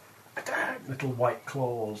 Little white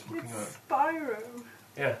claws looking out. It's Spyro.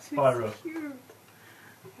 Yeah, Spyro. It's cute.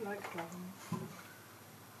 I like clowns.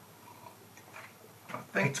 I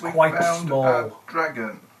think It's we quite found small. a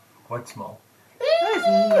dragon. Quite small.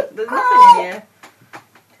 There's nothing in here.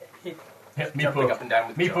 Yeah, Jumping up and down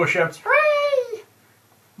with Meepo joy. shouts,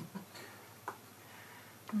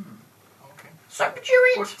 Okay. Subdue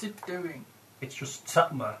it! What's it doing? it's just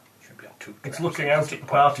sat there. Should be on 2 It's grams. looking out at the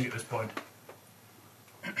party at this point.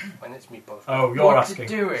 When it's me both. Oh, you're What's it asking.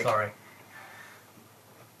 doing? Sorry.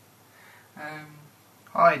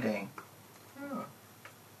 Hiding. Oh.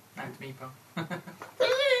 Thanks, Meepo.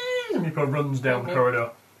 Meepo runs down the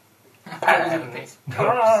corridor. Falls in the pit.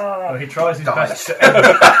 No, he tries his Dies. best.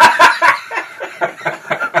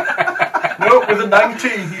 No, with a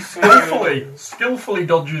 19, he skillfully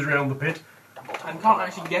dodges around the pit And can't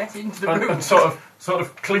actually get into the room. and sort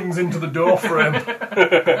of clings into the door frame.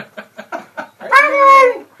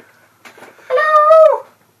 Hello! Hello!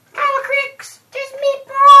 Calacrix! Tis me,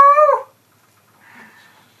 Paul!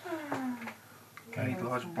 I need a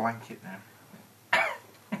large blanket now.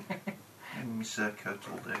 Maybe my surcoat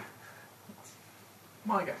will do.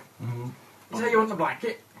 My go. Mm-hmm. You say you want the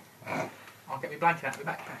blanket? I'll get my blanket out of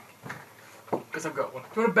my backpack. Because I've got one. Do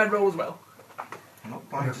you want a bedroll as well? Not You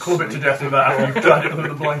blind club it to death with that after you've tried it with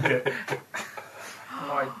the blanket.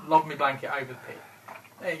 I lob my blanket over the pit.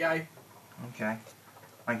 There you go. Okay.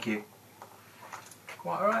 Thank you.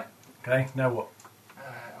 Quite alright. Okay, now what?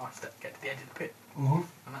 I get to the edge of the pit. Mm-hmm.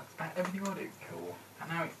 And that's about everything I do. Cool. And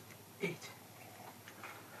now it's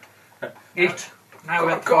It. Now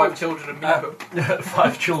we have 5 children and Meepo.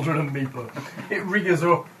 5 children and Meepo. It riggers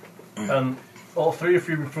up, and all 3 of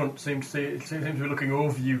you in front seem to be looking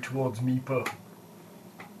over you towards Meepo.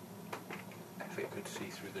 If it could see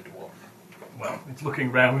through the dwarf. Well, it's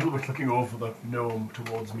looking round, it's looking over the gnome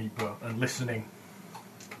towards Meepo and listening.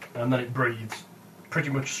 And then it breathes. Pretty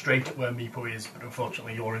much straight at where Meepo is, but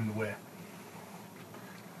unfortunately you're in the way.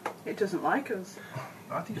 It doesn't like us.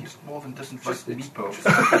 I think it's more than doesn't like the meatball.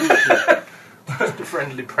 Just a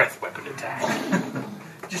friendly breath weapon attack.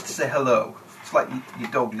 Just to say hello. It's like your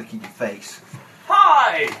dog licking your face.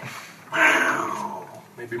 Hi!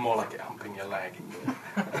 Maybe more like it humping your leg.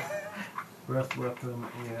 Breath weapon,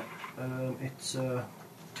 yeah. It's 2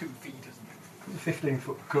 feet, isn't it? a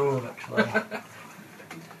 15-foot cone, actually.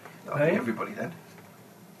 That'll Hey? be everybody then.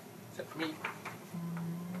 Except for me.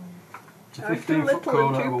 It's a I'm too 15-foot little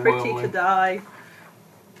cone and out of too a pretty to whirlwind. die.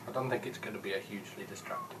 I don't think it's going to be a hugely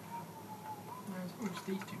distracting. It's just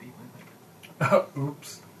these 2 people, isn't it?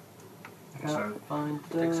 Oops. I So, can't find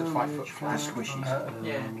takes a 5 foot damage, flat. can't Squishies. find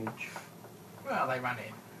Yeah. damage. Well, they ran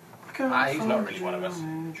in. Can't He's not find really one of us.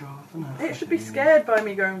 damage of an It should be enemy. scared by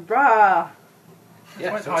me going, rah!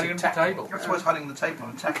 Yeah, That's why it's so hiding it's under the attack. table. That's why it's hiding on the table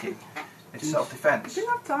and attacking. It's I self-defence. didn't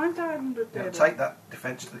have time to hide under the It'll table. take that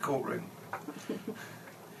defence to the courtroom.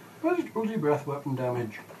 What is your breath weapon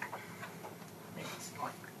damage? It's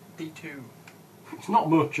like D2. It's not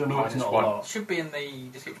much, I know it's Minus not one. a It lot. should be in the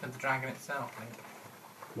description of the dragon itself, I think.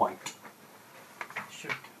 White. It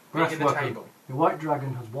should Breath be in the weapon. table. The white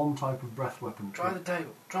dragon has one type of breath weapon. Try trait. the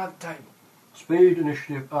table. Try the table. Speed,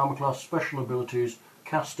 initiative, armor class, special abilities,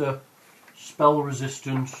 caster, spell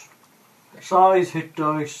resistance, size, hit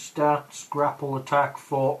dice, stats, grapple, attack,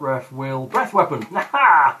 fort, ref, will, breath weapon.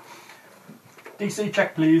 Naha! DC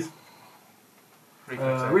check, please.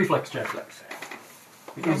 Reflex check.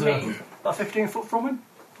 It is Me. about 15 foot from him.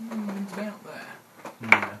 It's about there.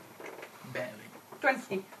 Yeah. Barely.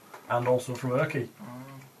 20. And also from Urki.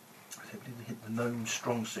 I don't believe they hit the gnome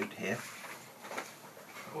strong suit here.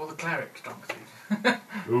 Or the cleric strong suit.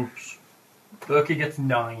 Oops. Urki gets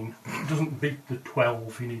 9. Doesn't beat the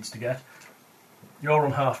 12 he needs to get. You're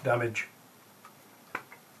on half damage.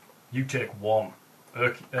 You take 1.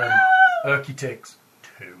 Urki takes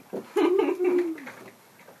 2.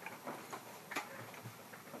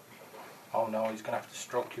 Oh no, he's going to have to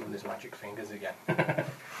stroke you with his magic fingers again.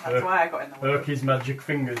 That's why I got in the way. Urki's magic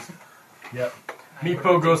fingers. Yep.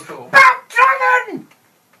 Meepo goes, That dragon!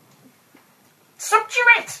 Subdue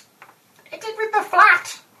it! Hit it with the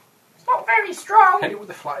flat! It's not very strong! Hit it with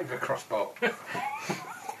the flat of your crossbow. Get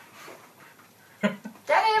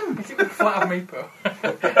him! Is it with the flat of Meepo?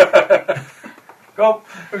 go on,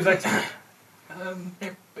 who's next?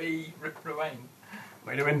 It'd be Rip Ruane.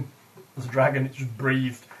 What are you doing? There's a dragon, it just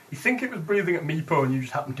breathed. You think it was breathing at Meepo and you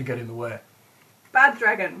just happened to get in the way. Bad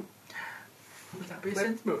dragon. Would that be a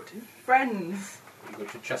sense motive? Friends. You go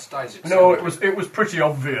to chastise it. No, it was pretty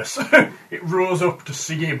obvious. It rose up to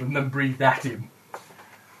see him and then breathed at him.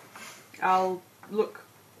 I'll look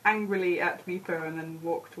angrily at Meepo and then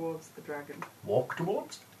walk towards the dragon. Walk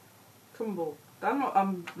towards? Tumble.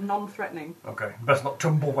 I'm non-threatening. Okay, best not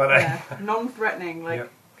tumble then. Eh? Yeah, non-threatening, like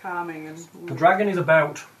Yep. calming and... The dragon is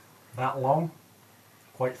about that long.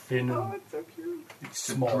 Quite thin Oh, and it's so cute. it's It's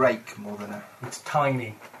a small. drake more than a... It's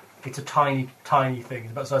tiny. It's a tiny, tiny thing.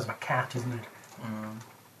 It's about the size of a cat, isn't it?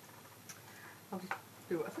 I'll just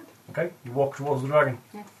do what I said. Okay, you walk towards the dragon.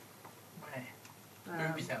 Yes. Where?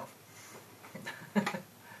 Move yourself.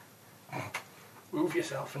 Move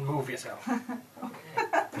yourself and move yourself.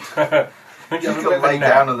 You've got to lay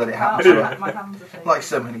down and let it happen to her. My hands are shaking. Like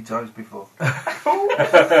so many times before. Can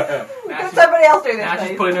somebody else do this, Now she's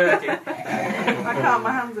please? pulling her in. I can't,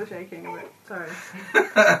 my hands are shaking a bit.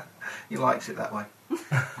 Sorry. He likes it that way.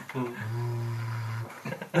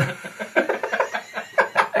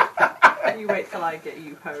 You wait till I get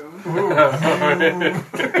you home.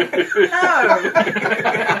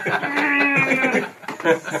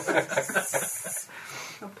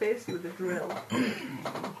 I'll pierce you with a drill.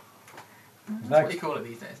 That's what you call it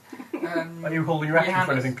these days. Are you holding your action for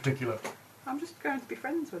Johannes. anything particular? I'm just going to be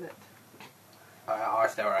friends with it. I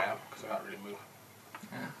stay where I am because I can't really move.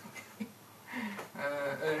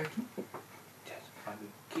 Yes,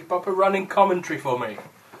 keep up a running commentary for me.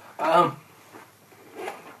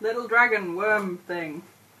 Little dragon worm thing.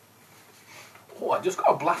 Oh, I just got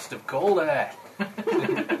a blast of cold air.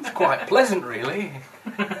 It's quite pleasant, really.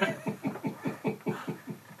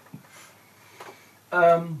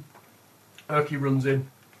 Urky runs in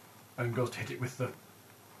and goes to hit it with the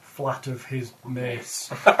flat of his mace.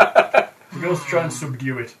 He goes to try and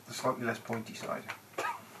subdue it. The slightly less pointy side.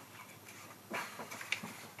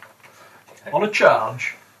 On a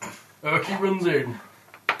charge, Urky runs in.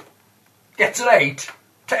 Gets an 8,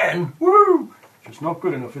 10, woo! Just not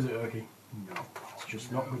good enough, is it, Urky? No, it's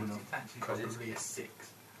just not good enough. It's actually probably a 6.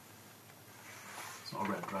 It's not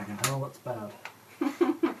a red dragon. Oh, that's bad.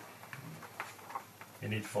 You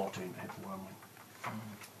need 14 to hit the wormling.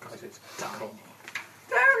 Because it's tiny.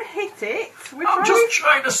 Don't hit it. I'm just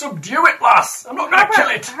trying to subdue it, lass! I'm not going to kill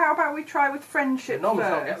it! How about we try with friendship Normally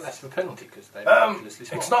first? they'll get less of a penalty because they're ridiculously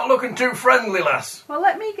small. It's not looking too friendly, lass. Well,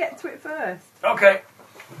 let me get to it first. Okay.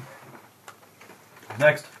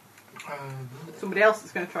 Next. Somebody else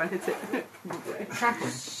is going to try and hit it.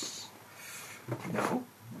 No,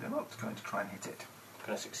 they're not going to try and hit it.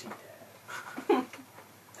 Going to succeed.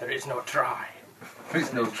 There is no try. There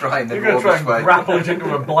is no trying the You're going to try and way. grapple it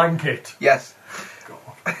into a blanket. Yes.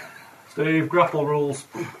 Steve, grapple rules.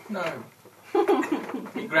 No.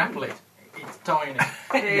 You grapple it. It's tiny.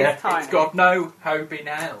 It is Yeah. tiny. It's got no hope in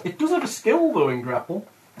hell. It does have a skill, though, in grapple.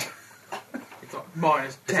 It's like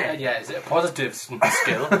minus 10. Is it a positive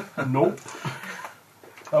skill? Nope.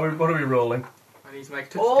 What are we rolling? I need to make a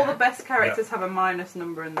touch All the attack. best characters have a minus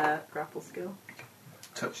number in their grapple skill.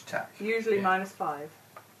 Touch attack. Usually Yeah. -5.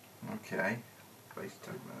 Okay. Base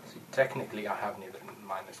attack mercy. Technically, I have neither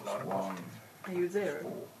minus nor a 1, positive. Are you 0?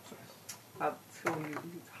 4. That's all you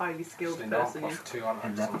highly skilled So not person. You. +2 on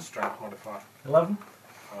excellent strength modifier. 11?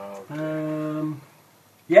 Oh,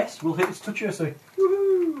 Yes, we'll hit its touch AC.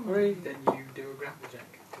 Woohoo! Then you do a grapple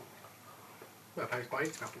check. Well, opposed by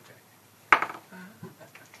its grapple check.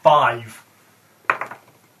 5.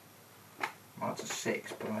 Well, that's a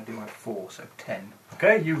 6, but I do have 4, so 10.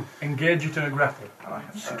 Okay, you engage it in a grapple. And I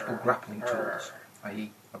have suitable grappling tools,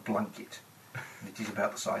 i.e. a blanket. And it is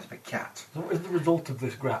about the size of a cat. So what is the result of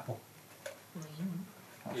this grapple?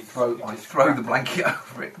 I throw the blanket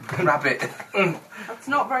over it, grab it, That's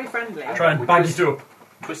not very friendly. Try and bag it up.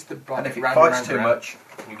 twist the and blanket if it round fights and too round, much,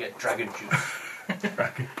 you get dragon juice.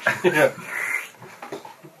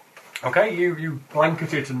 Okay, you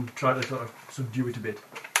blanket it and try to sort of subdue it a bit.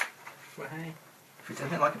 Well, hey. if it's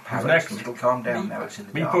anything like a parrot, Next. it'll calm down now it's in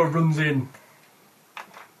the Meepo dark. runs in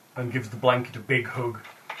and gives the blanket a big hug.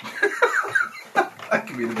 That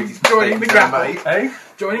could be the biggest Joining mistake the I've grapple. made. Eh?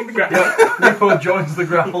 Joining the grapple. Meepo joins the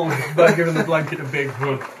grapple by giving the blanket a big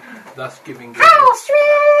hug. Thus giving How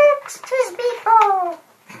sweet is Meepo?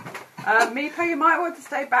 Meepo, you might want to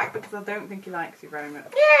stay back because I don't think he likes you very much.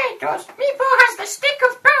 Yeah, he does. Meepo has the stick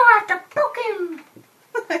of power to poke him.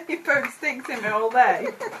 Meepo sticks him all day.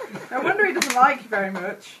 No wonder he doesn't like you very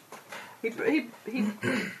much. He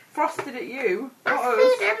frosted at you, not I us.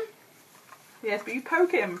 feed him Yes, but you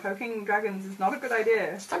poke him. Poking dragons is not a good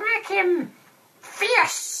idea. to make him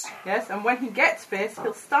fierce. Yes, and when he gets fierce,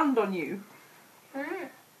 he'll stand on you.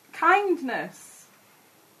 Kindness.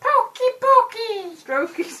 Pokey, pokey.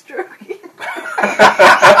 Strokey, strokey.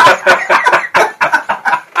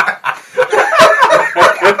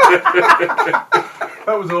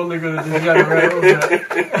 That was only going to degenerate, wasn't it?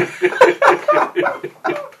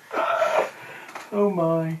 Oh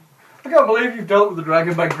my. I can't believe you've dealt with the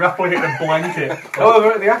dragon by grappling it in a blanket.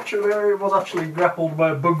 However, it was actually grappled by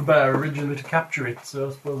a bugbear originally to capture it, so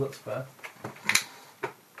I suppose that's fair.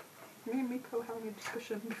 Me and Meepo having a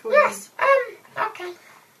discussion before Yes, okay. you...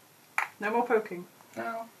 No more poking.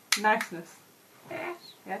 No. Niceness. Yes.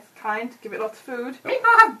 Yes, kind. Give it lots of food.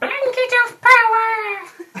 Meepo have blanket of power.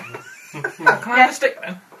 Can I have a stick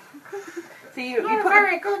then? So you You're put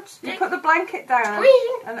very good you stick. put the blanket down,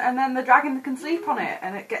 Queen. and then the dragon can sleep on it,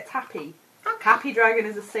 and it gets happy. Happy dragon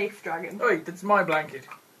is a safe dragon. Wait, that's my blanket.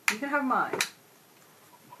 You can have mine.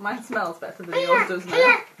 Mine smells better than Here, yours does now.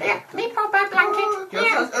 here. Meepo by blanket. Yours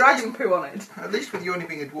Here. has dragon poo on it. At least with you only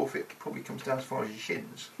being a dwarf, it probably comes down as far as your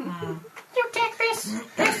shins. You take this.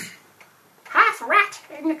 This. Half rat,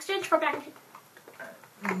 in exchange for a blanket.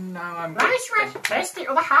 No, I'm Nice, right? There's the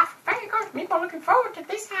other half. Very good. Meatball looking forward to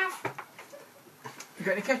this half. You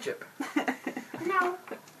got any ketchup? No,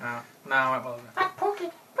 Oh, no, I won't bother. that pokey.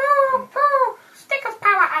 Boo, boo. Stick of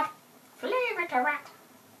power add flavour to rat.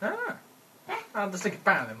 Ah. I'll just stick it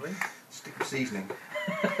back then, please. Stick of seasoning.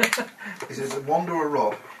 Is it a wand or a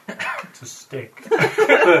rod? It's a stick.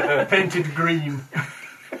 Painted green.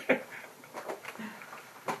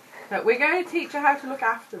 But we're going to teach her how to look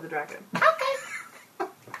after the dragon. Okay.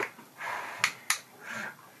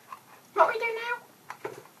 What we do now?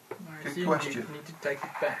 I Good assume question. You need to take it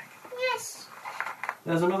back. Yes.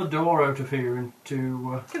 There's another door out of here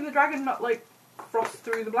into... Can the dragon not, like, frost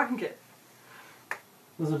through the blanket?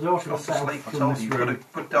 there's a door to the Goes to south sleep. I from told this you, you've got to room.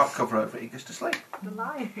 put dark cover over it. He goes to sleep. The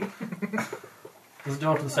lying. There's a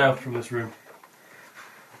door to the south from this room.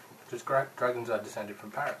 Just dragons are descended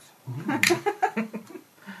from parrots.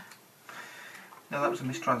 No, that was a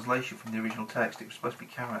mistranslation from the original text. It was supposed to be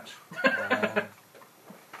carrots.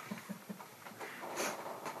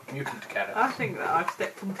 Mutant carrots. I think that I've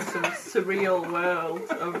stepped into some surreal world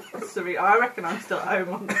of surreal. I reckon I'm still at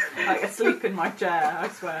home, like asleep in my chair. I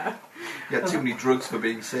swear. You had too many drugs for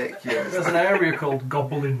being sick. There's Yes. an area called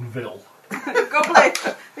Goblinville. Goblin.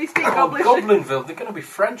 They speak Oh, Goblin. Goblinville, they're going to be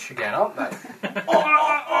French again, aren't they?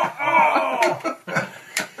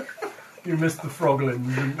 You missed the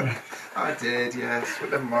Froglins, didn't you? I did, yes.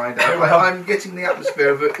 But never mind. I'm getting the atmosphere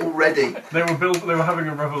of it already. They were having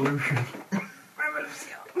a revolution.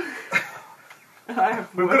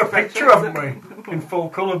 We've got a picture, haven't we? In full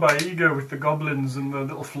colour by Ego with the goblins and the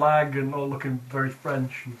little flag and all looking very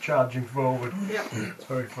French and charging forward. Yep. It's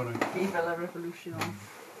very funny. Viva la revolution.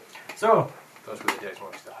 So, Those were the days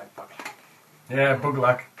when we still had Buglack, yeah,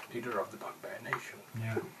 Buglack. leader of the Bugbear Nation.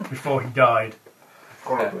 Yeah, before he died.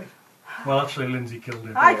 Horribly. Well, actually, Lindsay killed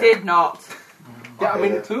him. I did not. Yeah, I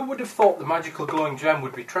mean, who would have thought the magical glowing gem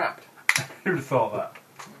would be trapped? Who'd have thought that?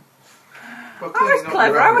 Well, I clearly was not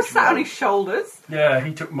clever. your I was average sat on man. his shoulders. Yeah,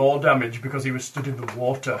 he took more damage because he was stood in the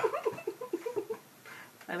water.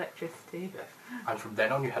 Electricity. And from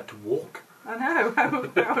then on, you had to walk. I know.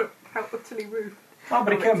 How utterly rude. Oh,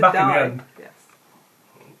 but he Wanted came to back in die. the end. Yes.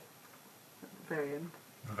 At the very end.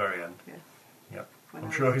 The very end. Yes. Yep. When I'm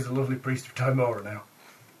I sure was- he's a lovely priest of Timora now.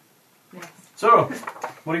 Yes. So,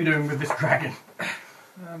 what are you doing with this dragon?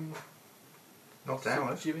 Not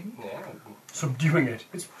ours. Subduing. Yeah. Subduing it.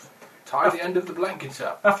 It's Tie the end of the blankets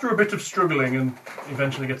up. after a bit of struggling and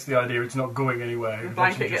eventually gets the idea it's not going anywhere. The it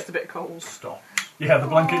blanket eventually gets a bit cold. just stops. Yeah, the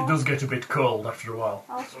blanket Aw. does get a bit cold after a while.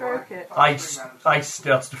 I'll stroke it. Ice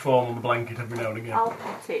starts to form on the blanket every now and again. I'll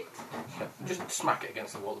pet it Just smack it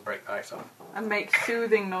against the wall to break the ice off. and make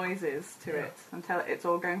soothing noises to it and tell it it's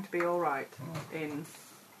all going to be all right in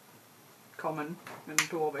common and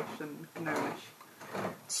dwarvish and gnomish.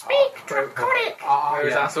 Speak, draconic.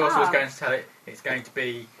 Whereas our source was Ah. going to tell it it's going to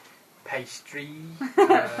be pastry,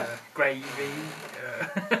 gravy,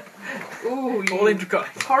 Ooh, all you in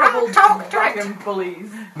draconic. horrible Talk to dragon bullies.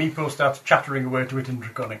 Meepo starts chattering away to it in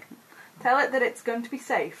Draconic. Tell it that it's going to be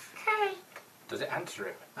safe. Okay. Does it answer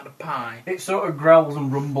him? And a pie. It sort of growls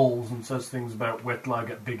and rumbles and says things about wet lie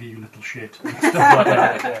get bigger, you little shit, and stuff like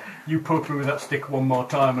that. Yeah. You poke me with that stick one more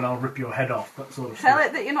time and I'll rip your head off, that sort of Tell stuff.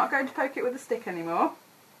 it that you're not going to poke it with a stick anymore.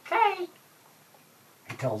 Okay.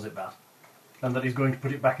 He tells it that. And that he's going to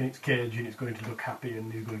put it back in its cage and it's going to look happy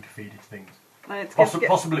and he's going to feed it things. And it's going to get,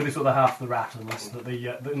 Possibly this other half the rat, unless the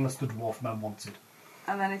dwarf man wants it.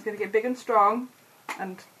 and then it's going to get big and strong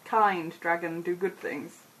and kind dragon and do good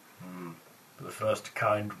things. But the first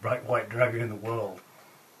kind bright white dragon in the world.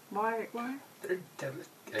 Why?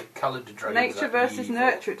 Coloured dragons. Nature are versus evil.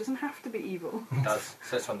 nurture. It doesn't have to be evil. It does.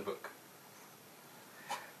 Says on the book.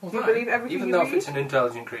 Do you believe everything Even you though read? if it's an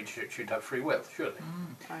intelligent creature, it should have free will, surely.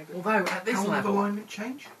 I agree. Although at this How will the level, alignment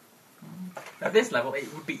change?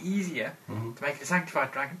 it would be easier Mhm. to make it a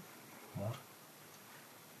sanctified dragon. What?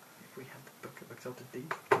 If we had the book of exalted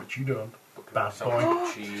deeds. But you don't. Book Bad of salt boy.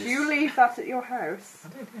 and Did cheese. you leave that at your house?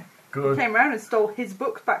 I did, yeah. Good. Came round and stole his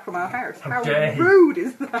books back from our house. How How dare he. rude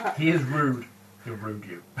is that? He is rude. He'll rude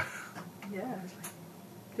you. Yeah.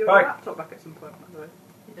 Do you want Right. a laptop back at some point, by the way?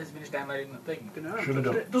 He hasn't finished downloading that thing. Dunno. Should have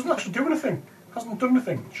done. It doesn't actually do anything. Hasn't done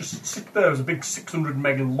anything. It's just sit there as a big 600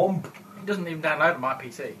 meg lump. It doesn't even download on my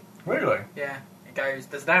PC. Really? Yeah. It goes,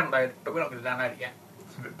 there's a download, but we're not going to download it yet.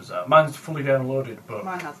 It's a bit bizarre. Mine's fully downloaded, but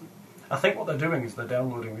Mine hasn't. I think what they're doing is they're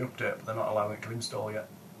downloading the update, but they're not allowing it to install yet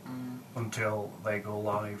until they go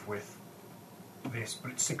live with this.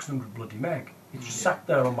 But it's 600 bloody meg. It's just sat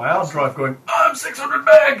there on my hard drive going, I'm 600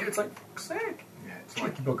 meg! It's like, fuck's sake. Yeah, it's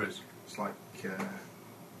like Cheeky buggers. it's like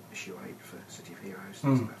issue 8 for City of Heroes. It's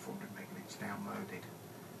Mm. about 400 meg and it's downloaded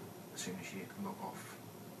as soon as you log off,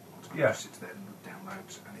 Yeah. it just sits there and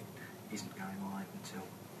downloads, and it isn't going live until.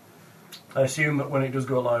 I assume that when it does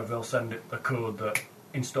go live, they'll send it a code that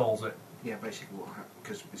installs it. Yeah, basically what happens,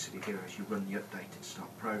 because with City Heroes you run the update to start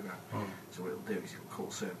the program, so what it'll do is it'll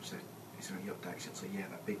call server, say, is there any updates? It'll say, yeah,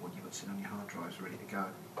 that big one you've got sitting on your hard drive is ready to go.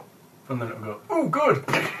 And then it'll go, oh, good!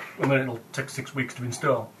 And then it'll take 6 weeks to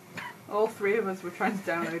install. All three of us were trying to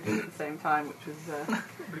download it at the same time, which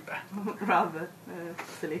was rather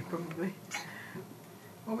silly, probably.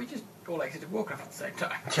 Well, we just all exited Warcraft at the same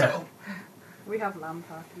time. Yeah. So. We have LAN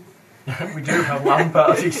parties. We do have LAN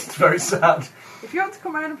parties, it's very sad. If you want to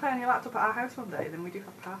come around and play on your laptop at our house one day, then we do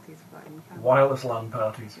have parties for that. And you can. Wireless LAN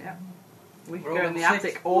parties. Yeah. We We're can go all in the 6.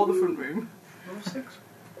 attic or the front room. Level 6.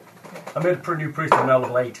 I made a new priest on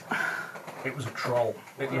level 8. It was a troll.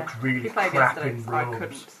 It looked really He played crap yesterday, in so I couldn't.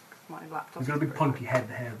 robes. 'Cause my laptop. He's got a big punky head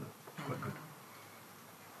there, but it's quite good.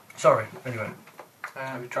 Sorry, anyway.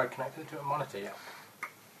 Have you tried connecting it to a monitor yet?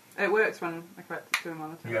 It works when I connect it to a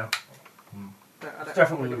monitor. Yeah. But I It's don't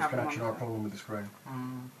definitely really loose have a connection or a monitor. problem with the screen.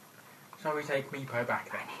 Shall we take Meepo back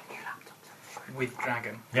then? With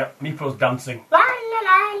Dragon. Yep, Meepo's dancing, La la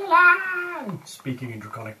la la. speaking in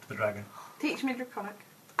Draconic to the dragon. Teach me Draconic.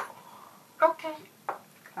 Okay.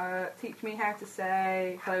 Teach me how to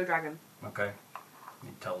say hello dragon. Okay. He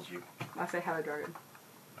tells you. I say hello dragon.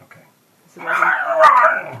 Okay. It's a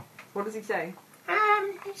dragon. What does he say?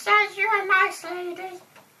 It says you're a nice lady.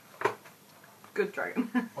 Good dragon.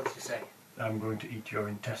 What did you say? I'm going to eat your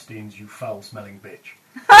intestines, you foul-smelling bitch.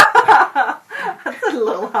 That's a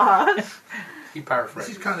little hard. He This paraphrased.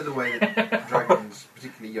 is kind of the way that dragons,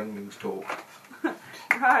 particularly younglings, talk.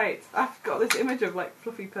 Right, I've got this image of like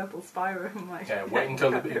fluffy purple Spyro. I'm like, Yeah, wait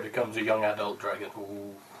until it becomes a young adult dragon.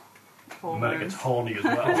 Ooh. And then it gets horny as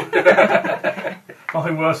well.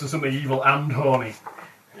 Nothing worse than something evil and horny.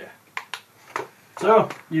 Yeah. So,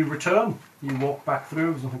 you return. You walk back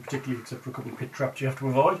through. There's nothing particularly except for a couple of pit traps you have to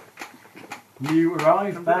avoid. You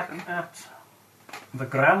arrive back at the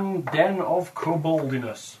Grand Den of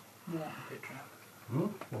Koboldiness.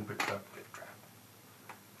 One pit trap.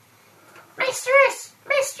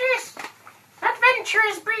 Mistress!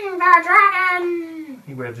 Adventurers bring the dragon!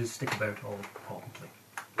 He waves his stick about all importantly.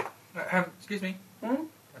 Excuse me.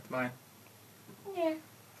 That's mine. Yeah.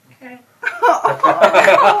 Okay.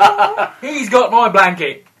 He's got my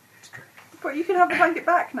blanket. But you can have the blanket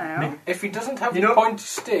back now. If he doesn't have You the know- pointy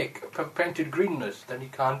stick painted greenness, then he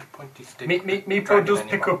can't pointy stick. Meepo dragon does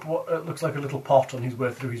pick anymore. up what looks like a little pot on his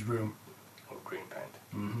way through his room. Oh, green paint.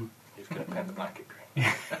 Mm-hmm. He's going to paint the blanket green.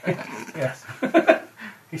 Yes.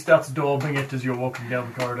 He starts daubing it as you're walking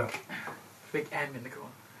down the corridor. Big M in the corner.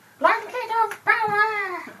 Blanket of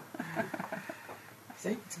power!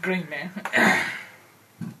 See? It's green now.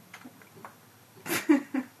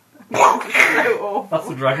 So awful. That's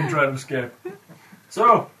the dragon trying to escape.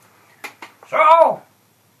 So, So,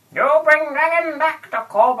 you bring dragon back to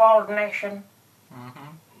Kobold Nation.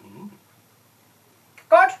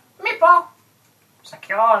 Good. Meepo.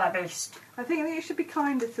 Secure the beast. I think that you should be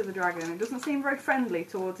kinder to the dragon. It doesn't seem very friendly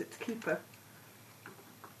towards its keeper.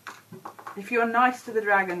 If you're nice to the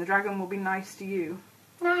dragon will be nice to you.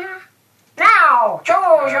 Nah. Now,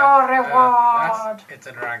 choose your reward. It's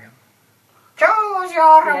a dragon. Choose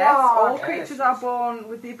your reward. Yes, all creatures are born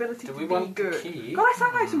with the ability Do to we be want the good. key? God, I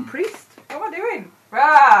sound like some priest. What am I doing?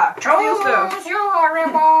 Rah! Steal stuff. Choose your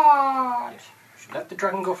reward. Should let the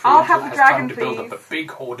dragon go free I'll until have it the has dragon, time to build up please. a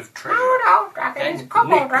big hoard of treasure. No, dragons. Then Kobold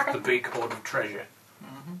nick the dragon. big hoard of treasure.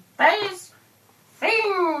 These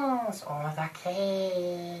things or the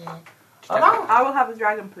key. Oh, no. I will have the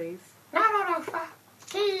dragon, please. No,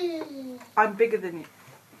 key. I'm bigger than you.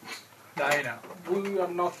 No, you know. We are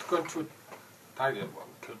not going to. I don't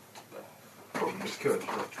want to. It's good,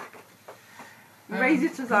 but Raise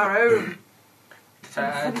it as our own. Detect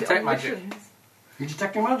Send it on magic. missions. you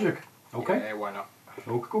detecting magic? Okay. Yeah, why not?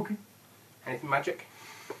 Okay. Anything magic?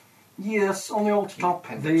 Yes, on the altar top,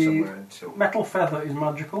 pen it the somewhere until metal feather is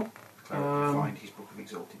magical, find his book of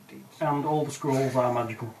exalted deeds. and all the scrolls are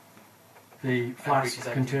magical. The flask reaches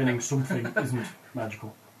out containing to something isn't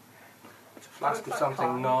magical. It's a flask of Looks like something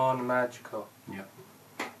cotton. non-magical. Yeah.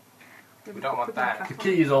 We don't want that. The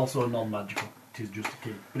key is also non-magical. It is just a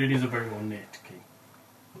key, but it is a very ornate key.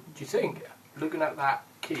 Do you think, looking at that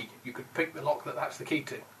key, you could pick the lock that's the key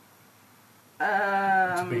to?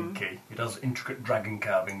 It's a big key. It has intricate dragon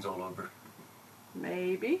carvings all over it.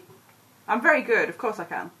 Maybe. I'm very good. Of course I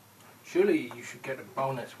can. Surely you should get a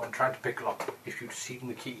bonus when trying to pick a lock if you've seen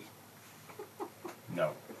the key.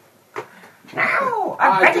 No. Now,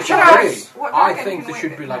 I disagree. adventurers. What I dragon think can there win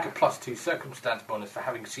should be it like a now? +2 circumstance bonus for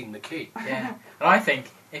having seen the key. Yeah. And I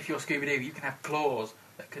think if you're Scooby-Doo, you can have claws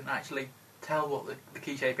that can actually tell what the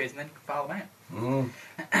key shape is and then file them out.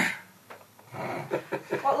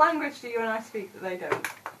 What language do you and I speak that they don't?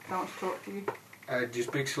 I want to talk to you. Do you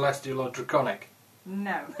speak Celestial or Draconic?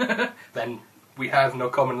 No. Then we have no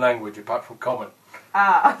common language apart from common.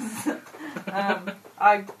 I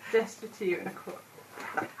gesture to you in a call.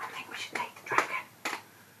 I think we should take the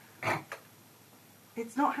dragon.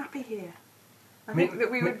 It's not happy here. I think that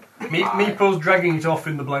we would... Meeple's dragging it off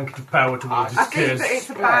in the blanket of power towards I its think kids. that it's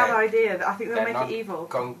a bad idea. That I think they'll make it evil.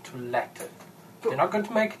 Going to let it. They're not going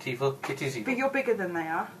to make it evil. It is evil. But you're bigger than they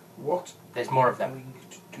are. What There's more of are them. we going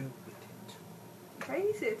to do with it?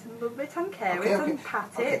 Raise it and love it and care Okay, it okay. and pat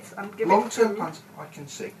Okay. it and give it Long-term food. plans, I can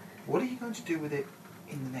see. What are you going to do with it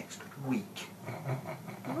in the next week?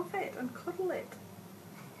 Love it and cuddle it.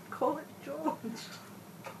 Call it George.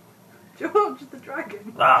 George the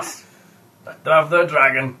dragon. Lass, let them have their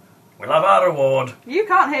dragon. We'll have our reward. You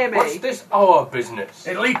can't hear me. What's this our business?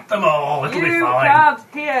 It'll eat them all. It'll be You fine. can't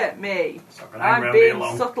hear me. It's not gonna hang I'm round here being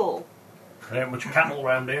long. subtle. There ain't much cattle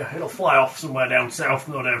round here. It'll fly off somewhere down south,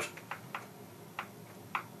 no doubt.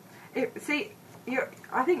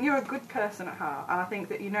 I think you're a good person at heart, and I think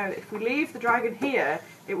that you know that if we leave the dragon here,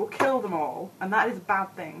 it will kill them all, and that is a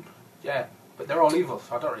bad thing. Yeah, but they're all evil,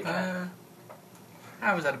 so I don't really care.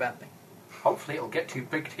 How is that a bad thing? Hopefully it'll get too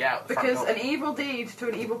big to get out the front Because door. an evil deed to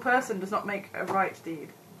an evil person does not make a right deed.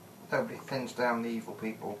 Nobody thins down the evil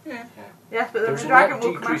people. Yeah. Yes, but then There's the a dragon net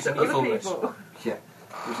will come decrease after in other evilness. people. Yeah.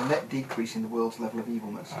 There's a net decrease in the world's level of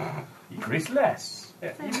evilness. Increase less.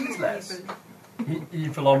 Yeah, increase less. Even.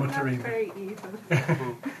 Evilometer That's even. very evil.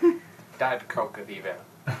 Diet Coke of evil.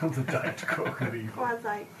 The Diet Coke of evil.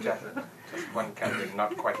 Quasi Just, evil. just one calorie,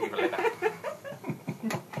 not quite evil enough.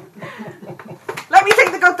 Let me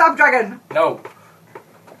take the goddamn dragon! No,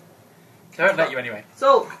 They won't let you anyway.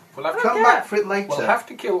 So, we'll have to, Come back for it later. we'll have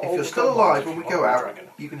to kill all if the you're still kobolds alive when we on go the out, dragon.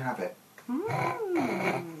 you can have it.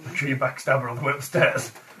 Make sure you backstab her on the way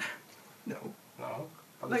upstairs. No. No.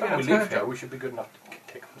 By the They're time gonna we leave turn here, we should be good enough to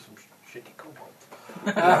take on some shitty kobolds.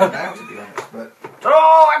 Now, to be honest, but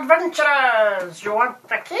So, adventurers, you want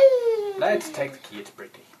the key? Let's take the key, it's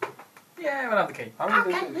pretty. Yeah, we'll have the key. How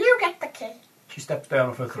many Okay, you get the key. She steps down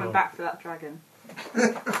off her coming throne. back for that dragon.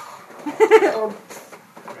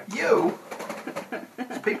 you,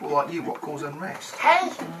 it's people like you what cause unrest. Hey,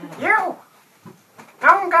 you!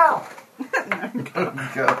 Don't go.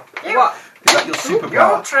 Go. You, What? Is that your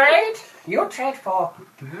superpower? you trade for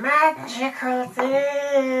magical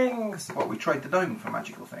things. What, we trade the gnome for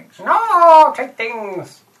magical things? No, take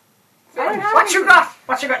things. I don't have What you any- got?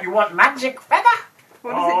 What you got? You want magic feather?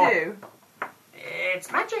 What does it do?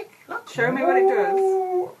 It's magic. Look. Show me what it does.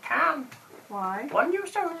 Ooh, can. Why? One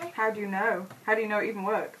use only. How do you know? How do you know it even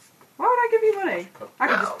works? Why would I give you money? I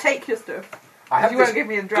could just take your stuff. I have You this won't give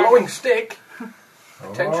me the dragon. glowing stick.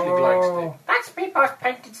 Potentially glowing stick. That's Meatball's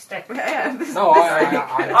painted stick. Yeah, this, No, I have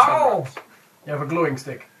Oh. sunrods. You have a glowing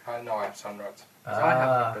stick. I know I have sunrods. So I have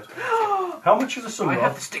Ah. the first How much is a one. I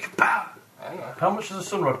have sunrod? the stick of power. I know. How much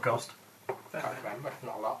does a sunrod cost? Can't remember,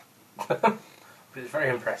 not a lot. But it's very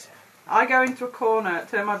impressive. I go into a corner,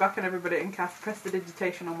 turn my back on everybody, and cast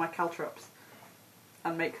prestidigitation on my caltrops,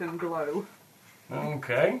 and make them glow.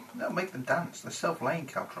 Okay. No, make them dance. They're self-laying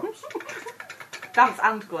caltrops. Dance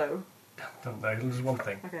and glow. Don't know. There's one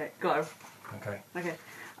thing. Okay, glow. Okay. Okay.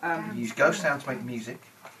 You use ghost sound to make the music.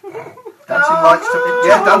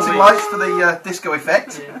 Dancing lights for the disco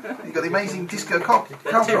effect. You've got the amazing disco They're 2 gold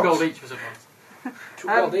caltrops. each for someone. 2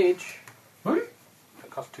 gold each. Really? It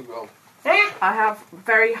costs 2 gold. I have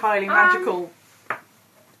very highly magical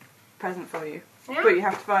present for you. Yeah. But you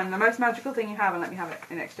have to find the most magical thing you have and let me have it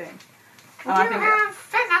in exchange. Would And you I think have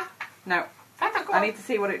feather? no. Feather gold. I need to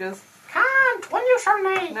see what it does. Can't. One use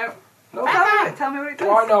only. No. No, Tell me what it do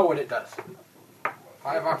does. I know what it does?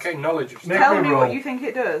 I have arcane knowledge of stuff. Make Tell me me roll. what you think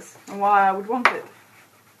it does and why I would want it.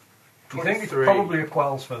 You think it's 23. probably a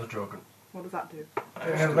Quell's Feather Dragon. What does that do?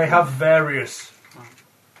 They have various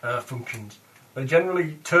functions. They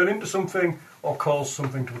generally turn into something or cause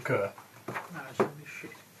something to occur. No, it's really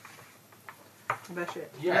shit. They're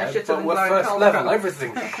shit. Yeah, They're shitter but than we're glowing first coal level, crap.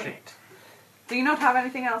 everything's shit. Do you not have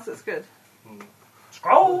anything else that's good?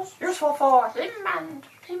 Scrolls! Useful for him and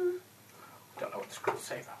him. Don't know what the scrolls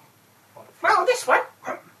say though. Well, this one.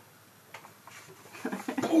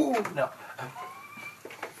 Ooh, no.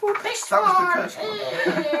 This That was the one first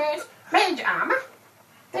one. is mage armor.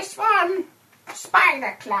 This one,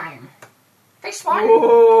 spider climb. This one,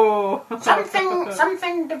 Oh.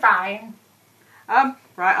 something divine.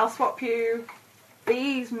 Right, I'll swap you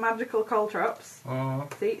these magical caltrops.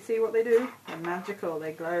 See what they do? They're magical,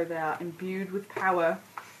 they glow, they are imbued with power.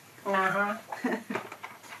 Uh-huh.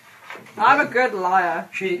 I'm a good liar.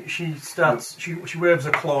 She starts. She waves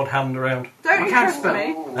a clawed hand around. Don't I you can't trust spell.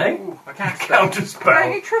 me? Hey, I can't spell. counter Don't spell.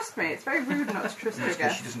 you trust me? It's very rude not to trust It's you, 'cause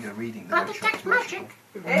guess. she doesn't get a reading. I The way detect she looks magic.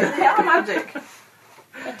 They are magic.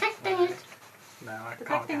 Detecting it. No, I can't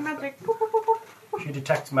Detecting cast magic. Boop, boop, boop, boop. She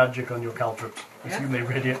detects magic on your caltrops. Yeah. Assume they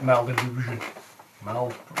radiate mild illusion.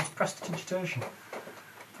 Mild prestidigitation.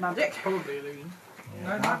 Magic. it. Probably illusion. Yeah.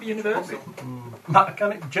 No, it might be universal.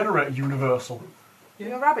 Can it generate universal?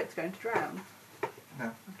 Your rabbit's going to drown.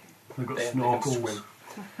 They've got They can snorkels. swim.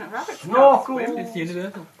 Rabbits can't Snorkels. swim. It's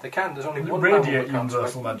universal. They can. There's only They one mammal radiate that can't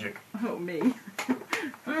universal swim. magic. Oh, me.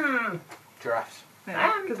 Giraffes.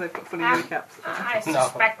 Because they've got funny kneecaps. I No.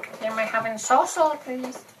 suspect you may have ensorcelled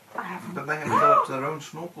these. I haven't. But they have developed their own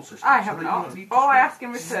snorkel system. I so have they not. don't need to All I swim. ask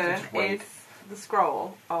in return Just wait. is the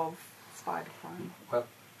scroll of spider climb. Well,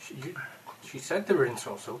 she said they were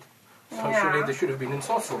ensorcelled. So Yeah. surely they should have been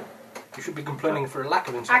ensorcelled. You should be complaining for a lack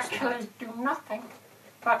of ensorcellment. Actually do nothing.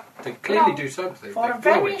 But They clearly no, do something. for They a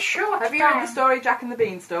very glow it. short Have you read time. the story Jack and the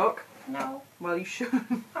Beanstalk? No. Well, you should.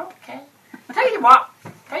 Okay. Tell you what.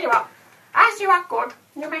 As you are good,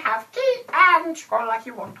 you may have tea and scroll like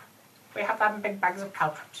you want. We have them big bags of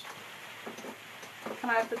caltrops. Can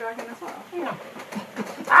I have the dragon as well? No.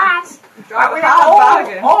 As Drive we a have hard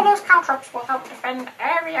bargain. all those caltrops will help defend the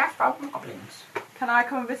area from goblins. Can I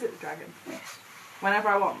come and visit the dragon? Yes. Whenever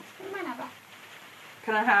I want. Whenever.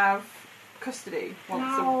 Can I have custody once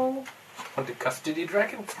a No. Want a custody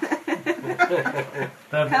dragon? They're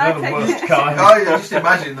Can I the take worst it? kind. Oh, yeah, just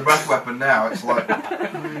imagine the breath weapon now. It's like,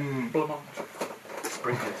 Blamont.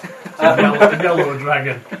 Sprinklers. Yellow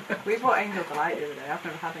dragon. We bought Angel Delight the other day. I've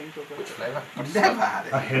never had Angel Which Delight. flavour? you've never had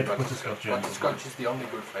it. I hate butterscotch. Butterscotch is the only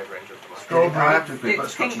good flavour angel delight. Strawberry. I have to agree, It's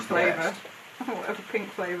butterscotch pink is the flavour. best. Whatever pink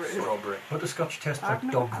flavour it is. Strawberry. Butterscotch tastes I've like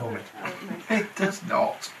never dog had vomit. it. I don't know. It does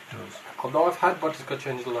not. It does. Although I've had butterscotch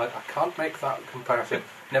angel delight, I can't make that comparison.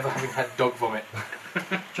 Never having had dog vomit.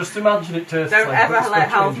 Just imagine it tastes Don't like ever butterscotch let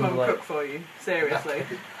Hal's angel mum delight. cook for you. Seriously.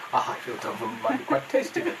 I feel dog vomit might be quite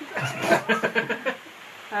tasty.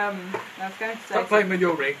 I was going to say. Stop playing with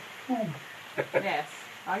your rig. Yes,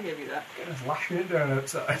 I give you that. Just lashing it down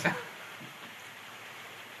outside.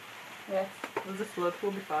 Yes, there's a flood.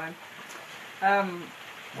 We'll be fine. What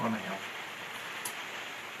am I help?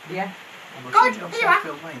 Yeah. Good, On here you are.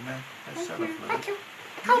 Southfield Lane, they're Thank cellar you. fluid. Thank you.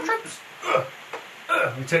 Caltrops.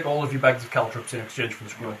 We take all of your bags of caltrops in exchange for the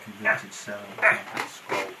scroll. Converted cell.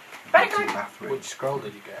 Scroll. Very empty good. bathroom. Which scroll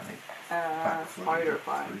did you get? Spider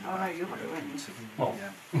climb. Oh no, you have it, won't you? Well,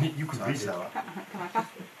 you can read it. cellar. Can I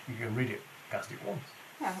cast it? You can read it, cast it once,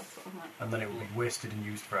 Yeah, that's what I'm like. and then it will be wasted and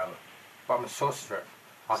used forever. But I'm a sorcerer.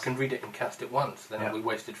 I can read it and cast it once, then it'll be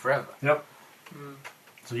wasted forever. Yep.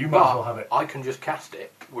 So you might as well have it. I can just cast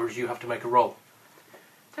it, whereas you have to make a roll.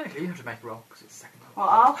 Technically, you have to make a roll because it's second level. Well,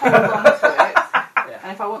 I'll hold on to it, Yeah.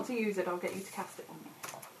 and if I want to use it, I'll get you to cast it on me.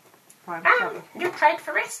 Fine, You trade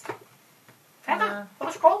for rest. Feather for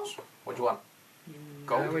the scrolls. What do you want?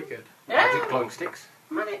 Gold? No, we're good. Magic glowing sticks?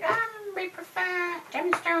 Money. We prefer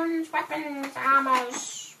gemstones, weapons,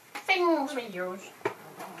 armors, things we use.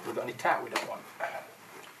 We've got any tat we don't want?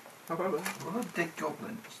 However. Well, the dead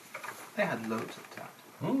goblins, they had loads of tat.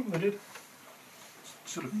 They did.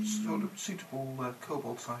 Sort of suitable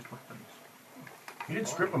kobold-sized weapons. You did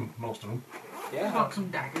strip them, most of them. Yeah. Got some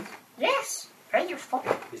daggers. Yes, very useful.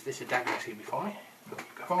 Is this a dagger I see before me?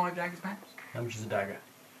 5 daggers, perhaps. How much is a dagger?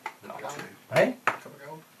 Not Two. one. Hey? Couple of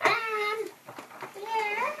gold.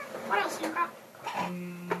 Yeah. What else you got?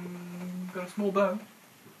 Got a small bow.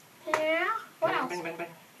 Yeah. What else? Bing, bing, bing.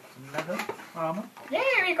 Some leather. Armour. Yeah,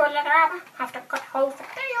 we got leather armor. Have to cut holes for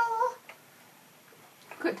tail.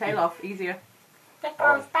 Cut tail off, easier. That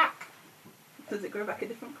grows back. Does it grow back a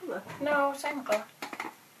different colour? No, same colour.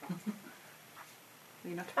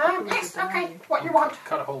 You have to pick colours Yes, with them, okay. don't you? What you want?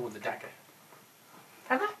 Cut a hole with the dagger.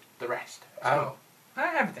 Feather? The rest. Oh.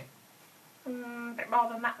 Everything. Bit more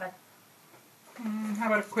than that then. How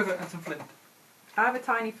about a quiver and some flint? I have a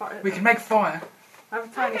tiny fire. We can make fire I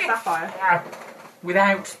have a tiny Okay. sapphire.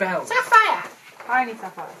 without spells. Sapphire. Tiny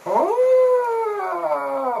sapphire.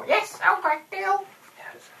 Oh, yes, okay, deal.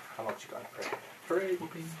 Yes. How much you got in it? 3.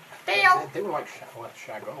 Deal. They were like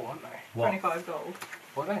Shaggo, weren't they? What? 25 gold.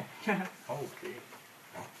 Were they? Yeah. Oh, gee.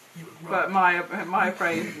 But my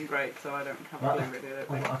appraise isn't great, so I don't have a clue really. I don't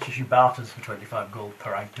Well, think. actually, she barters for 25 gold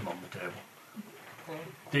per item on the table. How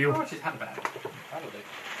Deal. much is handbag? That'll do.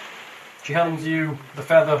 She hands you the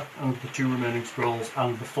feather and the 2 remaining scrolls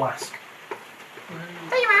and the flask.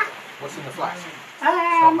 There you are. What's in the flask? It's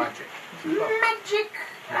not magic. Magic.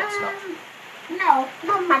 No, it's not.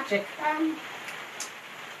 No magic.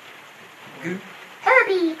 Goo.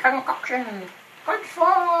 Herbie concoction. Good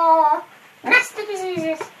for nasty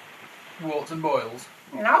diseases. Warts and boils.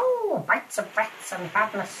 No, bites of rats and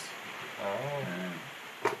badness.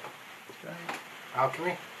 Oh. Great.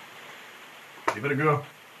 Alchemy. Give it a go.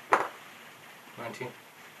 19.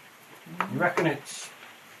 You reckon it's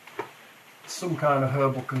some kind of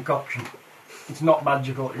herbal concoction? It's not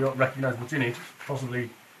magical, you don't recognise what's in it. Possibly.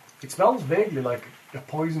 It smells vaguely like a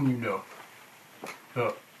poison, you know.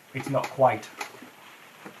 But it's not quite.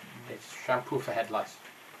 It's shampoo for head lice.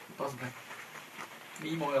 Possibly.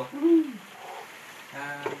 Neem oil.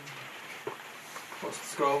 What's the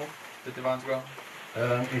scroll? The divine scroll?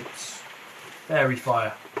 It's fairy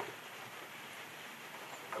fire.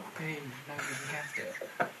 Okay, nobody can cast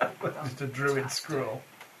it. It's a druid scroll.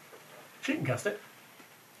 She can cast it.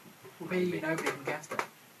 P, nobody can cast it.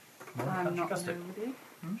 No, I'm can't she not cast it? nobody.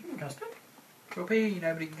 She can cast it. Well, P,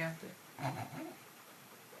 nobody can cast it.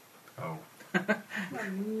 Oh. I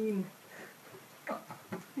mean, That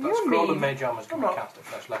you're scroll the mean. mage armor's going Come to on. cast at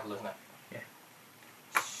first level, isn't it? Yeah.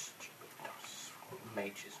 Stupid.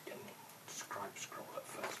 Mages getting scribe scroll at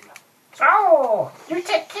first level. So, you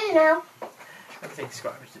take key now. Everything's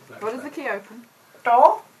scribed. What does the key open?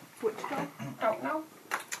 Door? Which door? Don't know.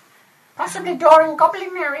 Possibly door in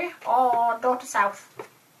Goblin area or door to south.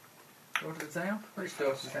 Door to the south? Which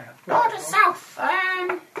door to the south? Door to south.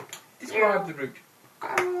 Describe the route.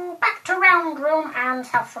 Go back to round room and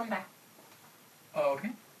south from there. Oh, okay.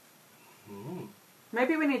 Mm.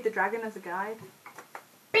 Maybe we need the dragon as a guide.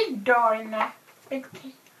 Big door in there. Big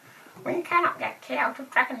key. We cannot get key out of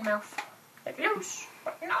dragon mouth. It's loose,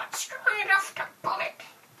 but not strong enough to pull it.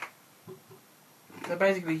 So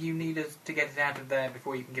basically you need us to get it out of there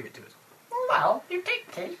before you can give it to us. Well, you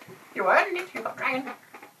take key. You earned it. You got dragon.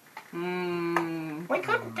 Hmm. We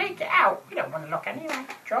couldn't take it out. We don't want to look anyway.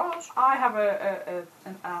 Jaws. I have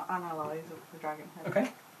an analyze of the dragon head. Okay.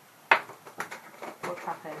 Or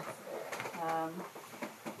trapeze.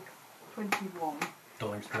 21.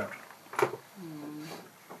 Don't think it's correct.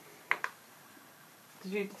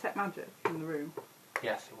 Did you detect magic in the room?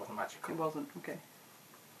 Yes, it wasn't magical. It wasn't. Okay.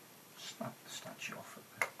 Snap the statue off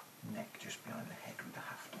at the neck just behind the head with the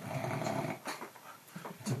haft.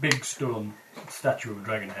 It's a big stone statue of a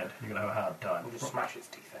dragon head. You're going to have a hard time. We'll just smash its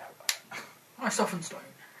teeth out. I soften stone.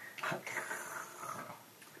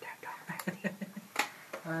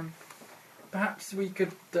 Perhaps we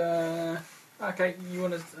could. Okay, you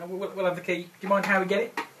want to? We'll have the key. Do you mind how we get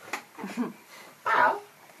it? Well,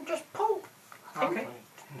 just pull. Okay.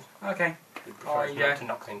 Okay. We prefer I, not to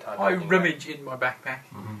knock the entire I building rummage in my backpack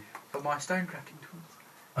Mm-hmm. for my stone crafting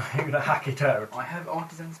tools. You're going to hack it out. I have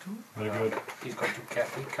artisan's tools. Very down. good. He's got to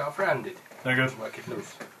carefully carve around it. Very good. Work it loose.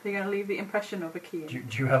 So you're going to leave the impression of a key in.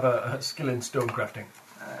 Do you have a skill in stone crafting?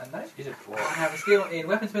 No. He's a I dwarf. have a skill in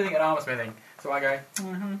weaponsmithing and armour smithing. So I go.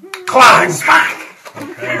 Clang! Smack!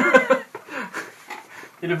 Okay.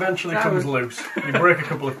 It eventually That comes was- loose. You break a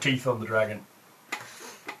couple of teeth on the dragon.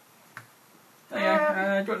 There you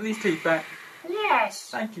go. Do you want these teeth back? Yes.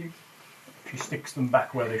 Thank you. She sticks them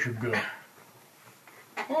back where they should go.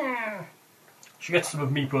 Hmm. She gets some of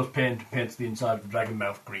Meepo's paint and paints the inside of the dragon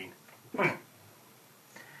mouth green.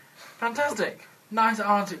 Fantastic. Nice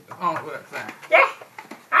artwork there. Yeah.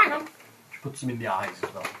 Hang on. She puts them in the eyes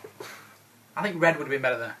as well. I think red would have been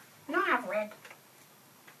better there. No, I have red.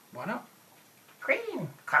 Why not? Green.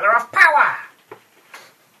 Colour of power.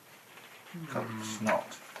 Colour of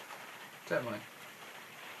snot. Certainly.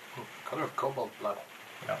 Colour of cobalt blood.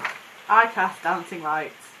 Yeah. I cast dancing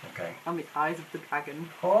lights Okay. on the eyes of the dragon.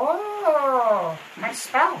 Oh, nice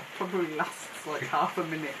spell. Probably lasts like half a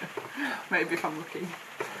minute. Maybe if I'm lucky.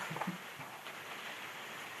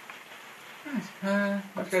 Let's go.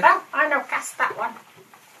 Spell. I know cast that one.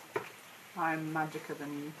 I'm magicer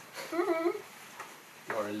than you. Mm-hmm.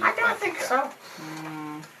 You're a I don't think so.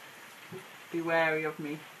 Be wary of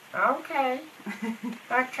me. Okay.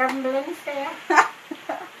 I tremble in fear.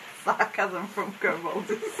 Sarcasm from kobolds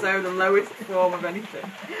is so the lowest form of anything.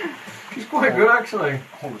 She's quite good, actually.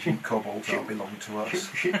 Holiday kobolds don't belong to us.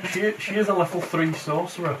 She is a level 3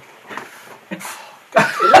 sorcerer. Kill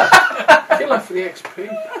her for the XP.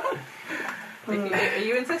 Are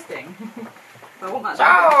you insisting? I want that.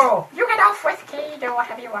 So, you get off with key, do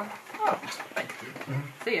whatever you want.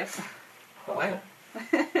 See ya. Oh, well.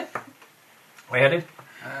 We headed?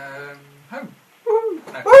 Home.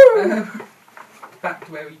 No. Back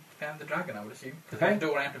to where we found the dragon, I would assume. Because Okay. there's a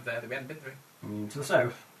door out of there that we hadn't been through. To the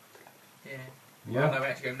south. Yeah. Yeah. Oh, no, we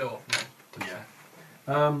actually go north. No.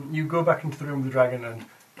 Yeah. You go back into the room with the dragon, and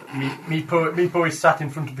Meepo is sat in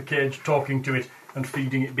front of the cage, talking to it and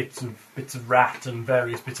feeding it bits of rat and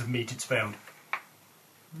various bits of meat it's found.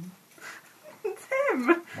 Tim!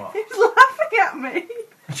 What? He's laughing at me.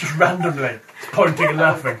 Just randomly pointing and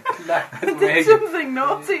laughing. I did something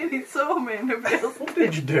naughty and he saw me and nobody else What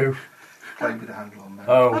did you do? Playing with the handle on there.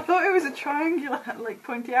 I Oh, thought it was a triangular, like,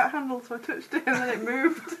 pointy out handle, so I touched it and then it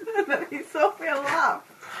moved. And then he saw me and laughed.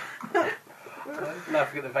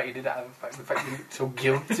 Laughing at the fact you did that, the fact you looked so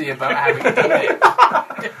guilty about having done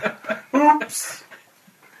it. oops.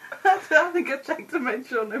 I think I checked to make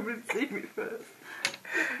sure nobody'd see me first.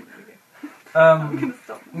 I'm going to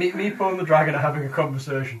stop. Meepo and the dragon are having a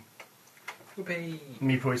conversation. Whoopee.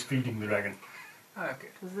 Meepo is feeding the dragon. Oh, good.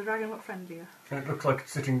 Does the dragon look friendlier? And it looks like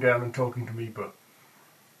it's sitting down and talking to Meepo.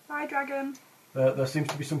 Hi, dragon. There seems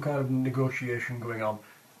to be some kind of negotiation going on,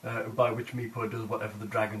 by which Meepo does whatever the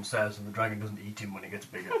dragon says, and the dragon doesn't eat him when he gets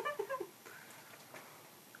bigger.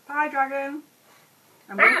 Bye, dragon.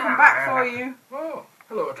 I'm going to come back for you. Oh,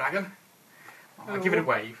 hello, dragon. I'll give it a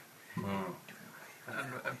wave.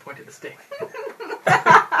 And point at the stick.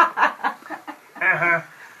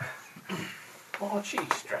 Oh,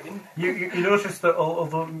 jeez, dragon. You notice that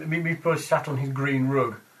although Meepo is sat on his green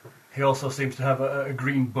rug, he also seems to have a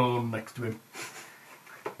green bone next to him.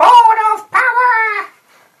 Bone of power!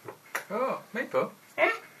 Oh, Meepo. Eh?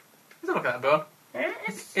 Let's look at that bone.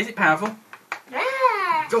 Yes. Is it powerful?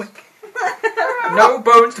 Yes. Doink. No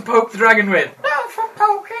bones to poke the dragon with. No, for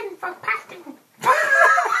poking, for patting.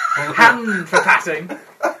 Hand for patting.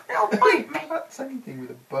 Don't bite me. That's anything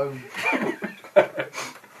with a bone.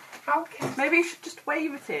 Okay. Maybe you should just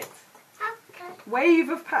wave at it. Okay. Wave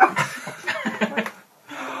of power.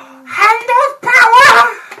 Hand of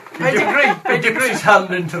power! He dips his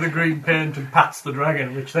hand into the green paint and pats the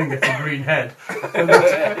dragon, which then gets a green head.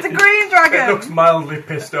 It's a green dragon. It looks mildly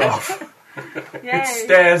pissed off. Yay. It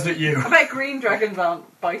stares at you. I bet green dragons aren't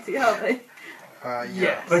bitey, are they?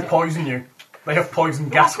 Yes. They poison you. They have poison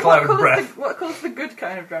gas cloud breath. What colour's the good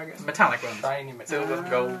kind of dragon? Metallic ones. Shiny metal. Silver,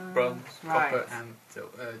 gold, bronze, Right. copper, and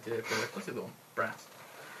what's the other one? Brass.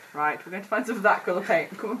 Right, we're going to find some of that colour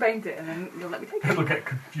paint. Come and paint it and then you'll let me take it. It'll get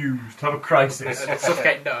confused, have a crisis.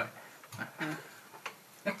 Suffocate, no.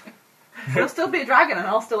 It'll still be a dragon and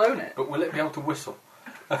I'll still own it. But will it be able to whistle?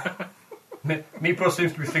 Meepo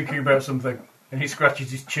seems to be thinking about something, and he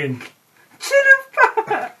scratches his chin. Chin of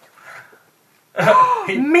power!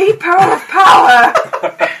 He Meepo of power!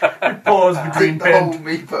 pours the green The whole paint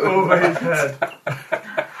Meepo. over his head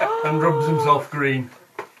and rubs himself green.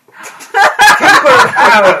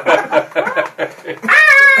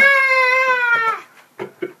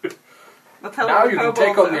 I'll tell Now all you can kobolds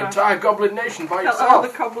take on that the are- entire goblin nation by Tell all the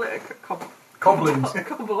yourself. Goblins.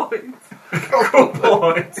 cobloids.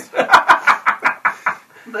 Goblins.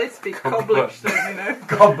 They speak coblish, don't you know?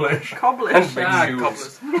 Goblish. Coblish. And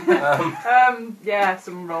Cobblers. Yeah,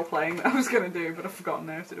 some role playing that I was going to do, but I've forgotten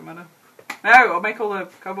now, so it doesn't matter. No, I'll make all the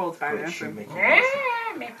kobolds bow down to him. Yeah,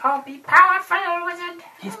 me Paul be powerful wizard.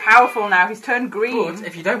 He's powerful now, he's turned green. But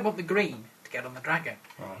if you don't want the green to get on the dragon,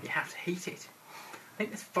 you have to heat it. I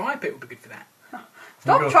think this fire pit would be good for that.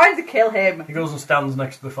 Stop trying to kill him. He goes and stands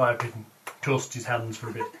next to the fire pit and toasts his hands for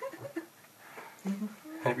a bit. And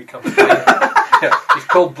he becomes yeah, he's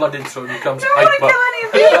cold-blooded, so he becomes I don't want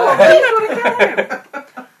hyper. to kill any of you. Please want to kill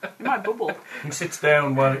him. He might bubble. He sits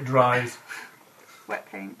down while it dries. Wet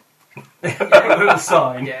paint. A little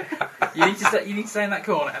sign. Yeah. You need to stay in that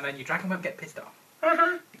corner, and then your dragon won't get pissed off.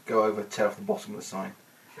 Go over, tear off the bottom of the sign.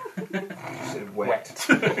 Sort of wet.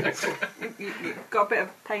 You've got a bit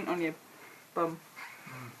of paint on your bum.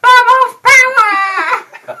 Bone of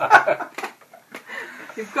power!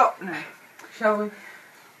 You've got... No. Shall we?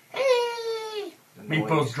 Hey. The Meepo's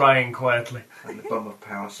noise drying quietly. and the bum of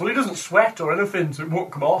power. Well, he doesn't sweat or anything, so it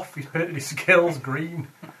won't come off. He's painted his scales green.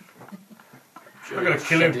 We're going to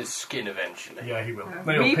kill him. Shed his skin eventually. Yeah, he will.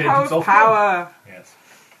 Then he'll paint Meepo himself of power. green. Yes.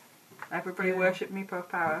 Everybody worship Meepo of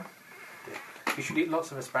power. You should eat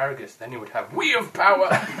lots of asparagus, then you would have we of power.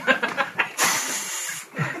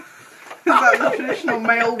 Is that the traditional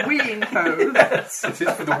male weeing pose? This is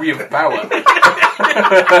for the we of power.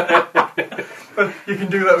 But you can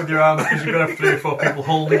do that with your arms because you're going to have 3 or 4 people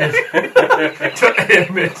holding it to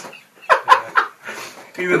aim it.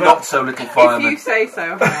 Either The not that, so little If fireman. you say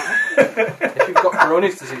so. Hal. If you've got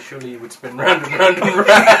Coronis disease, surely you would spin round and round and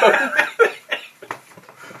round.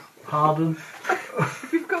 Pardon.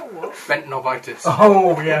 You've got what? Bentnovitis.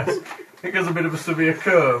 Oh, yes. It gets a bit of a severe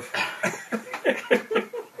curve.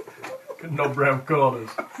 Knob round corners.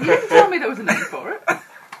 You didn't tell me there was a name for it.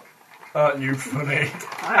 Aren't you funny?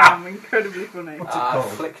 I am incredibly funny. What's it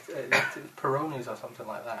called? Flicked, Peronis or something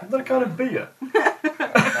like that. Is that a kind of beer?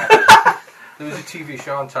 There was a TV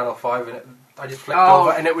show on Channel 5 and I just flicked Oh.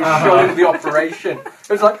 over and it was showing the operation. It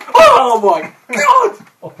was like, oh my god!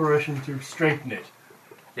 Operation to straighten it.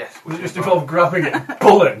 Yes. Does it just involve grabbing it and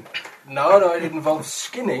pulling? No, it involves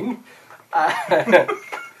skinning.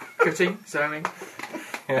 Cutting, sewing.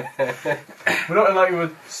 We're not like you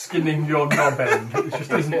were skinning your knob end. It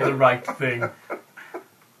just isn't the right thing.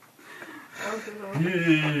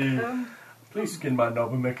 Yay. Please skin my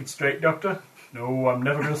knob and make it straight, Doctor. No, I'm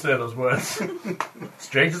never going to say those words.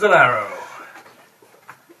 Straight as an arrow.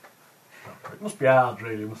 It must be hard,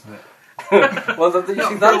 really, mustn't it? Well,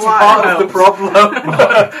 that's part of the problem.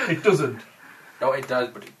 It doesn't. No, it does,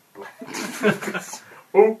 but it...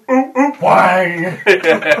 Ooh, ooh, ooh, wang!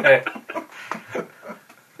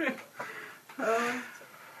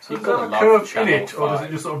 So Does that have a curve in it, or does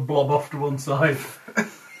it just sort of blob off to one side?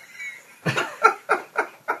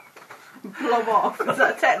 Blob off. Is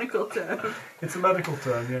that a technical term? It's a medical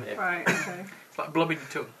term, yeah. Right, okay. It's like blobbing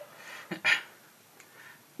your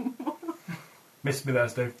tongue. Missed me there,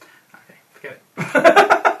 Steve. Okay, forget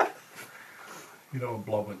it. You don't want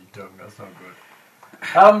blob on your tongue, that's not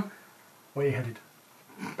good. Where are you headed?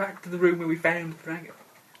 Back to the room where we found the dragon.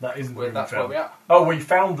 That isn't Well, where that's you where found. we are. Oh, where you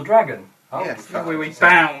found the dragon. Oh, Yes. Where we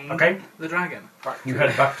found Okay. the dragon. You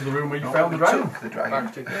head back to the room where you Not found the where we dragon. took the dragon.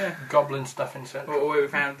 Back to goblin stuff in central. Or where we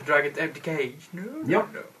found the dragon's empty cage. No, no,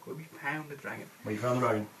 Yep. no. Where we found the dragon. Where you found the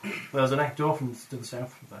dragon. There's an act orphans to the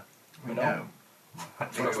south of there. We know.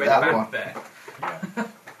 That's What's where we that went one? back there. Yeah.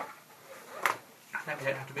 Now we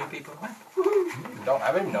don't have to be people. Don't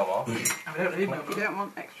have him no more. And we don't need no If you don't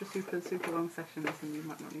want extra super long sessions, then you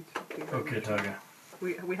might not need to do Okay, Tiger.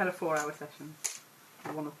 We had a 4-hour session.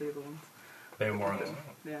 One of the other ones. Bane Warrants.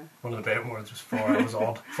 Yeah. One of the Bane Warrants was 4 hours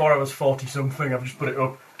odd. 4 hours 40 something. I've just put it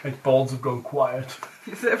up. Its boards have gone quiet.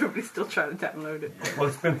 So everybody's still trying to download it. Well,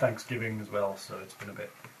 it's been Thanksgiving as well, so it's been a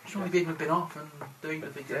bit Surely people have been off and doing the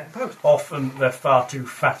things they're supposed to. off, and they're far too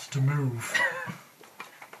fat to move.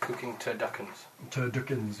 Cooking turduckens.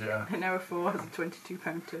 Turduckens, yeah. An hour 4 has a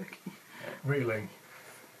 £22 turkey. Really.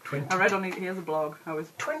 20, I read on he has a blog. I was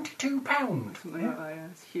 £22. something like that. Yeah,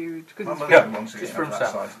 it's huge because My it's mother wants to Just get for that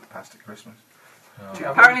himself. size at the past at Christmas.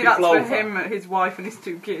 apparently that's for Over. him, his wife, and his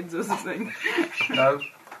 2 kids or something. No.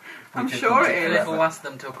 I'm We sure did it And is. it'll last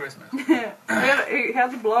them till Christmas. He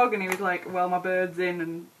had a blog and he was like, "Well, my bird's in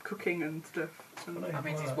and cooking and stuff." And That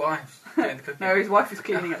means his wife's doing the cooking. no, his wife was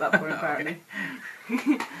cleaning at that point apparently.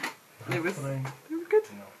 It was good.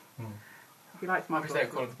 He likes my Obviously,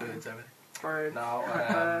 they've called the birds over there. Bird. No,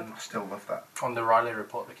 I still love that. on the Riley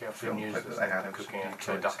report, the KFC Film News clip was that they had of cooking a some kids.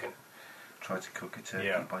 turducken. Try to cook a turkey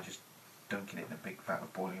Yeah. by just dunking it in a big vat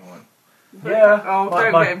of boiling oil. Yeah. Oh,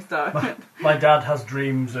 don't get him started. My dad has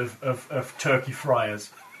dreams of turkey fryers.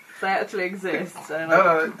 They actually exist. So like,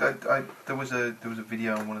 No, there was a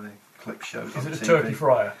video on one of the clip shows. Is on it a TV. turkey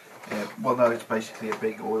fryer? Yeah. Well, no, it's basically a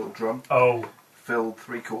big oil drum Oh. filled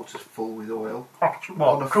 3/4 full with oil Well,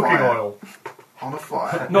 On a cooking fire. oil. on a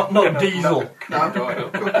fire. Not diesel. No, Oil.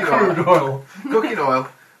 cooking Crude oil. oil. Cooking oil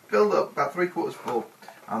filled up about 3/4 full,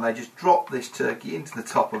 and they just drop this turkey into the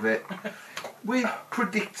top of it. With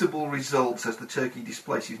predictable results as the turkey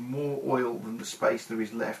displaces more oil than the space there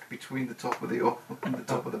is left between the top of the oil and the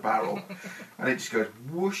top of the barrel. And it just goes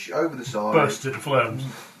whoosh over the side. Burst into flames.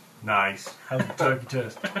 Nice. How's the turkey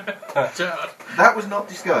taste? That was not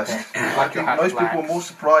discussed. I Like your think most hatch people were more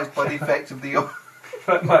surprised by the effect of the oil.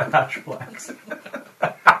 My hatch flags.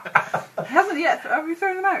 he hasn't yet. Have you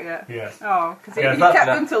thrown them out yet? Yes. Oh, because Yeah, he that- kept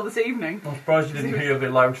that- them till this evening. I'm surprised you didn't hear the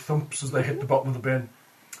loud thumps as they hit the bottom of the bin.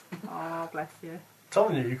 Oh, bless you. I'm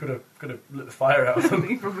telling you, you could have lit the fire out of them.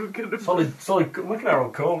 He probably could have. Solid. We can our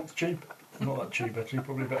own coal. It's cheap. Not that cheap, actually.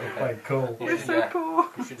 Probably better buying coal. You're so poor.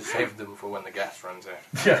 You should have saved them for when the gas runs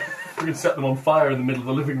out. Yeah, we can set them on fire in the middle of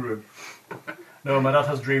the living room. No, my dad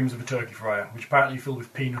has dreams of a turkey fryer, which apparently you fill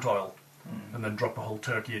with peanut oil and then drop a whole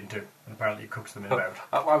turkey into, and apparently it cooks them in about.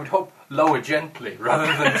 I would hope lower gently rather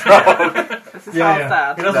than drop. This is Hal's It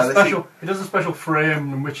dad. does, No, a this special, it does a special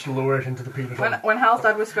frame in which to lower it into the peanut oil. When Hal's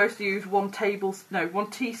dad was supposed to use 1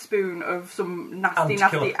 teaspoon of some nasty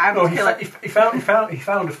ant No, killer. he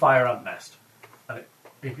found a fire ant nest, and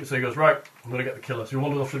so he goes, right, I'm going to get the killer. So he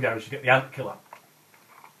wanders off to the garage to get the ant killer.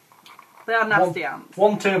 They are nasty ants.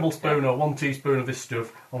 1 tablespoon or 1 teaspoon of this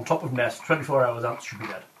stuff on top of nest. 24 hours, ants should be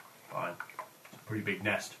dead. Fine, it's a pretty big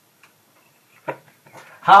nest.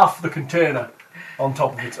 Half the container on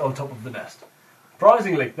top of the nest.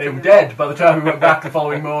 Surprisingly, they were dead by the time we went back the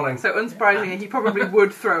following morning. So unsurprisingly, he probably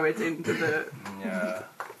would throw it into the Yeah.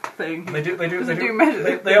 thing. They do measure.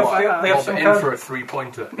 they have Bob some in kind for of, a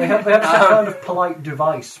 3-pointer. they have some kind of polite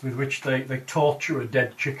device with which they torture a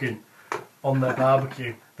dead chicken on their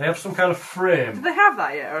barbecue. They have some kind of Do frame. they have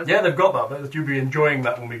that yet? Or is Yeah, they've got that. You'll be enjoying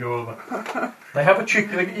that when we go over. They have a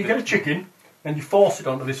chicken. You get a chicken. and you force it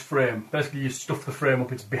onto this frame. Basically, you stuff the frame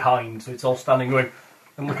up its behind, so it's all standing going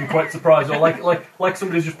and looking quite surprised, or like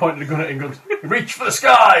somebody's just pointed a gun at it and goes, "Reach for the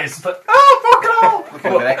skies!" It's like, "Oh, fuck off!"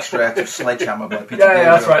 Looking like an extra out of Sledgehammer by Peter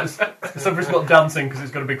Yeah, that's Gabriel. right. Somebody's not dancing because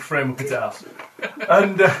it's got a big frame up its ass.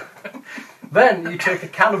 And then you take a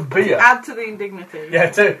can of beer. Add to the indignity. Yeah,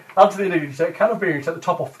 add to the indignity. You take a can of beer, you take the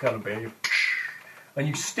top off the can of beer, and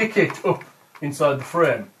you stick it up inside the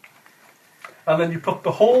frame. And then you put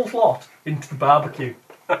the whole lot into the barbecue.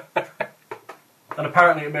 And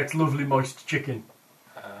apparently it makes lovely moist chicken.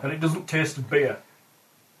 And it doesn't taste of beer.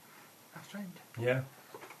 That's strange. Yeah.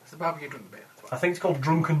 It's the barbecue drunk beer. I think it's called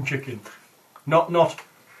drunken chicken. Not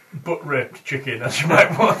butt-raped chicken, as you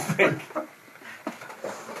might want to think.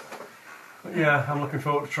 But yeah, I'm looking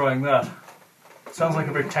forward to trying that. Sounds like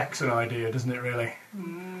a big Texan idea, doesn't it, really?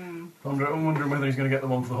 I'm wondering whether he's going to get the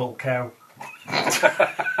one for the whole cow.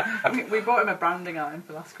 We bought him a branding iron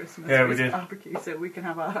for last Christmas. Yeah, for we his did. Barbecue, so we can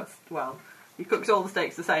have ours. Well, he cooks all the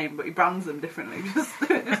steaks the same, but he brands them differently,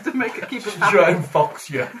 just to make it keep us happy. Try and fox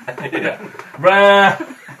you. Rare,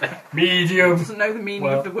 medium. Doesn't know the meaning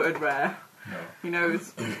Well- of the word rare. No. He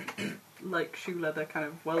knows, like shoe leather, kind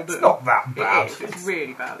of well It's done. not that bad. It is. It's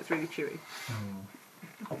really bad. It's really chewy.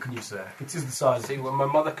 What can you say? It is the size. See, when my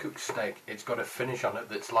mother cooks steak, it's got a finish on it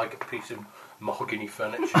that's like a piece of mahogany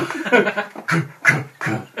furniture.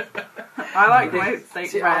 I like my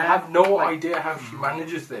steak See, rare. I have no like, idea how she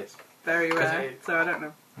manages this. Very 'cause rare, it- so I don't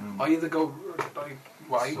know. I either go,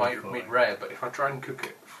 I eat my So meat rare, but if I try and cook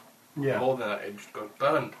it Yeah. more than that, it just goes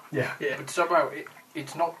burnt. Yeah. Yeah. But somehow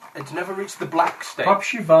it's never reached the black state. Perhaps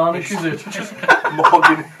she varnishes it. Just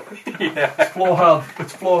mahogany. Yeah.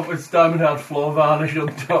 it's diamond hard floor varnish on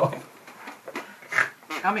top.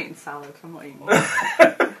 I'm eating salad. I'm not eating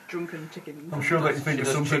drunken chicken. I'm sure that you think She of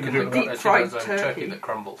does something to chicken do that with Deep that. she fried does, turkey. turkey that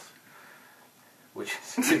crumbles. Which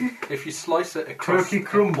is, if you slice it across, Turkey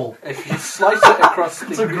crumble. if you slice it across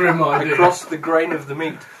That's a grim idea. across the grain of the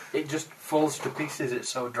meat, it just falls to pieces. It's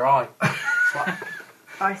so dry. It's like,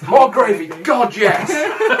 I hate more gravy, turkey. God yes.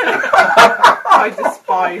 I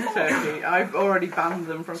despise turkey. I've already banned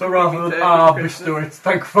them from So cooking rather than turkey for Christmas. bestow it,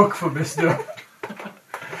 thank fuck for bestow.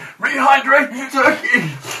 Rehydrate the turkey.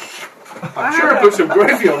 I'm sure I put some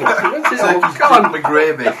gravy on it. Turkey's God. drink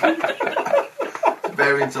McGravy.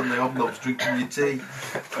 Variants on the hobnobs drinking your tea.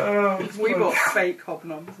 We bought fake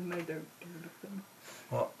hobnobs and they don't do nothing.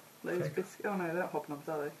 What? Those Fake? biscuits. Oh no, they're not hobnobs,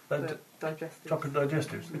 are they? They're They're digestives. Chocolate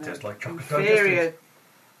digestives. It No. tastes like chocolate Inferior. digestives.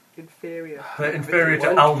 Inferior. They're inferior to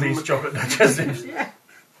Aldi's chocolate digestives. Yeah.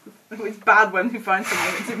 It's bad when you find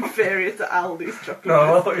something that's inferior to Aldi's chocolate.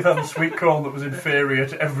 No, I thought you had a sweet corn that was inferior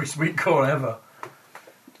to every sweet corn ever.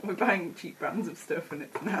 We're buying cheap brands of stuff and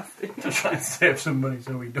it's nasty. To try and save some money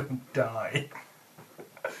so we don't die.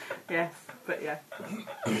 Yes, but yeah.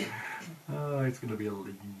 Oh, it's going to be a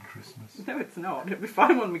lean Christmas. No, it's not. It'll be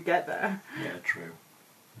fine when we get there. Yeah, true.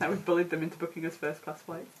 Now we've bullied them into booking us first class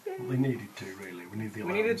flights. Yay. They needed to, really. We need the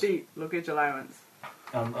We allowance. needed the luggage allowance.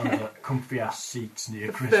 And the comfy ass seats near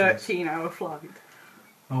The Christmas. 13-hour flight.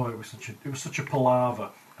 Oh, it was such a palaver.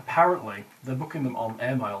 Apparently, they're booking them on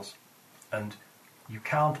air miles, and you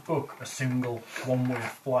can't book a single one-way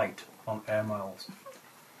flight on air miles.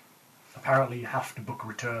 Apparently, you have to book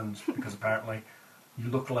returns because apparently you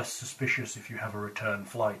look less suspicious if you have a return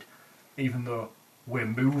flight, even though we're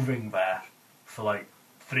moving there for like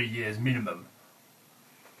 3 years minimum.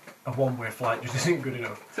 A one-way flight just isn't good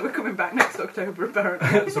enough. So we're coming back next October,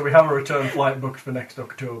 apparently. So we have a return flight booked for next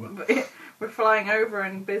October. But we're flying over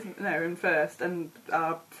in business, no, in first, and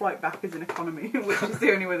our flight back is in economy, which is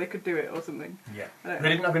the only way they could do it, or something. Yeah. I don't They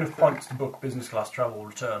know. didn't have enough points to book business class travel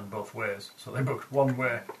return both ways, so they booked one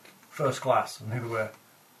way first class and the other way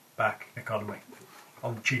back economy.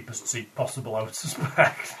 On the cheapest seat possible, I would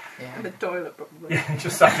suspect. And the Yeah. toilet, probably. Yeah,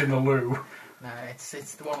 just sat in the loo. No, it's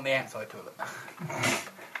the one on the outside toilet.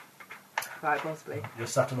 Right, possibly.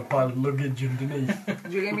 Just sat on a pile of luggage underneath. It's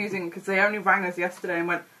really amusing, because they only rang us yesterday and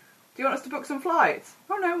went, do you want us to book some flights?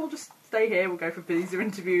 Oh no, we'll just stay here, we'll go for visa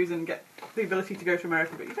interviews and get the ability to go to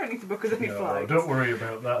America, but you don't need to book us any No, flights. don't worry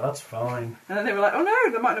about that, that's fine. And then they were like, oh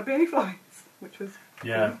no, there might not be any flights, which was...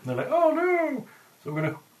 Yeah, they're like, oh no! So we're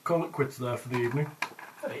going to call it quits there for the evening.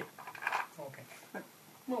 Okay.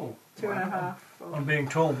 Oh, 2.5. Or... I'm being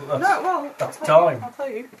told that that's... No, well, that's I'll tell you, time. I'll tell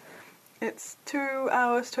you. It's 2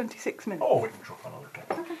 hours, 26 minutes. Oh, we can truck on a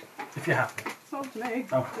little. If you're happy. It's not to me.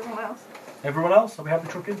 Oh. Everyone else. Everyone else, are we happy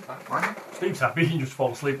trucking? Fine. Steve's happy, he can just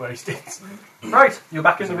fall asleep where he sits. Right, you're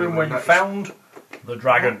back in the room where you found the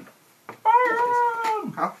dragon.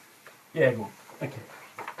 Huh? Yeah, go on. Thank you.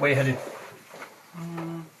 Where you headed?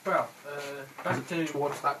 Well, back to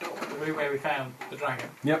Towards that door. the room where we found the dragon.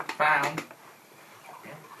 Yep. Found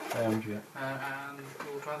And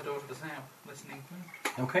we'll try the door to the south, listening.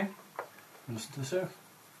 okay. Listen to the south.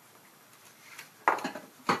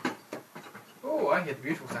 Oh, I hear the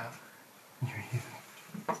beautiful sound.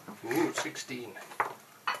 Ooh, 16.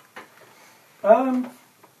 We're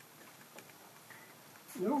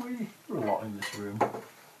a lot in this room.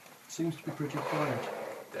 Seems to be pretty quiet.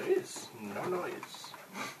 There is no noise.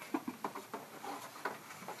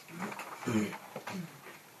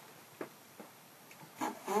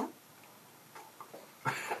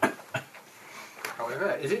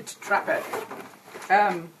 However, is it traphead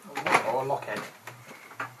or lockhead?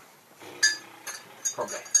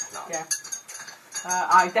 Probably not. Yeah.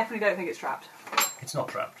 I definitely don't think it's trapped. It's not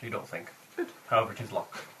trapped, you don't think. However, it is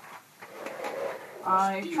locked.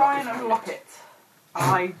 I try and unlock it.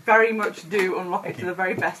 I very much do unlock it to the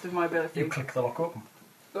very best of my ability. You click the lock open.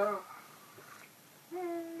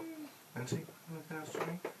 Nancy, anything else to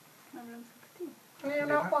me? You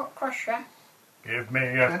not want crusher? Give me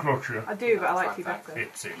a crusher. I do, but I like you better.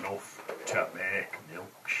 It's enough to make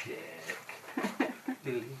milkshake.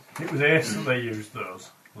 It was Ace that they used those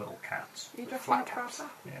little cats. Are you dressing up for our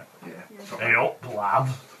staff? Yeah. Yeah. Stay up, lad.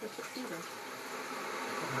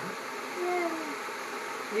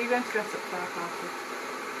 Are you going to dress up for our party?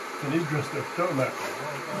 It is dressed up, don't they?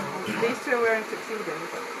 These two are wearing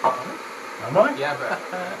tuxedos. Am I? Yeah, but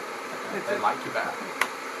they like you better.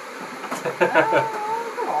 Oh,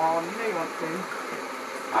 come on, you know you want to.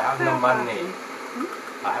 I have no money. Hmm?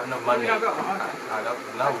 I have no money. You don't got one, okay. I don't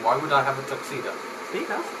know. Why would I have a tuxedo? Steve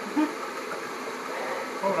does.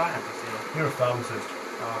 What would I have to see? You're a pharmacist.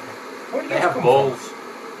 Oh, okay. Where do you They guys have come balls.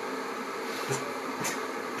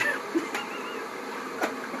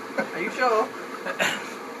 Are you sure?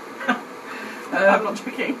 I'm not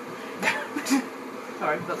joking.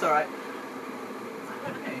 Sorry, that's alright.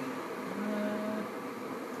 Okay.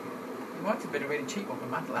 It might have been a really cheap one for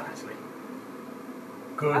Madeline, actually.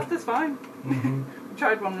 Good. Asda's fine. Mm-hmm. I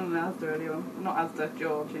tried one in Asda earlier on. Not Asda,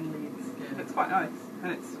 George in Leeds. Yeah. It's quite nice.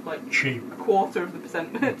 And it's like Cheap. a quarter of the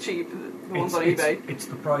percent cheap, the ones on eBay. It's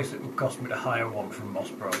the price it would cost me to hire one from Moss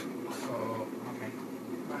Pro. Oh, okay.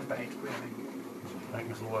 Mine's about 8 quid, I think. I think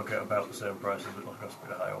this will work out about the same price as it will cost me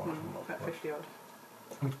to hire one from Moss About Pro. 50 odd.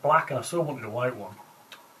 It's black and I still wanted a white one.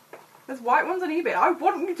 There's white ones on eBay. I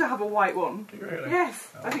want you to have a white one. Do you really? Yes,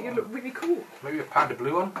 I think you look really cool. Maybe a powder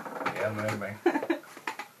blue one? Yeah, maybe.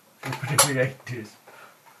 Pretty 80s.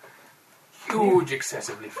 Huge,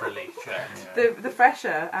 excessively frilly shirt. Yeah. The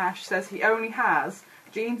fresher, Ash, says he only has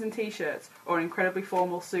jeans and t-shirts or an incredibly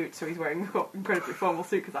formal suit, so he's wearing an incredibly formal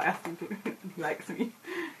suit because I asked him to, and he likes me.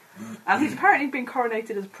 And he's apparently been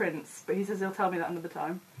coronated as prince, but he says he'll tell me that another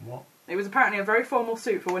time. What? It was apparently a very formal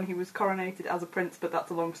suit for when he was coronated as a prince, but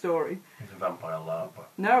that's a long story. He's a vampire larper.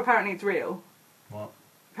 No, apparently it's real. What?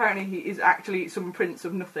 Apparently he is actually some prince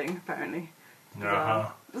of nothing, apparently. Uh-huh.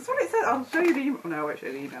 That's what it said. I'll show you the email. No, I won't show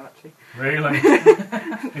you the email, actually. Really?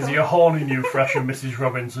 Is he a horny new fresher, Mrs.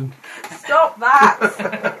 Robinson? Stop that!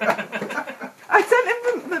 I sent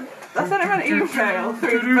him an email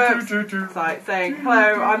through the first site saying,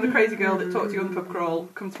 "Hello, I'm the crazy girl that talked to you on the pub crawl.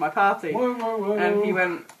 Come to my party." And he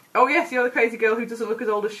went, "Oh yes, you're the crazy girl who doesn't look as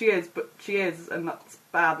old as she is, but she is, and that's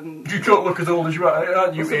bad." And You don't look as old as you are,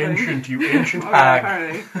 aren't you? Something. You ancient Oh, hag.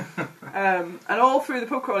 yeah, apparently. And all through the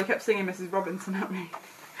pub crawl, he kept singing Mrs. Robinson at me.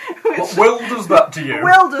 Which, What Will does that to you?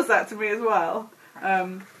 Will does that to me as well.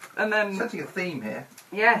 And then, Setting a theme here.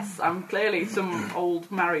 yes, I'm clearly some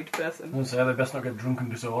old married person. I'm going to say they best not get drunk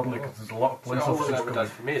and disorderly because there's a lot of So police all officers that ever coming. does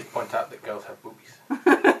for me is point out that girls have boobies.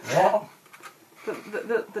 What?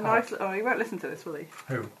 The nice... Oh, he won't listen to this, will he?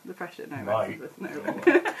 Who? The pressure... No, he Might. won't listen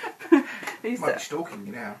to this. No. He's... Might be stalking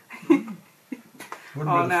you now. Wouldn't Oh be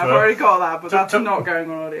no, the I've first. already got that, but To- that's to- not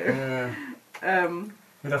going on audio. Yeah. Um,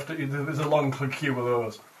 We'd have to. There's a long queue of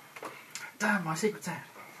those. Damn, my secret's out.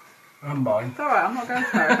 And mine. it's alright, I'm not going to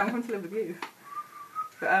Carrick, I'm going to live with you.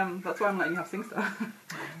 But that's why I'm letting you have SingStar.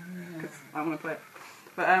 Because I want to play it.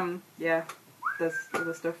 But yeah, there's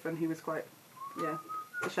other stuff, and he was quite, yeah,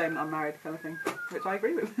 it's a shame that I'm married kind of thing, which I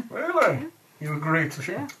agree with. Really? You agree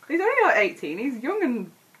to Yeah. He's only like 18, he's young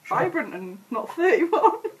and vibrant and not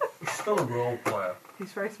 31. He's still a role player.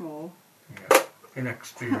 He's very small. Yeah.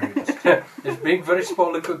 Inexperienced. Is being very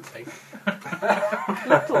small a good thing?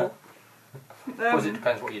 Little. Because it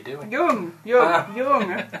depends what you're doing. Young.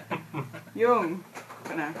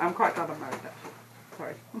 But no, I'm quite glad I'm married actually.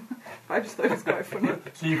 Sorry. I just thought it was quite funny.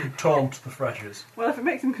 So you could taunt the freshers. Well, if it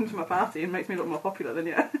makes him come to my party and makes me look more popular, then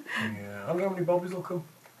yeah. Yeah. I don't know how many bobbies will come.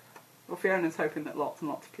 Well, Fiona's hoping that lots and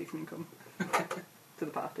lots of policemen come to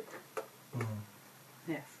the party.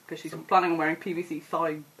 Yes, because she's planning on wearing PVC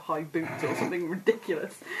thigh-high boots or something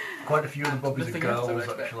ridiculous. Quite a few of the bobbies are Nothing else I would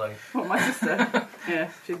girls, expect. actually. Well, my sister. Yeah,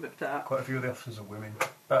 she's a bit out. Quite a few of the officers are women.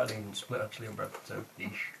 Better than split, actually, and breadth, so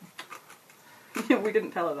ish. We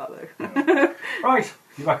didn't tell her that, though. Right,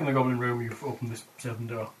 you're back in the goblin room, you've opened this certain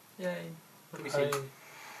door. Yay. What do we see?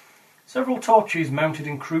 Several torches mounted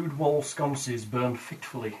in crude wall sconces burn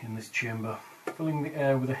fitfully in this chamber, filling the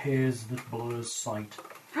air with a haze that blurs sight.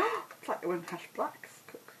 It's like when hash blacks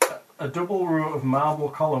cook. A double row of marble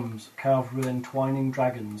columns carved with entwining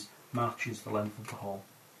dragons marches the length of the hall.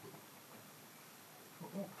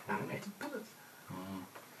 Animated pillars.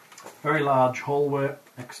 Very large hallway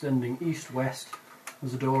extending east-west.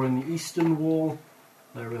 There's a door in the eastern wall.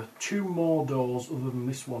 There are 2 more doors other than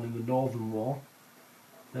this one in the northern wall.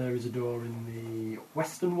 There is a door in the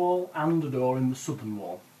western wall and a door in the southern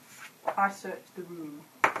wall. I searched the room.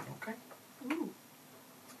 Okay. Ooh,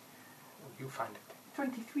 You find it.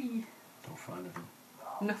 23. Don't find anything.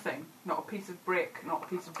 Nothing. Not a piece of brick, not a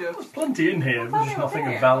piece of There's dirt. plenty in here, there's just nothing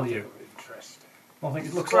of value. Interesting. I think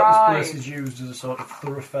it looks like this place Scribe. is used as a sort of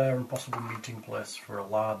thoroughfare and possible meeting place for a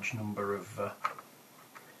large number of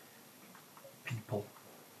people.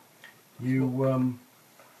 You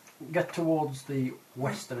get towards the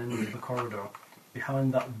western end of the corridor.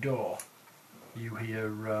 Behind that door, you hear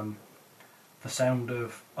the sound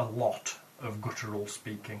of a lot of guttural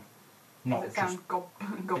speaking. Not Does it just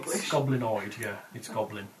sound goblish? it's goblinoid, yeah. It's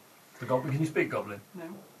goblin. The goblin. Can you speak goblin? No.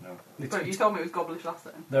 No. It's, But you it's- told me it was goblish last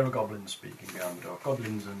time. there are goblins speaking behind the door.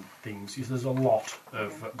 Goblins and things. Yes, there's a lot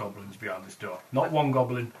of goblins behind this door. Not one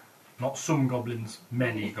goblin, not some goblins,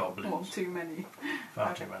 many goblins. One too many.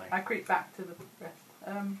 Far too many. I creep back to the rest.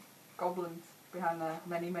 Goblins behind there.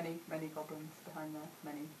 Many, many, many goblins behind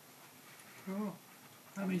there. Many. Oh.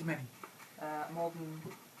 How many's many? More than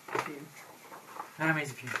a few. How many's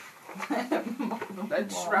a few?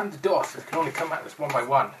 Let's surround the door so they can only come at us one by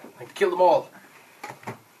one and kill them all.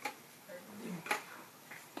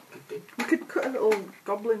 We could cut a little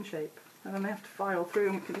goblin shape and then they have to file through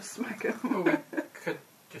and we can just smack them. Well, we could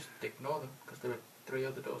just ignore them because there are 3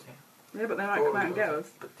 other doors here. Yeah, but they might come out and get us.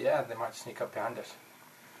 But yeah, they might sneak up behind us.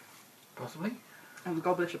 Possibly. And the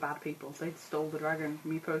goblish are bad people. They stole the dragon.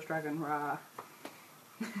 Meepo's dragon. Rah.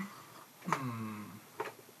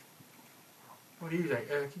 What do you say,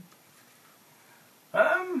 Erky?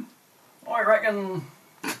 I reckon.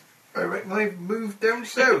 I reckon they've moved down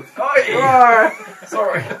south. Oi!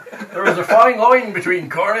 Sorry, there is a fine line between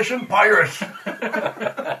Cornish and pirate.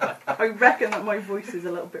 I reckon that my voice is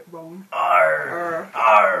a little bit wrong. Arr,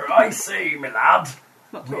 arr, I see, my lad.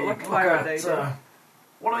 Not We talk like a look pirate, at, they do.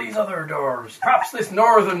 one of these other doors. Perhaps this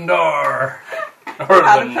northern door.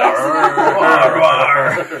 Northern door. War,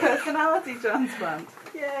 war. Personality transplant.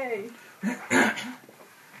 Yay.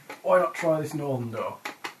 Why not try this northern door?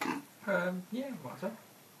 Yeah, might as well.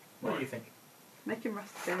 What do you think? Make him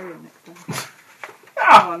Rastafarian next time.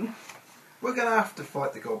 Ah! Come on. We're going to have to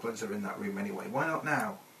fight the goblins that are in that room anyway. Why not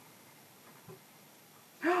now?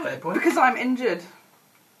 Fair point. Because I'm injured.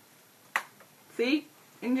 See?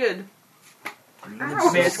 Injured.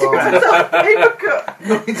 Ow. Mere Paper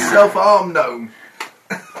cut. Self-harm gnome.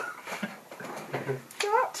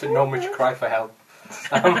 It's a gnomish cry for help.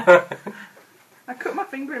 I cut my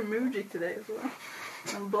finger in Muji today as well.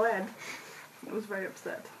 And bled. I was very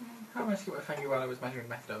upset. How much did I finger while I was measuring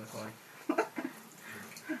methadone this morning?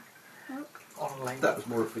 On a lane. That was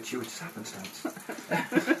more of a fortuitous happenstance.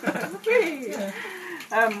 Whee!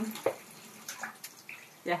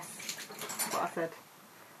 Yes. That's what I said.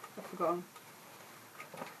 I've forgotten.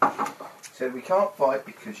 So we can't fight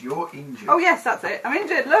because you're injured. Oh yes, that's it. I'm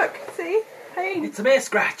injured. Look. See? Pain. It's a mere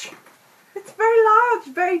scratch. It's very large,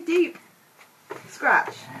 very deep.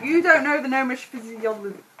 Scratch. You don't know the gnomish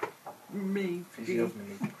physiology.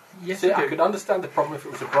 Yes, See, I I do. could understand the problem if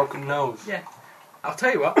it was a broken nose. Yeah. I'll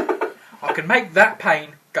tell you what. I can make that pain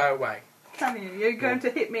go away. Can you? You're going to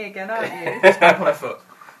hit me again, aren't you? Stamp on a foot.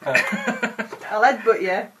 I'll headbutt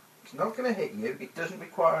you. It's not going to hit you. It doesn't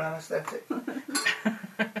require an anaesthetic.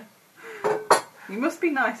 You must be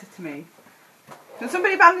nicer to me. Can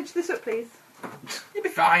somebody bandage this up, please? You'll be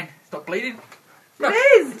fine. It's not bleeding. It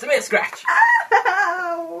is! It's a mere scratch.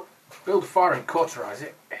 Ow! Build a fire and cauterize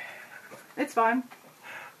it. It's fine.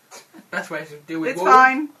 Best way to deal with It's war.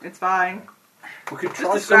 fine. It's fine. We could Just try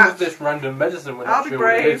a some scratch. of this random medicine. We're I'll not be sure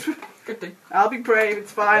what it is. brave. Good thing. I'll be brave.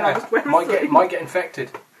 It's fine. I'll just wear a might sleeve. get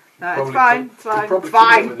infected. No, it's Probably fine. could- It's fine. could It's probably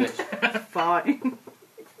fine. kill it with it. Fine.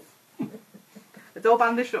 It's all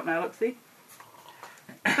bandaged up now. Look, see.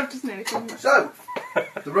 I've just nearly come. So,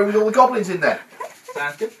 the room with all the goblins in there.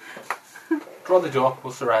 Sounds good. Draw the door,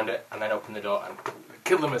 we'll surround it, and then open the door and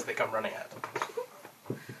kill them as they come running out.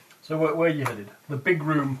 So where are you headed? The big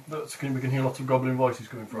room we can hear lots of goblin voices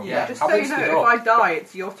coming from. Yeah. Just How so you big's know, the if door? I die,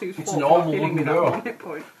 it's your two's It's fault. a for normal not healing me wooden that door. one hit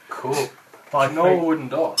point. Cool. 5 No feet. wooden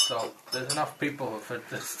door, so there's enough people for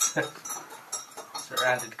just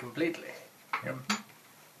surrounded completely. Yep.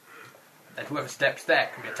 And whoever steps there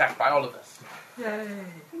can be attacked by all of us. Yay.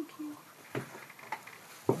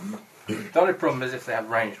 The only problem is if they have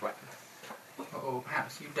ranged weapons. Or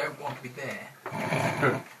perhaps you don't want to be there.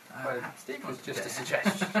 Well, Perhaps Steve it was wants to be just a there.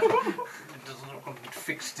 suggestion. It doesn't look like it's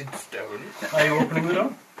fixed in stone. Are you opening the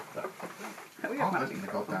door? We have I'm magic. opening the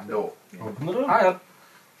goddamn door. Open the door. Hang on.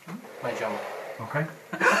 Mage armor. Okay.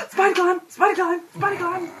 Spider climb! Spider climb! Spider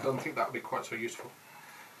climb! Don't think that would be quite so useful.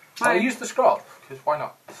 Right. I'll use the scroll, because why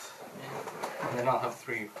not? And then I'll have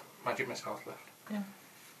 3 magic missiles left. Yeah.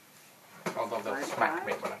 Although they'll Right, smack right.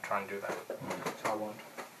 me when I try and do that. So I won't.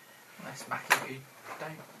 Nice smacking you.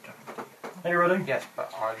 Don't. Are you ready? Yes,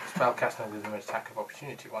 but our spellcasting is an attack of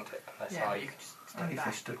opportunity, won't it? Unless Yeah, I... you can just Only stand if they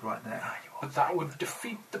back. stood right there. But that would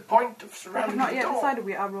defeat the point of We have surrounding not the yet door. decided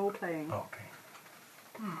we are role playing. Okay.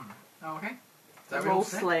 Oh, okay. Is that what Role you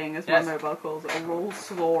said? slaying, as Yes. my mobile calls it, or role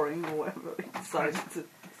sloring, or whatever we decided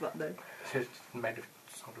it's that day. It's made of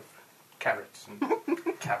sort of carrots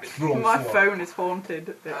and cabbage. Roll My slow. phone is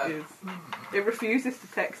haunted. It refuses to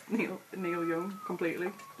text Neil Young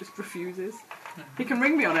completely. Just refuses. He can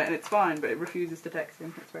ring me on it and it's fine, but it refuses to text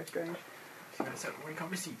him. It's very strange. So we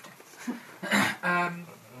can't receive it.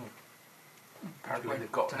 Apparently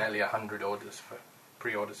they've got nearly 100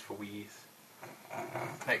 pre-orders for Wii's.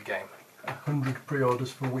 Next game. 100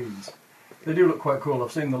 pre-orders for Wii's. They do look quite cool.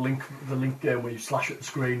 I've seen the link game where you slash at the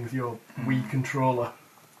screen with your Wii controller.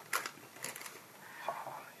 Ah,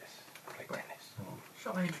 yes. Play tennis.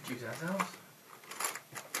 Shall we introduce ourselves?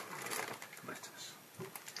 Letters.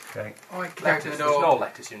 Okay. I kick out Letters. the There's door. no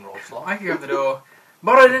letters in roll slot. I kick out the door.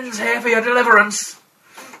 Moradin's here for your deliverance.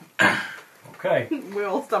 Okay. We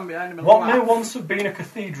all stand behind him and What may laugh. once have been a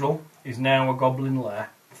cathedral is now a goblin lair,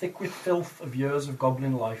 thick with filth of years of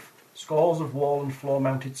goblin life. Scores of wall and floor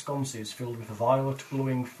mounted sconces filled with violet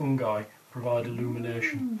glowing fungi provide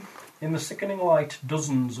illumination. In the sickening light,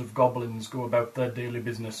 dozens of goblins go about their daily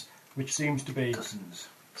business, which seems to be Dozens.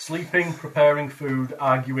 sleeping, preparing food,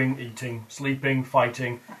 arguing, eating, sleeping,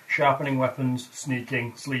 fighting, sharpening weapons,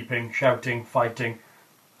 sneaking, sleeping, shouting, fighting,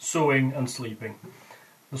 sewing and sleeping.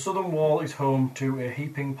 The southern wall is home to a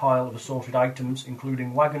heaping pile of assorted items,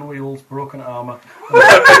 including wagon wheels, broken armour,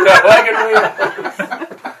 Wagon wheel.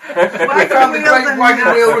 We found the great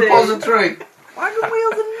wagon wheel repository. Wagon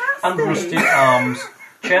wheels are and nasty. rusted arms,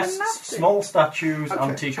 chests, Nasty. small statues, Okay.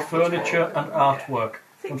 antique furniture and artwork.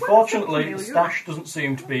 See, Unfortunately, where's the the stash doesn't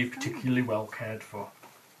seem to be particularly well cared for.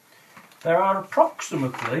 There are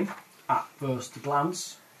approximately, at first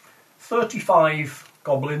glance, 35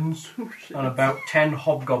 goblins and about 10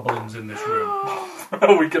 hobgoblins in this room.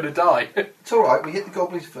 Are we going to die? It's alright, we hit the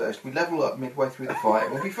goblins first, we level up midway through the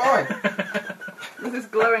fight, we'll be fine. There's this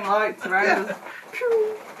glowing lights around us.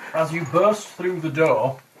 Phew. As you burst through the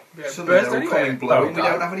door, We don't Suddenly burst they're all anywhere. coming blowing, Oh, we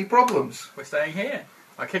don't have any problems. We're staying here.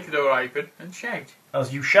 I kick the door open and shout.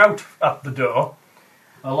 as you shout at the door,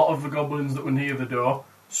 a lot of the goblins that were near the door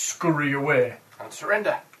scurry away And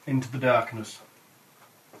surrender. into the darkness,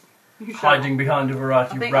 You shout. hiding behind a I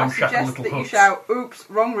variety of think I ramshackle suggest little that you huts. shout, oops,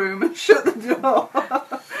 wrong room, and shut the door.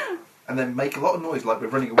 And then make a lot of noise like we're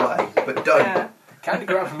running away, but don't. Yeah. Candy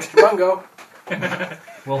grab from Mr. Mungo.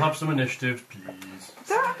 We'll have some initiative, please. I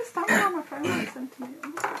don't understand why my phone is sent to me.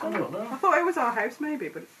 I don't know. I thought it was our house maybe,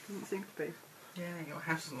 but it doesn't seem to be. Yeah, your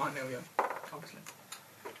house doesn't like Neil Young, obviously.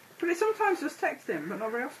 But it sometimes just texts him, but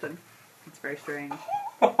not very often. It's very strange.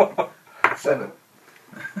 7.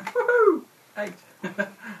 Woohoo! 8.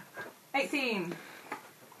 18.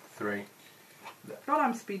 3. God,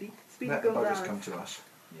 I'm speedy. Speedy Let the buggers Gonzalez. come to us.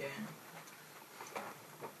 Yeah.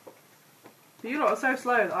 You lot are so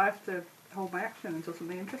slow that I have to hold my action until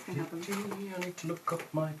something interesting happens. I need to look up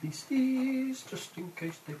my PCs just in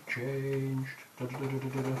case they've changed.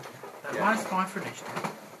 Mine's 5 for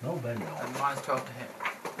initiative, No, they're not. and mine's 12 to hit.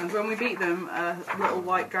 And when we beat them, a little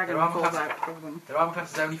white dragon Their armor falls class- out of them. Their armor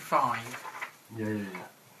class is only 5. Yeah.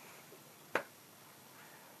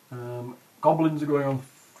 Goblins are going on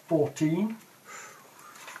 14.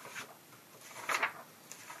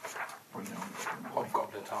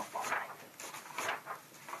 Hobgoblins are fine.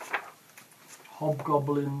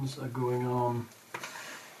 Hobgoblins are going on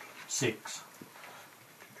 6.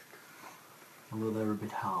 Although they're a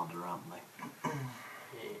bit harder, aren't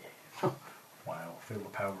they? Wow, feel the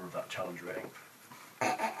power of that challenge rating.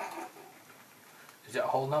 Is it a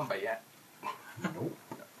whole number yet? Nope.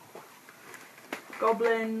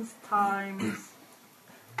 Goblins times...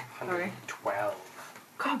 Sorry. 112.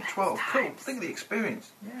 God, Number 12. Cool. Think of the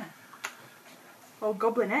experience. Yeah. Well,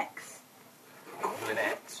 Goblin X.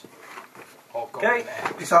 Goblinettes. Or Okay.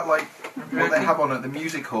 goblinettes. Is that like what they have on at the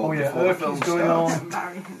music hall Oh yeah, before the film Erky's going starts? on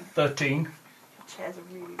Marry 13, chairs are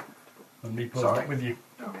really. and me Sorry. up with you.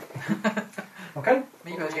 Okay.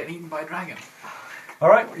 Meepo's getting eaten by a dragon.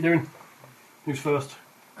 Alright, what are you doing? Who's first?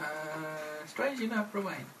 Strangely enough,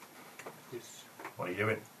 Rowan. Yes. What are you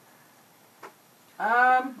doing?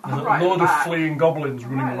 I'm There's a right load at the of back. fleeing goblins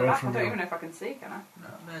I'm running right at the away back. I from don't even you. know if I can see, can I? No,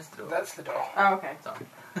 there's the door. That's the door. Oh, okay. Sorry.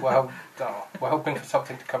 We're hoping for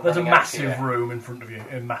something to come There's a running out massive here. room in front of you.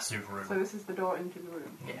 A massive room. So this is the door into the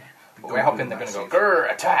room. Yeah. But we're hoping they're going to go,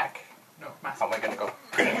 grrr, attack! No, massive. And we're going to go,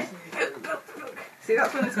 See,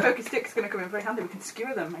 that's when this pokey stick's going to come in very handy. We can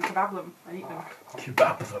skewer them and kebab them and eat them.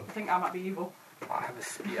 Kebab them. I think I might be evil. I have a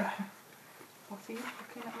spear. What are you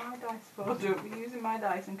looking at my dice for? Don't be using my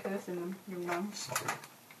dice and cursing them, young man. Sorry.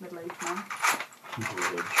 Middle-aged man.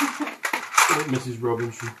 Mrs.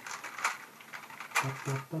 Robinson.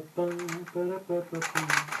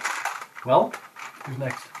 Well, who's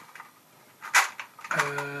next?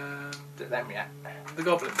 Them yet. The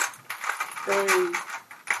goblin. I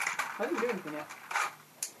didn't do anything yet.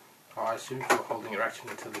 Oh, I assume you're holding your action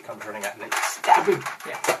until he comes running at me. Stab him!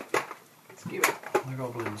 Yeah. Skewer. The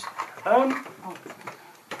goblins. Oh, no,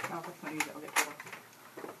 let's not use it. I'll get killed.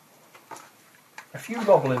 A few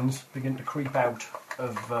goblins begin to creep out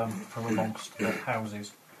of from amongst the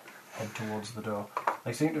houses, head towards the door.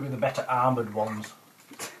 They seem to be the better armoured ones.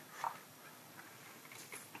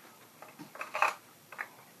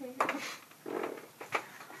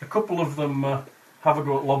 A couple of them have a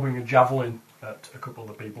go at lobbing a javelin at a couple of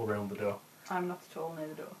the people around the door. I'm not at all near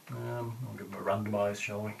the door. I'll give them a randomise,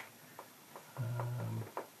 shall we?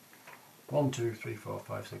 1, 2, 3, 4,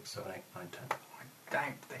 5, 6, 7, 8, 9, 10. I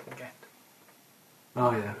doubt they can get.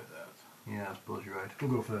 Oh yeah. Yeah, I suppose you're right.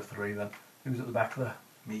 We'll go for the 3 then. Who's at the back there?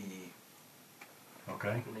 Me.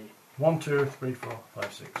 Okay. Me. 1, 2, 3, 4,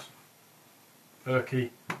 5, 6. Erky.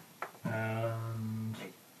 And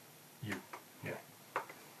you. Yeah.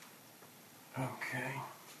 Okay.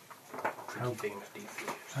 Tricky thing with these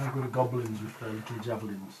things. How good are goblins with their little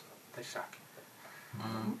javelins? They suck.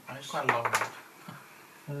 And it's quite a long round.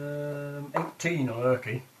 18 on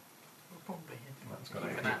Erky. We'll probably hit him. That's got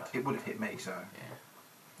Even 18. that. It would have hit me, so. Yeah.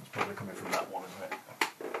 That's probably coming from that one, isn't it?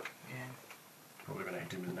 Yeah. Probably going to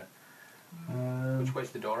hit him, isn't it? Which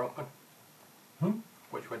way's the door open? Hmm?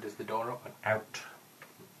 Which way does the door open? Out.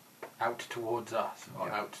 Out towards us, or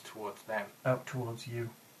Yeah. out towards them? Out towards you.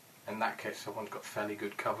 In that case, someone's got fairly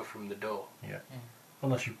good cover from the door. Yeah.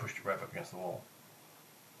 Unless you pushed it right up against the wall.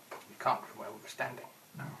 You can't from where we were standing.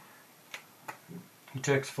 No. He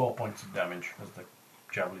takes 4 points of damage as the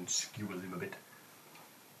javelin skewers him a bit.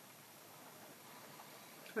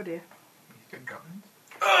 Oh dear. He's good goblins.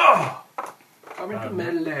 Come into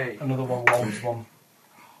melee. Another one lobs one.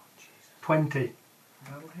 20.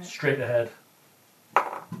 That'll hit. Straight ahead.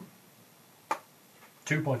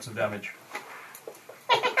 2 points of damage.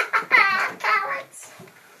 Cowards!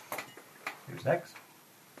 Who's next?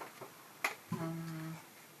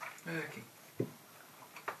 Erky.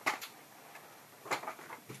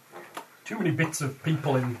 Too many bits of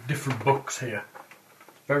people in different books here.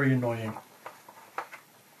 Very annoying.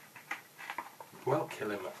 Well,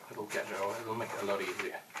 kill him. It'll get it. It'll make it a lot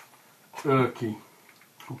easier. Erky.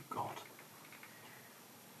 Oh God.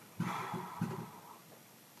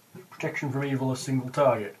 Protection from evil, a single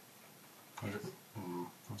target. Is it?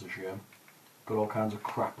 That's a shame. Got all kinds of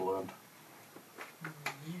crap learned.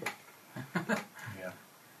 Yeah. Yeah.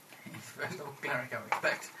 He's first level cleric, I would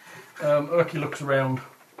expect. Erky looks around.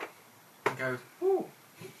 And goes, ooh.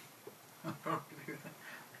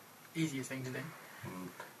 Easiest thing to do.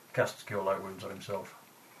 Casts Cure Light Wounds on himself.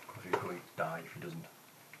 Because he's going to die if he doesn't.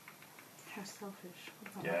 How selfish.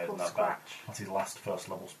 What Yeah, about isn't my that poor bad? scratch? That's his last first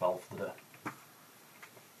level spell for the day.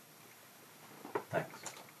 Thanks.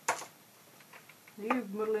 Are you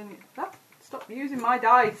muddling it? Ah, stop using my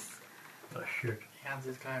dice. Oh shit. He hands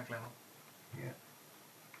his cleric level. Yeah.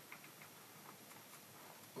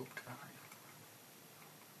 Up to 5.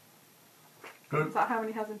 Good. Is that how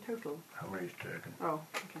many he has in total? How many he's taken? Oh,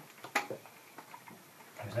 okay.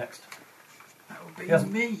 Who's next? That would be He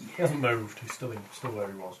hasn't- me. He hasn't moved. He's still where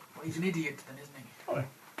he was. Well, he's an idiot then, isn't he? Oh,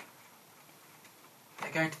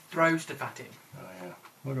 They're going to throw stuff at him. oh yeah.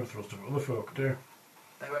 We're going to throw stuff at other folk too.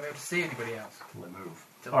 They won't be able to see anybody else. Till they move.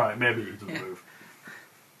 Till- Alright, maybe he doesn't Yeah. move.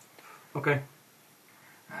 Okay.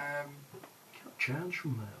 He's Can't charge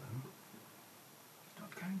from there then.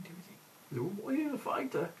 not going to, is he? Oh, he's a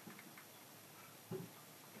fighter.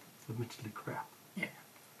 Admittedly crap. Yeah.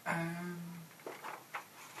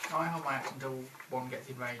 I hold my action until one gets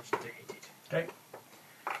enraged to hit it. Okay.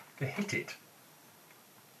 To hit it.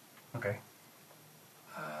 Okay.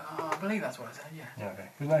 I believe that's what I said, yeah. Yeah, okay.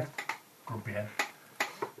 Who's next? Grumpy head.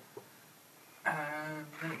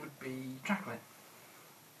 Then it would be Tracklet.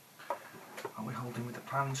 Are we holding with the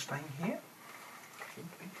plan staying here?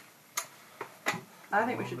 I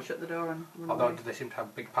think we should shut the door and run Although, away. do they seem to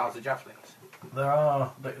have big piles of javelins? There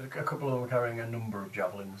are a couple of them are carrying a number of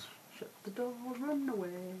javelins. Shut the door, run away.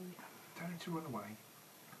 Don't need to run away.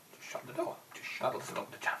 Just shut the door. That'll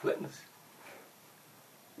stop the javelins.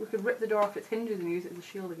 We could rip the door off its hinges and use it as a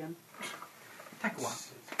shield again. Take a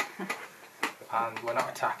while. And we're not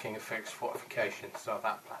attacking a fixed fortification, so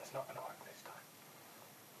that plan's not going to work this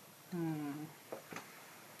time.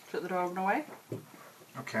 Shut the door, run away.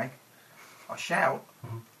 Okay. I shout,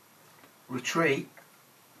 retreat,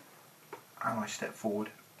 and I step forward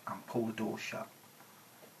and pull the door shut.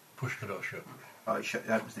 Push the door shut. Oh, it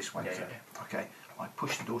opens this way. Yeah, is it? yeah. Okay. I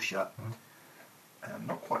push the door shut,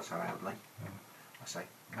 not quite so loudly. I say,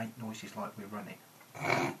 make noises like we're running.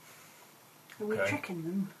 Are we Okay. tricking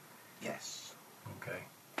them? Yes. Okay.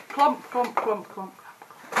 Clump, clump, clump, clump.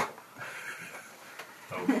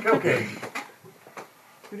 Okay.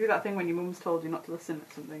 We do that thing when your mum's told you not to listen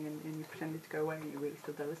at something and you pretended to go away and you really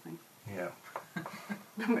stood there listening. Yeah.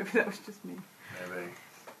 Maybe that was just me. Maybe.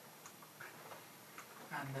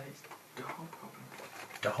 And then it's the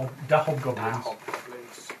hobgoblin. The hobgoblins.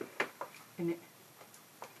 Hobgoblins. In it.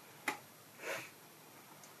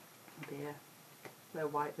 Oh dear. They're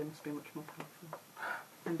white, they must be much more powerful.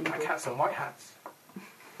 And Black evil. hats and white hats.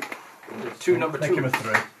 Number Make two. him a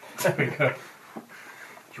 3. There we go.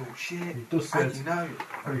 Your shit. It does How say do you know?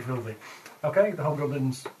 very filthy. Okay, the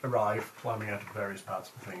hobgoblins arrive, climbing out of various parts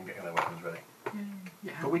of the thing and getting their weapons ready.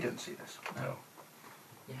 Yeah. But we didn't see this. No.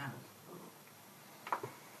 Yeah.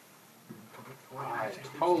 Right.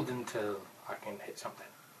 Hold until I can hit something.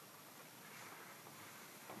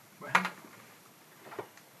 Well,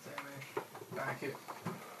 so we're back up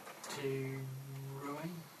to Roy.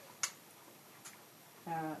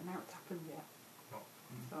 Now it's happened yet. No.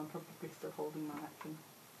 So I'm probably still holding my action.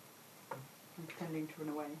 I'm pretending to run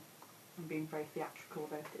away. I'm being very theatrical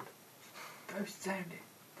about it. Ghost sounded.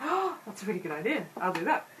 That's a really good idea. I'll do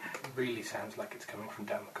that. It really sounds like it's coming from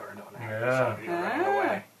down the corridor now. Yeah. Somebody running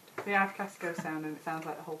away. The I've cast ghost sound and it sounds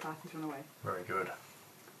like the whole party's run away. Very good.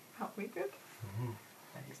 Aren't we good?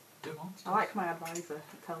 And it's the monsters. I like my advisor.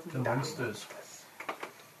 It tells me The what to do. monsters.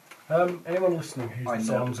 Anyone listening who's I the nod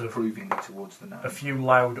sounds of approvingly towards the no. a few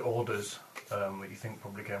loud orders that you think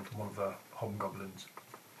probably came from one of the hobgoblins?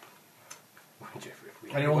 If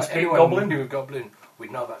we Anyone goblin? knew a goblin,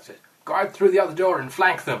 we'd know that's it. Go out through the other door and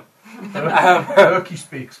flank them. Turkey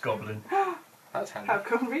speaks goblin. That's handy. How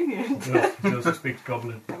convenient. Joseph speaks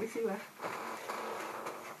goblin. Let me see where.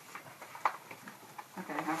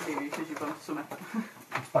 Okay, how can you because you've gone to summer?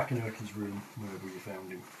 It's back in Urki's room, wherever you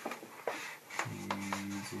found him.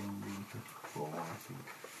 He's in room 54, I think.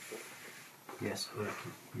 Yes,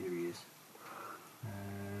 Urki. Here he is.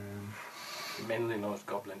 He mainly knows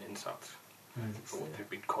goblin insults. Where's For what it? they've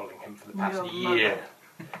been calling him for the past Your year.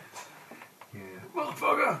 Yeah.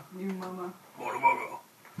 Motherfucker! You mama. Motherfucker!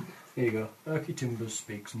 Here you go. Urki Timbers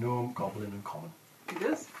speaks gnome, goblin, and common. He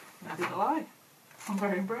does. I didn't lie. I'm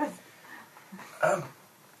very impressed.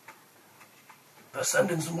 They're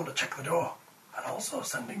sending someone to check the door, and also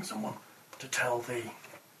sending someone to tell the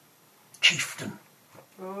chieftain.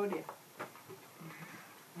 Oh dear.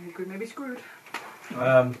 You could maybe screwed.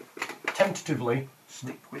 Tentatively,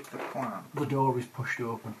 Stick with the plan. the door is pushed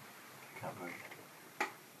open. Can't move.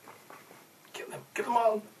 Kill them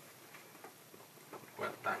all. Well,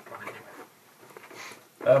 that one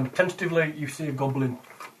anyway. Tentatively, you see a goblin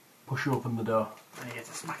push open the door And he gets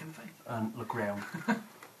a smack in the face. and look round.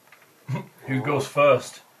 Who goes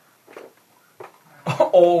first?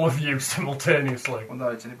 All of you simultaneously. Well, no,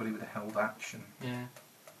 it's anybody with a held action. Yeah.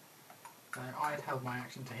 So I had held my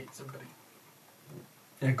action to hit somebody.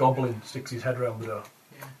 A goblin sticks his head round the door.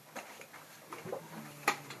 Yeah.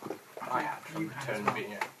 I had from You the had turn as well.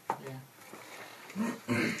 being Yeah.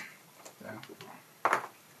 So,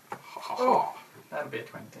 Oh. that'll be a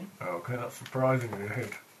 20. Okay, that's surprisingly a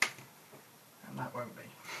hit. And that won't be.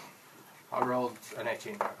 I rolled an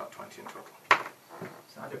 18, but I got 20 in total.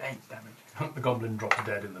 So I do 8 damage. The goblin drops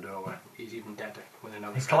dead in the doorway. He's even deader with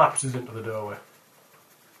another He stab. collapses into the doorway.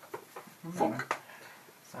 Fuck.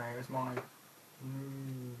 So as my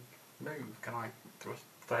move, can I throw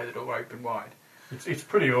the door open wide? It's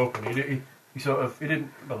pretty open. He sort of he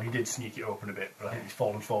did sneak it open a bit, but I think he's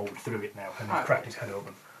fallen forward through it now and he's cracked his head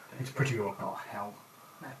open. It's pretty open. Oh, hell.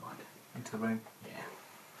 Never mind. Into the room. Yeah.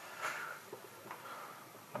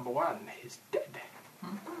 Number 1 is dead.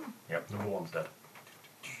 Yep, number 1's dead.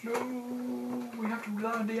 No, we have to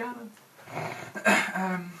rely on Deanna.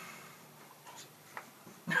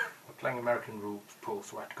 We're playing American rules, Paul,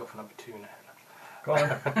 so I have to go for number 2 now. Go on.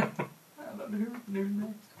 I don't know who's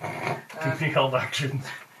next. Give me held actions.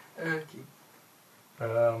 Erky.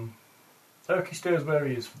 Turkey stays where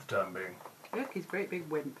he is for the time being. Look, great big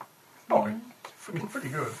wimp. Oh, he's pretty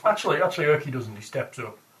good. Actually, Erky doesn't. He steps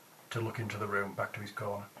up to look into the room, back to his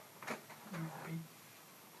corner.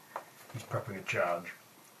 He's prepping a charge.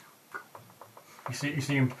 You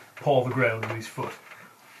see him paw the ground with his foot.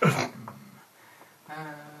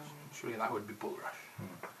 Surely that would be Bull Rush.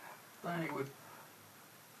 Then it would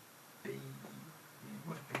be... It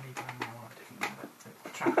would have been even more different.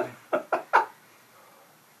 Trackling.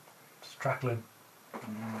 Strackling.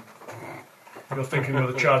 You're thinking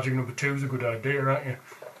whether charging number 2 is a good idea, aren't you?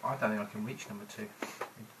 I don't think I can reach number 2.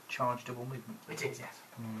 Charge double movement. It is, yes.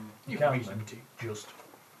 You can can reach then. number 2. Just.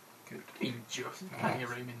 Good. You just plenty of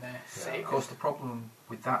room in there. Of course, the problem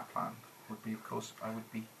with that plan would be, of course, I would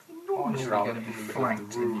be Enormously honestly round going to in be the middle of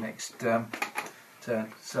flanked the in the room. next turn.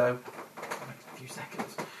 So, A few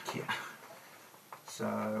seconds. yeah.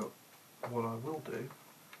 So, what I will do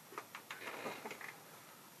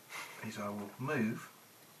is I will move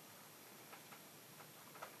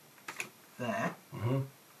there. Mm-hmm.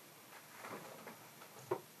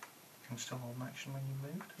 And still hold my action when you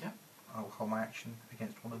moved. Yeah. I will hold my action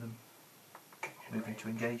against one of them moving to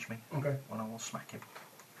engage me Okay. when I will smack him.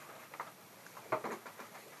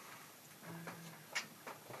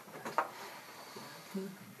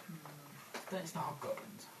 That's the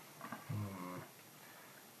hobgoblins.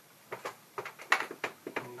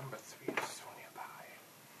 Number 3 is so nearby.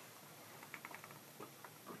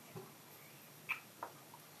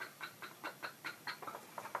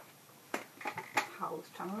 Howl's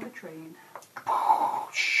channel of a train. A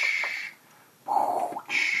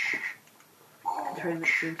train that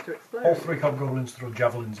seems to explode. All 3 hobgoblins throw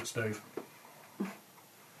javelins at Steve.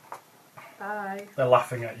 Bye. They're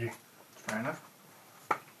laughing at you. Fair enough.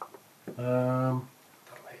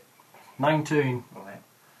 19, Well, hit.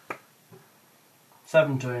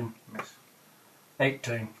 17, Miss.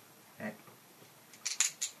 18. Hit.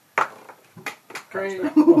 Great.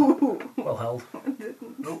 Well held.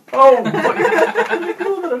 Oh! What? I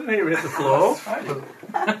didn't hear it hit the floor.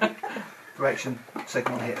 Correction.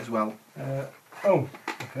 Second one hit as well. Oh,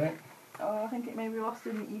 okay. Oh, I think it may be lost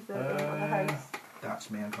in the ether in the house.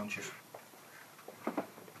 That's me unconscious.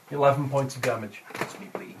 11 points of damage. That's me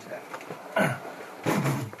bleeding to death.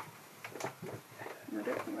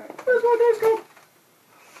 Where's my dice gone?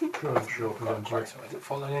 Sure, Right, so is it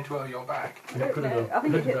falling into your bag? Yeah, could have done. I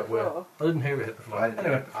think it Did hit that the way. floor. I didn't hear it hit the floor. I didn't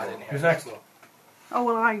Anyway, I didn't hear who's it. next? Oh,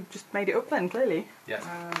 well, I just made it up then, clearly. Yes.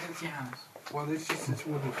 It's Johannes. Well, it's just it's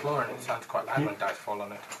wooden floor and it sounds quite loud when dice fall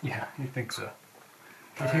on it. Yeah, you think so.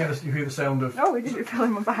 You hear the sound of Oh, we did it fell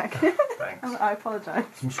in my bag. thanks. I apologise.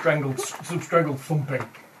 Some strangled thumping,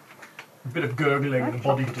 a bit of gurgling, and a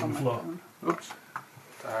body hitting the floor. Oops.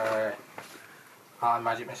 I'll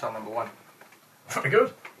magic missile number 1. Very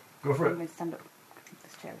good. Go for I'm it. going to stand up.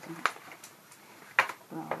 This chair is in.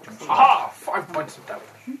 Aha! 5 points of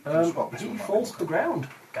damage. He falls to the ground,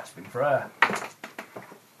 gasping for air.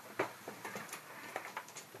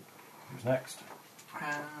 Who's next?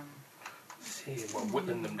 See, we're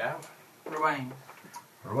whittling them down. Rowan.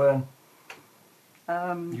 Rowan.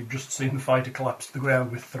 Um, You've just seen the fighter collapse to the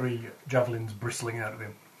ground with 3 javelins bristling out of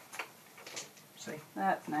him. See?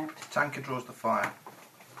 that's an out. Tanker draws the fire.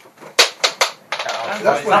 That's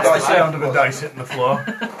That's what That's the dice sound of a dice hitting the floor.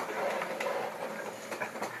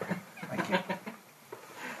 Thank you.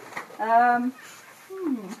 I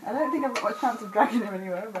don't think I've got much chance of dragging him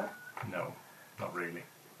anywhere, but No, not really.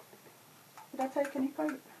 did I take any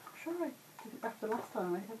point? I'm sure I did it after last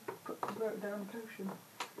time. I had wrote down a potion.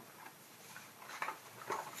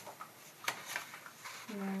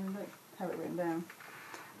 Yeah, I don't have it written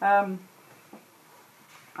down.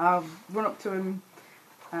 I'll run up to him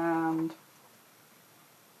and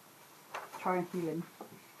try and heal him.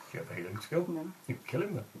 You have a healing skill. No. You can kill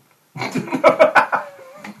him then.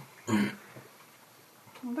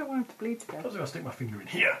 I don't want him to bleed to I was death. going to stick my finger in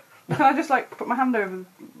here. Can I just put my hand over?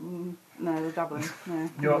 No, the javelin.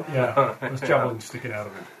 No. Yeah, there's javelins sticking out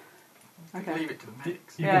of him. Okay. Leave it to the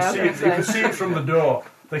medics. You Yeah, I can was see gonna it. You can say. see it from the door.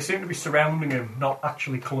 They seem to be surrounding him, not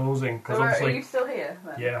actually closing. Because So are obviously, you still here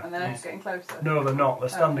then? Yeah. And then I'm just getting closer? no, they're not. They're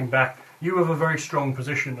standing back. You have a very strong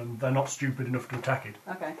position, and they're not stupid enough to attack it.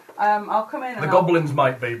 Okay. I'll come in and The I'll goblins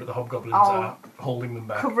might be, but the hobgoblins I'll- are holding them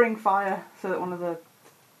back. covering fire so that one of the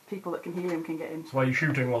people that can hear him can get in. So are you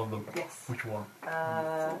shooting one of them? Yes. Which one?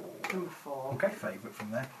 Number 4. Okay. Favourite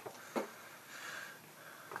from there.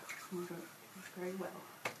 Very well.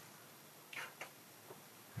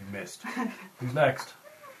 You missed. Who's next?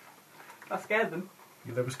 I scared them.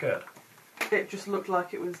 They were scared. It just looked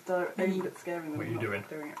like it was aimed at scaring them. What are you not doing?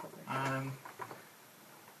 Doing it properly.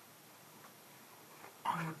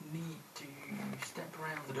 I would need to step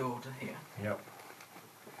around the door to here. Yep.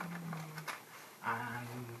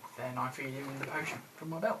 And then I feed him the potion from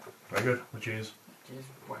my belt. Very good. Which is? Which is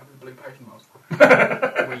whatever the blue potion was.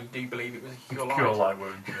 We do believe it was a cure light. Cure light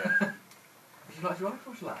wound. Yeah. Would you like to write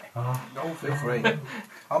or shall I? No, feel free.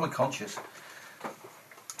 I'm unconscious.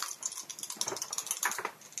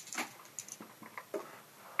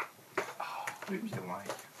 Who's the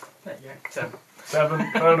light? There you go. 7.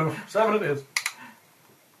 Fair enough. 7 it is.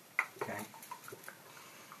 Okay.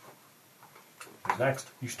 Who's next?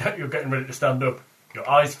 You're getting ready to stand up. Your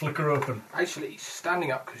eyes flicker open. Actually, he's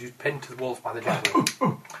standing up because he's pinned to the walls by the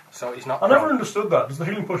javelin. So he's not. I never prone. understood that. Does the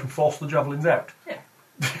healing potion force the javelins out? Yeah.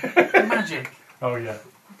 Magic. Oh yeah.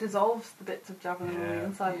 It dissolves the bits of javelin on Yeah. the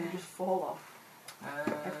inside and they just fall off.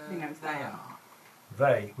 Everything knows They that. are.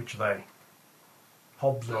 They? Which they?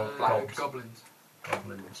 Hobbs or gobs? Goblins.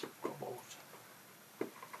 Goblins. Kobolds.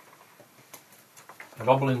 The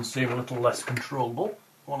goblins seem a little less controllable.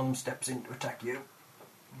 One of them steps in to attack you.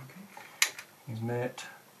 Okay. His mate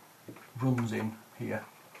runs in here.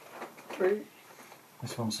 3.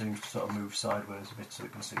 This one seems to sort of move sideways a bit so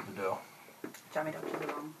it can see the door. Jam it up to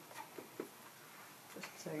the wrong. Just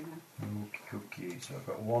so you know. Okay, so I've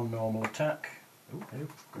got one normal attack. Oh, here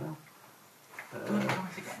we go.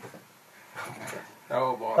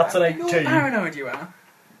 Oh boy. That's an You're 18 paranoid, you are.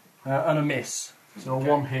 and a miss. So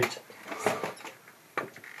one hit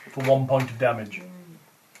for 1 point of damage.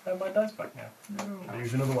 I have my dice back now. I'll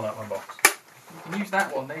use another one out of my box. You can use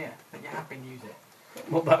that one there that you have been using.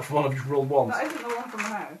 Not that one, I've just rolled once. That isn't the one from the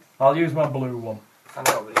house. I'll use my blue one. I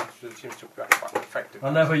know, but it seems to be quite effective. I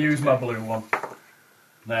never use my blue one.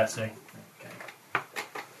 There, see. Okay.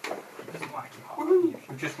 It doesn't like you.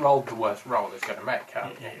 You've just rolled the worst roll it's going to make,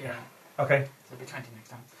 haven't you? Yeah. Okay. So it'll be 20 next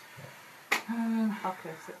time. I'll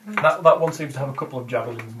curse it. That one seems to have a couple of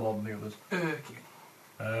javelins more than the others. Okay.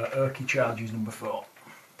 Urky charges number 4.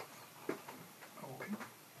 Okay.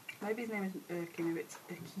 Maybe his name isn't Erkin, maybe it's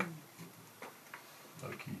Erkin.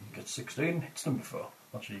 Urky gets 16, hits number 4.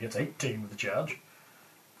 Actually, he gets 18 with the charge.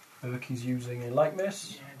 Urky's using a light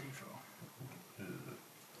miss. Yeah, D4.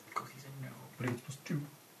 Because he's a no. But he gets +2.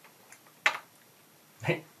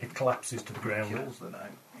 It collapses to the ground. Kills the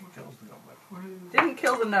gnome. Kills the goblin. Didn't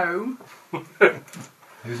kill the gnome.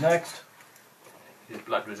 Who's next? His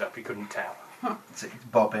blood was up, he couldn't tell. It's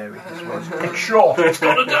barbarian as well. It's short, it's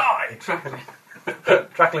gonna die!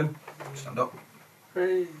 Tracklin. Stand up.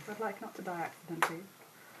 I'd like not to die accidentally.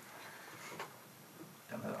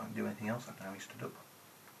 Don't know that I can do anything else. I can only stood up.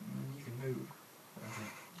 You can move.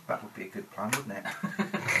 That would be a good plan, wouldn't it?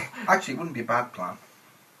 Actually, it wouldn't be a bad plan.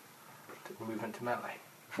 Movement to melee.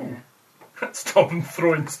 Yeah. Stop them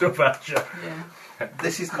throwing stuff at you. Yeah.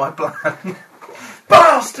 This is my plan.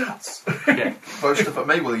 Bastards! Yeah. Throw stuff at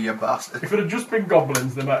me, will you bastard? If it had just been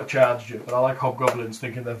goblins, they might have charged you. But I like hobgoblins,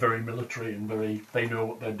 thinking they're very military and they know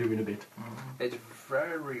what they're doing a bit. It's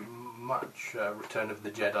very much Return of the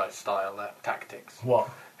Jedi style tactics. What?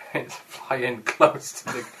 It's fly in close to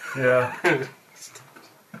the... Yeah.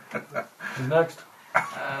 Who's next? The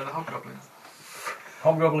hobgoblins.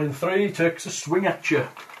 Hobgoblin 3 takes a swing at you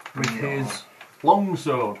with Yeah. his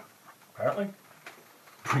longsword. Apparently.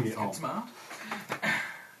 Bring it He's on. good smart.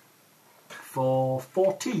 For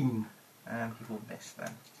 14. And he will miss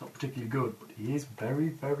then. It's not particularly good, but he is very,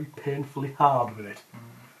 very painfully hard with it.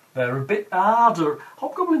 They're a bit harder.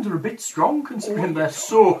 Hobgoblins are a bit strong considering they're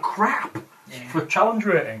so crap Yeah. for challenge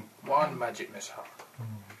rating. One magic missile.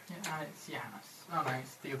 Yeah, it's Janus. Oh no,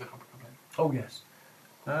 it's the other hobgoblin. Oh, yes.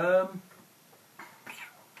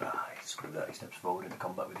 Screw that, he steps forward into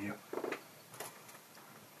combat with you.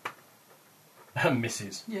 And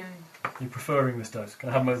misses. Yay. You're preferring this dice. Can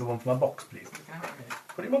I have my other one for my box, please? We can have it in a minute.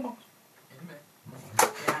 Put it in my box. In a minute.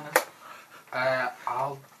 Janus.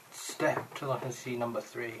 I'll step till I can see number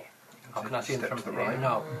 3. Oh, can I see him Step from to the the right.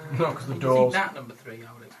 No. No, because the You can see doors... that number 3,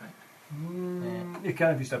 I would expect. You can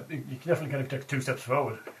if you step... You definitely can if you take 2 steps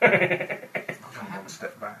forward. One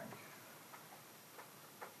step back.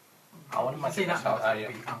 I want You to can see magic that missile. number 3,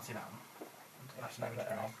 but you can't see that one. That's no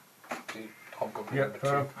better. The hobgoblin Yeah, number 2.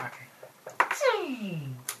 Okay.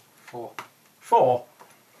 4. 4.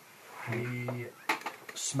 He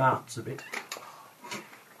smarts a bit.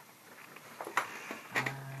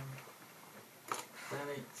 Then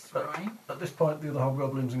it's Right. At this point, the other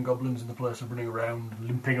hobgoblins and goblins in the place are running around,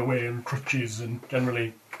 limping away on crutches and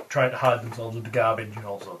generally trying to hide themselves under garbage and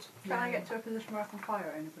all sorts. Can I get to a position where I can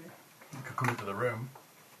fire at anybody? You could come into the room.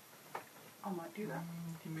 I might do that.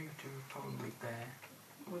 You move to probably there.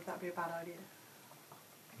 Would that be a bad idea?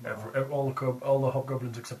 All the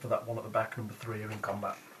hobgoblins except for that one at the back, number 3, are in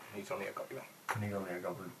combat. He's only a goblin. And he's only a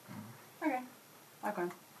goblin. Okay. I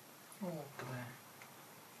can. Or to there.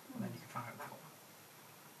 And then you can fire at that one.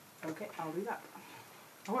 Okay, I'll do that.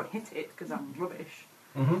 I won't hit it because I'm rubbish.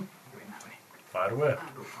 Mm-hmm. Go in that way. Fire away.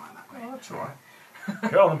 And we'll fire that way. Oh, that's alright.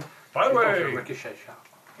 Kill them. Fire You've got a away. ricochet shot.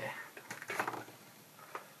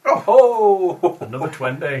 Oh! Another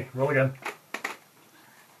 20. Roll again.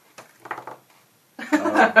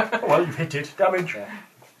 Well, you've hit it. Damage. Yeah.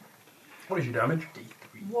 What is your damage?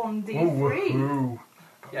 D3. 1d3. Ooh.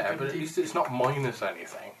 Yeah, but at least it's not minus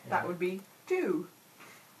anything. That would be 2.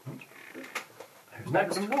 Who's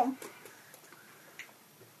next? Better than 1.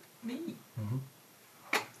 Me. Mm-hmm.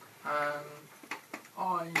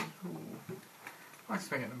 I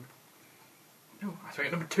swing at number. No, I swing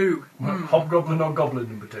at number 2. Hobgoblin or goblin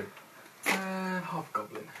number 2?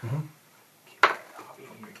 Hobgoblin.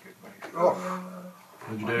 Oh,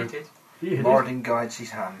 What'd you I do? hit it. You hit it. Mordin guides his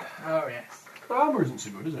hand. Oh yes. The armour isn't so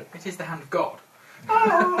good, is it? It is the hand of God.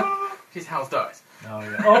 It is Hal's dice. Oh,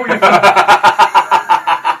 yeah. Oh, yeah.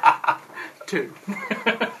 2.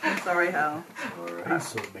 Sorry, Hal. He's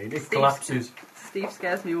so mean. It collapses. Steve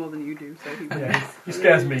scares me more than you do, so he wins. Yeah, he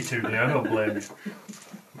scares me too, dear. I don't blame you.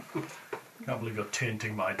 Can't believe you're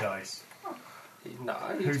tainting my dice. No,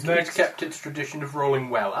 Who's he's next? kept its tradition of rolling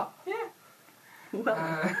well up. Well,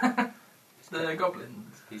 It's the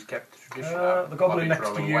goblins. He's kept the tradition up. The goblin Bobby's next to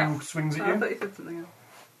rolling you well. swings I at you. thought you said something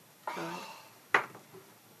else. Sorry.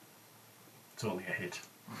 It's only a hit.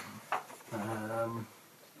 I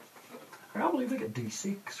can't believe they get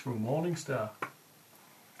D6 from Morningstar.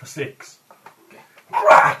 For 6.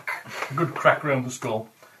 Crack! A good crack round the skull.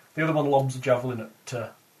 The other one lobs a javelin at, I was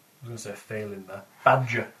going to say failing there,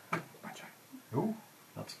 Badger. Ooh,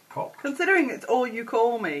 that's cocked. Considering it's all you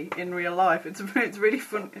call me in real life, it's really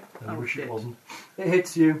fun. I Oh, wish shit. it wasn't. It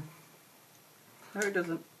hits you. No, it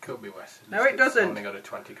doesn't. Could be worse. At No, least it doesn't. It's only got a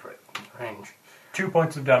 20 crit range. 2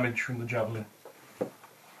 points of damage from the javelin.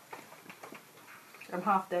 I'm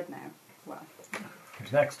half dead now. Well,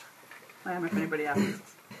 Who's next? I am if anybody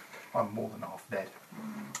asks. I'm more than half dead.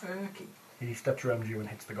 Okay. He steps around you and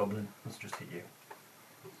hits the goblin. That's just hit you.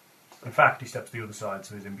 In fact, he steps the other side,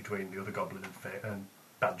 so he's in between the other goblin and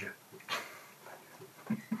Badger.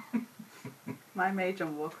 My mage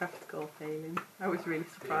on Warcraft is called Failing. I was really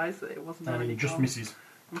surprised that it wasn't And already he just gone. misses.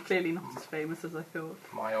 I'm clearly not as famous as I thought.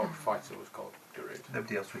 My old fighter was called Garud.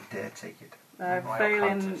 Nobody else would dare take it. My Failing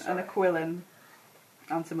hunter, and sorry. Aquilin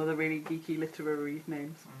and some other really geeky literary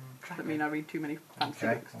names. That mean I read too many fancy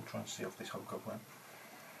Okay, books. I'll try and see off this hobgoblin.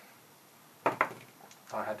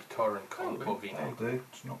 I had a Tauren called That'll Bovino. do.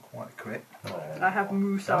 It's not quite a crit. I have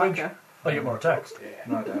Musaka. Oh, you get more attacks. Yeah.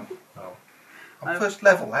 No, I don't. Oh. I'm first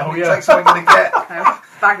level. How Oh, many yeah. attacks am I going to get? I have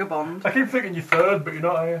Vagabond. I keep thinking you're third, but you're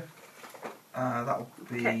not, are you? That'll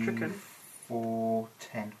be Ketrican. 4,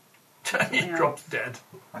 10. He Yeah. drops dead.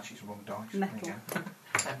 Actually, it's the wrong dice. Nettle. There you go.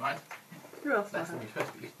 Never mind. Who else do I That's have? when you're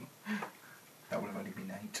supposed to be. That would have only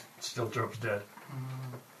been 8. Still drops dead.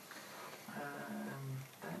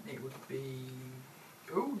 Then it would be.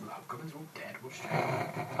 Oh, the hobgoblins are all dead. What's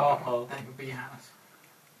that? Oh, Then it would be Hannes.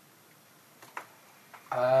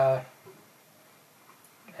 Throw a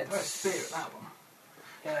it's spear at that one.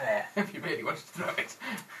 Yeah. If you really wanted to throw it.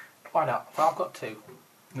 Why not? Well, I've got 2.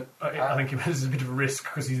 I think this is a bit of a risk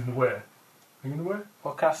because he's in the way. Are you in the way?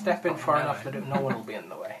 Well, can I step in far No. enough that no one will be in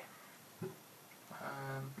the way?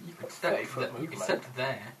 You could step 30-foot to you could movement. step to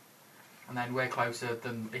there, and then we're closer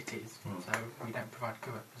than it is, Hmm. so we don't provide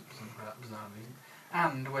cover for that bizarre reason.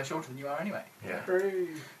 And we're shorter than you are anyway. Yeah, True.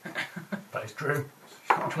 that is true.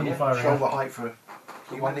 Which one are you Yeah, firing shoulder at? height for a The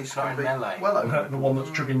human one is that's going to be melee. well over. The one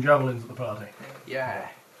that's chucking javelins at the party. Yeah.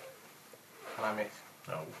 And I miss.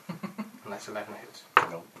 No. Unless 11 hits.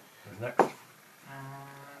 No. Who's next?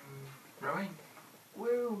 Rowing.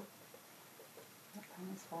 Woo! That pen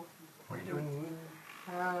is awful. What are you doing?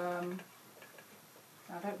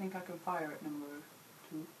 I don't think I can fire at number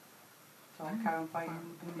 2. So I'll carry on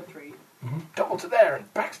fighting number 3. Double to there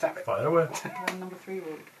and backstab it. Fire away. Then number 3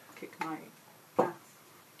 will kick my ass.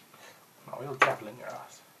 Oh, we'll javelin your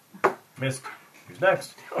ass. Missed. Who's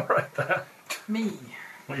next? All right there. Me.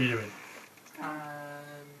 What are you doing?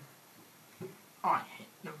 I hit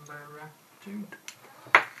number 2.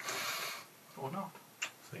 Or not.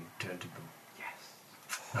 So you turned them. Yes.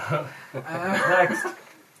 Next.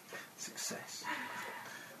 Success.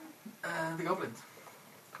 The goblins.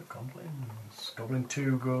 The goblins. Goblin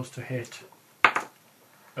 2 goes to hit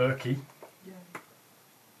Erky. Yeah.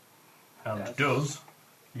 And Yes. does,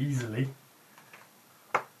 easily,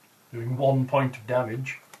 doing 1 point of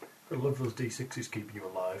damage. I love those D6s keeping you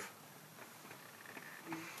alive.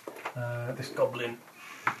 This goblin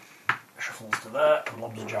shuffles to there and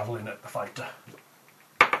lobs a javelin at the fighter.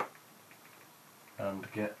 And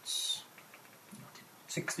gets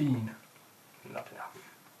 16. Not enough.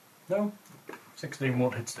 No? 16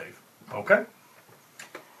 won't hit Steve. Okay.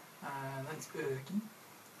 That's Erky.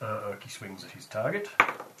 Erky swings at his target.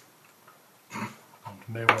 And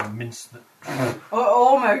may well mince the...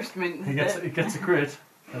 Almost minced He it. gets a crit.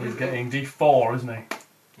 And he's getting D4, isn't he?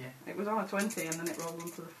 It was on a 20 and then it rolled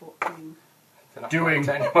onto the 14. It's enough Doing- points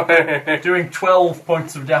anyway. Doing 12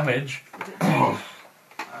 points of damage. Is it Have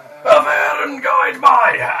Aaron guide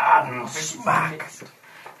my hand! Smack!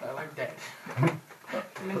 I'm dead.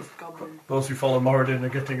 minced goblin? Those who follow Moradin are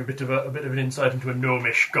getting a bit of an insight into a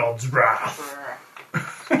gnomish god's wrath.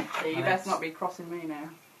 Yeah, you best not be crossing me now.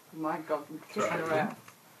 My god, I'm kissing Right. around.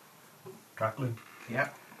 Crackling. Yeah.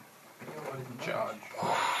 Charge.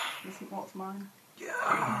 Isn't what's mine?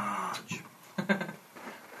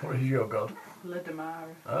 What is your god?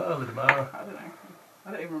 Lidamara. Ah, Lidamara. I don't know.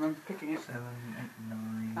 I don't even remember picking it. 7, 8,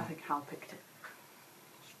 9, I think Hal picked it.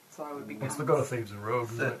 So I would be It's the god of thieves and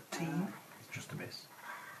rogues, isn't it? 13. It's just a miss.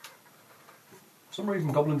 For some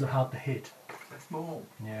reason, goblins are hard to hit. They're small.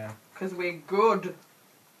 Yeah. Because we're good.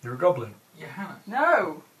 You're a goblin. Yeah, Hannah.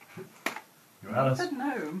 No! You're I Alice. said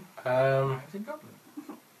no. I was in goblin.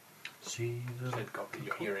 See the Said goblin,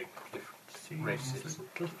 you're hearing different races.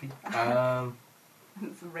 little feet.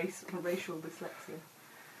 It's racial dyslexia.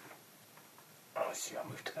 Oh, let's see, I'll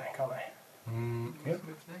move to there, can't I? Yep.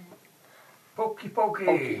 Move there. Pokey pokey.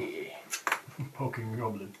 Okay. Poking the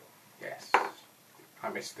goblin. Yes. I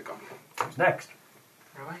missed the goblin. Who's next?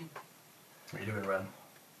 Right. What are you doing, Ren?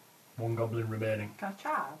 One goblin remaining. Can I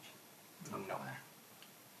charge? No.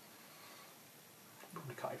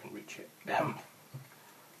 Probably can't even reach it.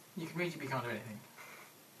 You can reach it, but you can't do anything.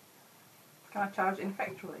 Can I charge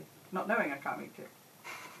ineffectually? Not knowing I can't reach it.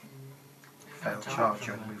 Failed charge,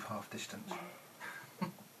 you only move half distance.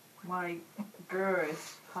 My grr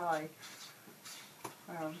is high.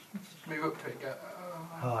 Move up to it and go, oh,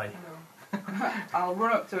 Hi. hello. I'll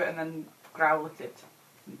run up to it and then growl at it.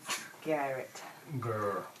 And scare it.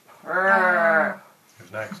 Grr. Grr.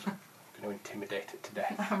 Who's next? Going to intimidate it to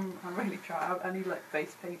death. I'm really trying. I need like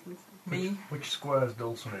face paint and stuff. Me? Which square is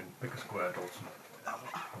Dawson in? Pick a square, Dawson.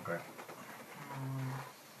 Okay.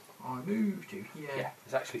 I move to here. Yeah,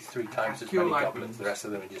 there's actually 3 times as Kill many like goblins. ones. The rest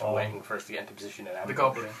of them are just Oh. waiting for us to get into position and The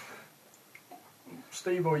goblin.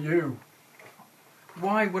 Steve or you?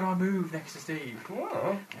 Why would I move next to Steve? Oh. I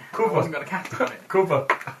wasn't Cover. going to cast on it. Cover.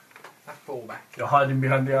 That's fall back. You're hiding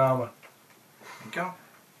behind the armour. Go.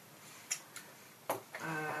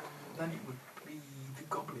 Then it would be the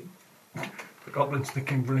goblin. The goblin's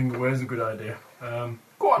thinking running away is a good idea.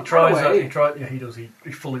 Go on, He tries run that. away. Yeah, he does. He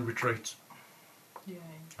fully retreats. Yay.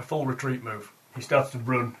 A full retreat move. He starts to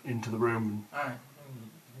run into the room.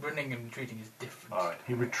 Running and retreating is different. Alright,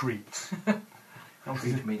 he retreats.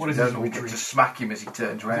 Retreat means What we is don't his all get retreat? to smack him as he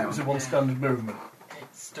turns It round. was a one standard movement.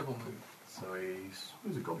 It's double move. So he's...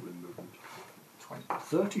 What is a goblin movement? 20.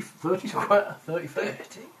 30 square? 30 feet.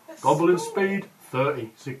 30? That's Goblin small. speed,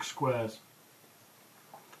 30. 6 squares.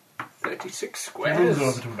 36 He squares. runs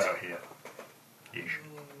over to about here. Ish.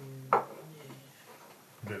 Yeah.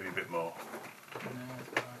 Maybe a bit more. No,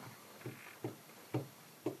 that's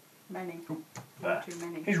fine. Many. There. Too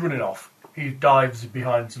many. He's running off. He dives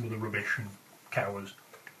behind some of the rubbish and cowers.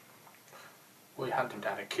 Well, you hunt him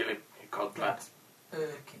down and kill him. You can't do that. That's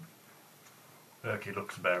Erky. Erky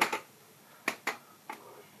looks about.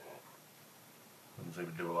 Doesn't seem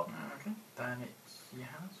to do a lot. Okay. Then it's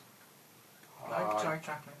Johannes. Uh,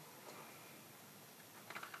 Chaplain.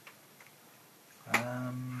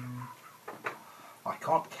 I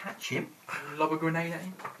can't catch him. Lob a grenade at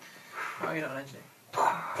him. Oh, you're not an engineer.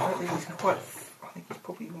 I don't think he's quite. I think he's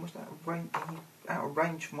probably almost out of range. Out of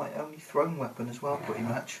range for my only thrown weapon as well, pretty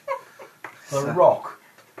much. The So- rock.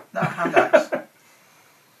 No, hand axe.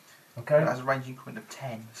 Okay. It has a range increment of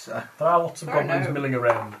 10, so. There are lots of Oh, goblins no. milling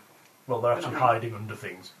around. Well, they're They're actually not hiding under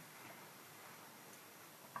things.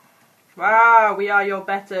 Wow, we are your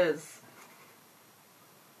betters.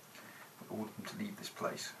 I ordered them to leave this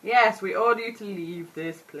place. Yes, we order you to leave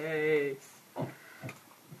this place.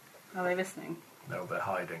 Are they listening? No, they're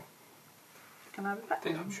hiding. Can I have a pet?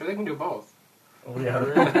 I'm sure they can do both. Oh yeah,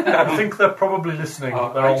 I think they're probably listening,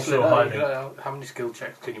 but they're actually, also hiding. How many skill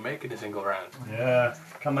checks can you make in a single round? Yeah,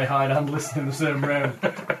 can they hide and listen in the same round?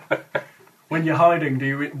 When you're hiding, do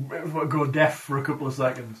you go deaf for a couple of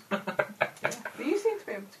seconds? But you seem to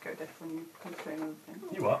be able to go deaf when you concentrate on other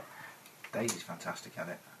things. You are. Daisy's fantastic at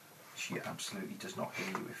it. She absolutely does not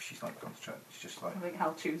hear you if she's like concentrating. It's just like, I think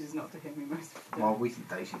Hal chooses not to hear me most of the time. well, we think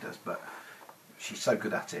Daisy does, but she's so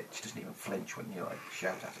good at it, she doesn't even flinch when you like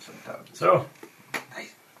shout at her sometimes. So,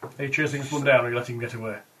 are you chasing this one down or are you letting him get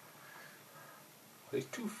away? He's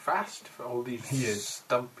too fast for all these He is.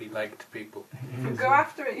 stumpy-legged people. Go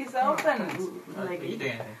after it yourself then, Are you leggy.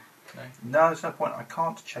 doing anything? No. No, there's no point. I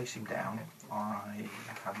can't chase him down. I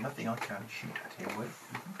have nothing I can shoot at him with.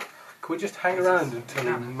 Can we just hang around until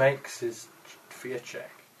he makes his fear check?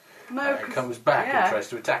 No, And 'cause- comes back yeah, and tries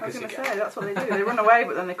to attack I was us going to again. say, that's what they do. They run away,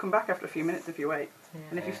 but then they come back after a few minutes if you wait.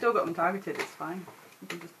 And if you've still got them targeted, it's fine. You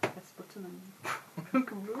can just press the button and you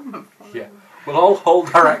can run them. Yeah. We'll all hold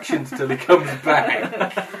our actions till he comes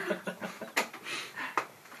back.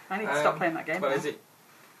 I need to stop playing that game. Well, now. is it?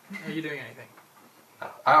 Are you doing anything?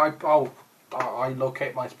 I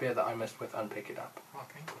locate my spear that I missed with and pick it up.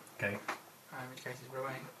 Okay. Okay. In which case it's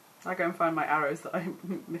remain. I go and find my arrows that I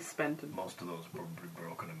misspent. And Most of those are probably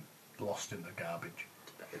broken and lost in the garbage.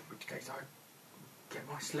 In which case I get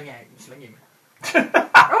my sling out and sling him.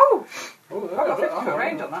 oh! Oh, I've got 50 foot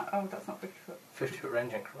range on that. Oh, that's not 50 foot. 50-foot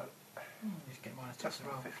range increment. Just get minus 2 That's as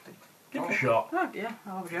well. about 50. Give it a shot. Oh, yeah.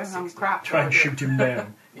 I'll go. I'm crap. Try and shoot him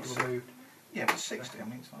down. It's removed. Yeah, but 60, I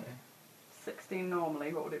mean, it's not... 16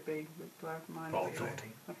 normally. What would it be? Do I have mine? 14.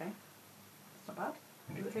 Okay. It's not bad.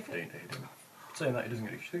 You need Does it 15 hit to hit him. Saying that, he doesn't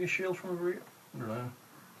get a shield from over here. I don't know.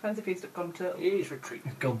 Depends if he's gone turtle. He's retreating.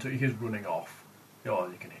 He's gone to. He's running off. Oh,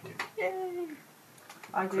 you can hit him. Yay!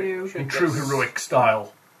 I do. In true heroic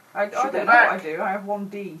style. I don't know what I do. I have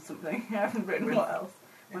 1D something. I haven't written what else.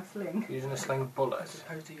 My sling. Using a sling bullet. As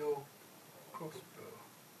opposed to your crossbow.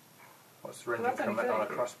 What's the range Well, that's only increment on a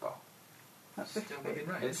 30. crossbow? That's Still 50 within feet.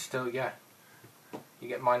 range. It's still, yeah. You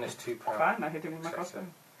get minus 2 per. Fine, I hit him with my Success.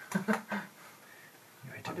 crossbow.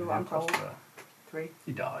 You hit I'll him do with what I'm your told. crossbow. 3.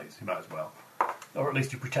 He dies. He might as well. Or at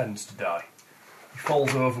least he pretends to die. He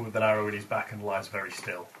falls over with an arrow in his back and lies very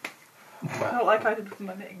still. Not like I did with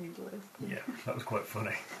my knitting needle. Yeah, that was quite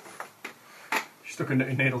funny. She stuck a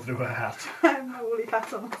knitting needle through her hat. I had my woolly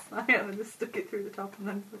hat on last night and I just stuck it through the top and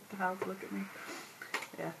then looked to Hal to look at me.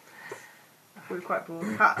 Yeah. We were quite bored.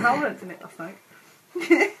 Hal learnt to knit last night.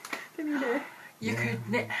 Didn't you know? You could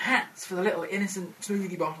knit hats for the little innocent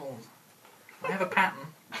smoothie bottles. I have a pattern.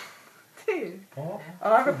 Do you? What?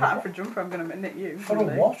 Oh, I have a pattern for a jumper I'm going to knit you. For a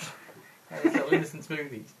someday. what? These little innocent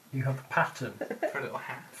smoothies You have a pattern for a little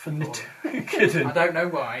hat. for knit. Kidding. I don't know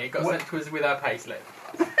why. It got What? sent to us with our payslip.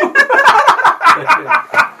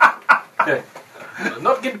 We'll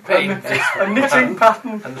not get paid this A knitting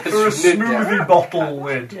pattern Unless for a you knit down. smoothie bottle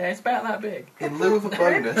lid. Yeah, it's about that big. In lieu of a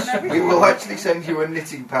bonus, we will actually send you a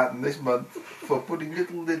knitting pattern this month for putting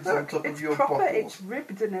little lids on Look, top it's of your proper, bottles. it's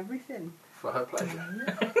ribbed and everything. For her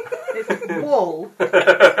pleasure. It's wool.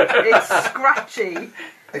 It's scratchy.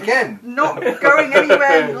 Again, Not going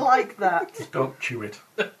anywhere like that. Don't chew it.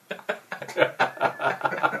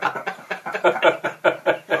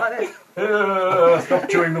 Like this. Stop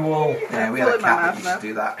chewing the wall. yeah, we had a Full in my cat that mouth used now. to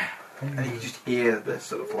do that. And you could just hear the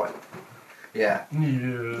sort of like, yeah.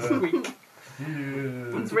 Yeah.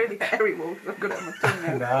 It's really hairy wool because I've got it on my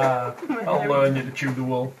tongue now. Nah, I'll learn you to chew the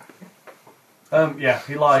wool. Yeah,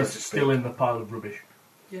 he lies So to speak. still in the pile of rubbish.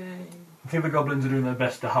 Yay. I think the goblins are doing their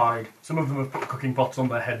best to hide. Some of them have put cooking pots on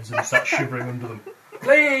their heads and sat shivering under them.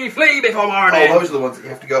 Flee! Flee before Oh, morning! those are the ones that you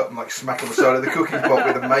have to go up and like smack on the side of the cooking pot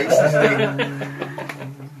with a mace and thing.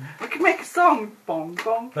 We can make a song. Bong,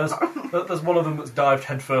 bong. There's one of them that's dived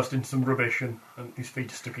headfirst into some rubbish and his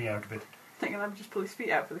feet are sticking out of it. Thinking I'd just pull his feet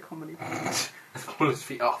out for the comedy. Pull his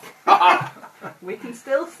feet off. We can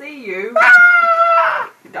still see you.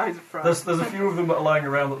 He dies of fright. There's a few of them that are lying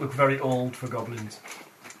around that look very old for goblins.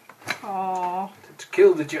 Aww. To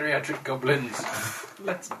kill the geriatric goblins.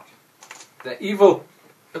 Let's... They're evil.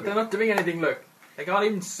 But they're not doing anything, look. They can't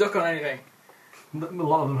even suck on anything. A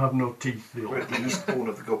lot of them have no teeth. The We're old. at the eastbourne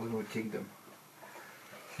of the Goblinwood Kingdom.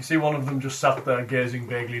 You see one of them just sat there gazing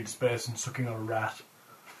vaguely into space and sucking on a rat.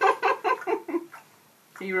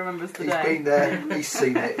 He remembers He's today. been there, he's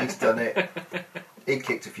seen it, he's done it. He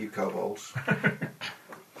kicked a few kobolds.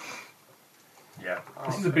 Yeah.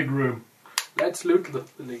 This is a big room. Let's loot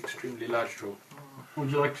the extremely large room.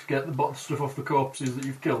 Would you like to get the stuff off the corpses that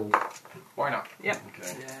you've killed? Why not? Yep.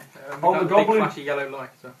 Okay. Yeah. Oh, Got the a big goblin- flashy yellow light.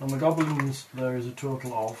 So. On the goblins, there is a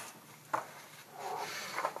total of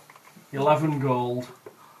 11 gold.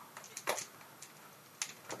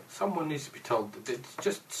 Someone needs to be told that it's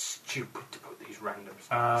just stupid to put these random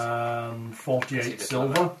And 48 Is it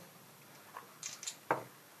silver.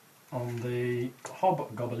 On the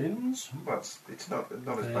hobgoblins, Well, it's not as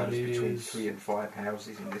There bad as between is- 3 and 5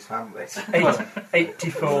 houses in this hamlet.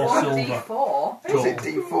 84 One silver. D4. Is it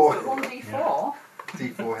D4? One D4.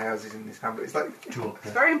 D4 houses in this hamlet. It's like Total.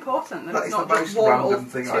 It's very important that that it's is the not most just one or random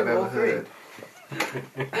thing two I've or ever three. heard.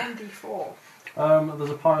 One D4. There's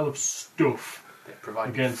a pile of stuff They provide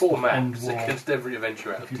Against 4 the end maps wall. against every if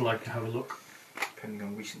eventuality. you'd like to have a look. Depending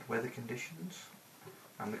on recent weather conditions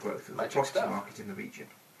and the growth of the Magic property stuff. market in the region.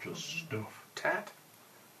 Just stuff. Tat?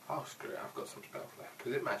 Oh, screw it, I've got some spells left.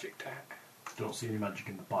 Is it magic tat? Don't see any magic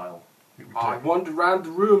in the pile. It would I take- wandered around the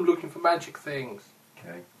room looking for magic things.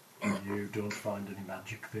 Okay. You don't find any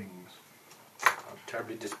magic things. I'm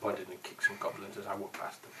terribly disappointed and kicked some goblins as I walked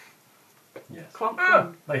past them. Yes. Clunk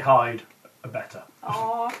them. They hide better.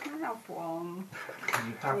 Oh, can I have one? Can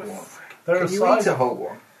you have one? They're Can a you size eat a whole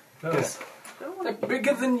one? Yes. Don't They're want to-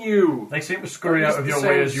 bigger than you! They seem to scurry At out of least your the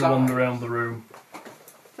way same as you size. wander around the room.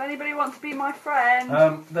 Does anybody want to be my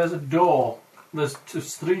friend? There's a door. There's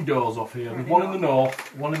 3 doors off here. There's Really one in not. the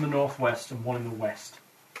north, one in the northwest, and one in the west.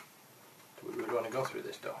 Do we really want to go through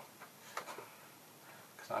this door?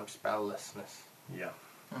 Because I'm spelllessness. Yeah.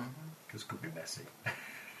 Because it could be messy.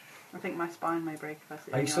 I think my spine may break if I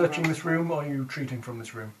sit Are you in the searching other this room or are you retreating from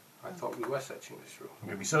this room? I thought we were searching this room.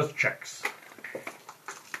 Give me search checks.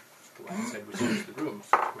 The way I said we searched the rooms,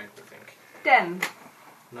 which made me think. Den.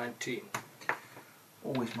 19.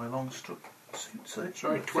 Always my long search.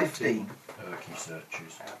 Sorry, 20. 15. Key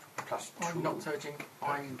searches. I have plus 2. I'm not searching.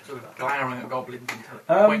 I'm sort of glowering at goblins and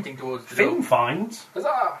Um, pointing towards the Finn door. finds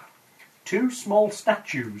Huzzah! 2 small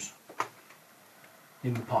statues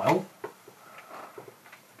in the pile,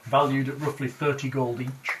 valued at roughly 30 gold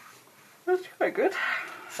each. That's quite good.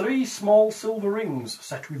 3 small silver rings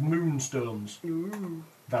set with moonstones, Ooh.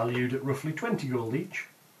 valued at roughly 20 gold each.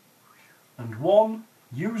 And 1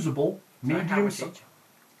 usable, How medium much sized each?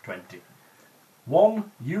 20.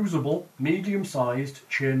 1 usable, medium-sized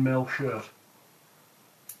chainmail shirt.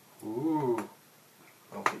 Ooh.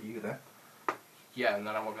 I'll get you there. Yeah, and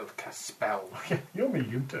then I won't be able to cast spells. You're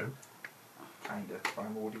medium too. Kinda.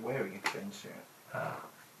 I'm already wearing a chain shirt.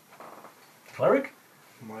 Cleric?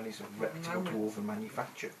 Mine is a reputable No. dwarven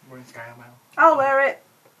manufacture. We're in scale mail. I'll wear it.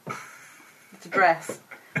 It's a dress.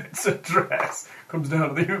 It's a dress. Comes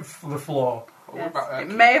down to the floor. What Yes. about It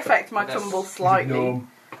may affect my That's- tumble He's a slightly.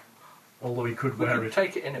 gnome. Although he could We wear could it.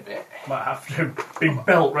 take it in a bit. Might have to. Big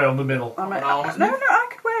belt round the middle. I might, An arm's no, length? I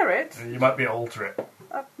could wear it. You might be able to alter it.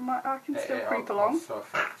 I can still It creep along. also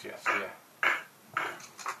affects, yes, yeah.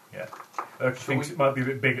 Yeah. Urk thinks we- it might be a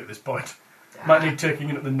bit big at this point. Might need taking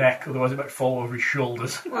in at the neck, otherwise it might fall over his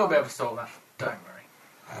shoulders. We'll be able to sort that. Don't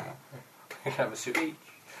worry. We can have a suit each.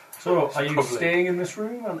 So, are you Probably. staying in this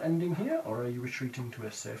room and ending here, or are you retreating to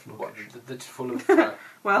a safe What, location? that's full of...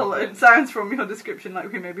 Well, it sounds from your description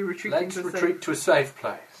like we may be retreating let's to retreat to a safe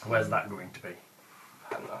place. Where's that going to be?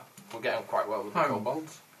 I don't know. We're getting on quite well with the Home.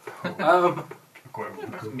 kobolds. Quite Yeah,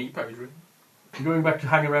 that's cool. Meepo's room. You're going back to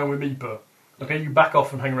hang around with Meepo. Okay, you back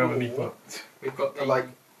off and hang around with Meepo. We've got the Like,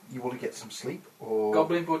 you want to get some sleep, or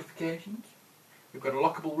goblin fortifications. We've got a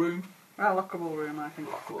lockable room A lockable room, I think.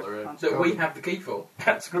 Lockable room. that we have the key for.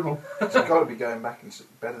 That's a good one. it's got to be going back and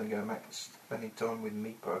better than going back and spending time with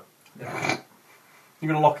Meepo. You're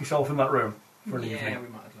going to lock yourself in that room for an Yeah, evening. we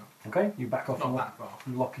might as well. Okay, you back off Not and that far.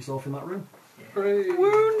 you lock yourself in that room.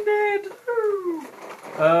 Wounded! Ooh.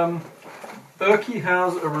 Urky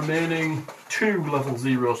has a remaining 2 level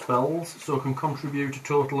 0 spells, so can contribute a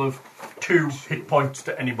total of 2 hit points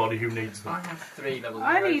to anybody who needs them. I have 3 level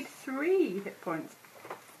I zeros. need 3 hit points.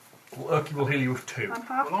 Well, Urky will heal you with 2. I'm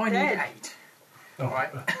half Well, I need dead. 8. Oh,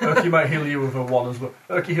 Right. Urky might heal you with a 1 as well.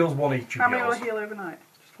 Urky heals 1 each How of many will I yours. heal overnight?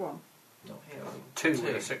 Just 1. Not heal. 2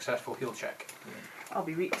 with a successful heal check. I'll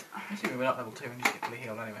be weak. I assume we're not level 2 and just get fully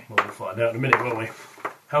healed anyway. Well, we'll find out in a minute, won't we?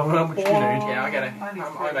 How much do you need? Yeah, I get it. I need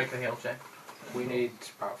I 3. make the heal check. We need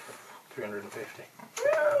about 350.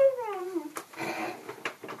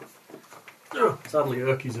 Sadly,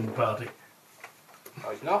 Urky's in the party.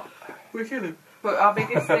 Oh, he's not? We're killing. But our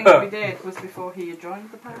biggest thing that we did was before he had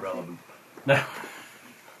joined the party. Irrelevant. No.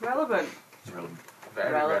 Relevant. It's relevant.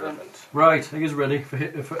 Very Relevant. relevant. Right, he is ready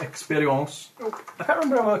for experience. I can't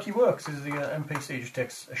remember how Urky works. Is the NPC just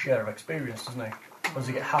takes a share of experience, doesn't he? Or does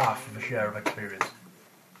he get half of a share of experience?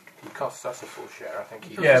 He costs us a full share, I think.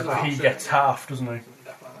 Yeah, Does but he half, gets half, doesn't he?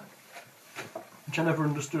 Definitely. Which I never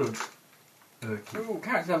understood. Urky. Ooh,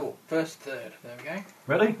 character level. First, third. There we go.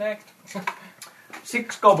 Ready? Next.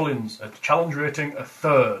 6 goblins at challenge rating a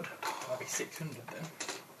third. That'll be 600 then.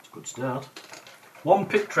 It's a good start. 1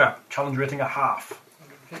 pit trap, challenge rating a half.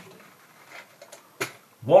 150.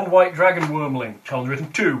 1 white dragon wormling, challenge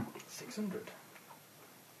rating 2. 600.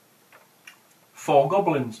 4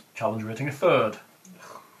 goblins, challenge rating a third.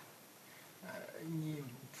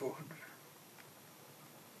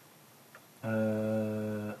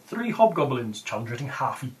 400. 3 hobgoblins, challenge rating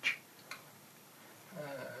half each.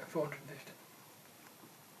 450.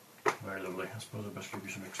 Very lovely. I suppose I'd best give you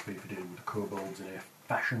some XP for dealing with the kobolds in a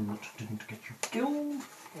fashion that didn't get you killed.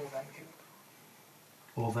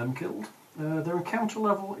 Or them killed. Their encounter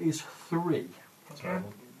level is 3. Okay.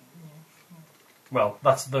 Well,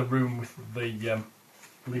 that's the room with the lever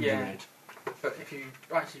in it. But if you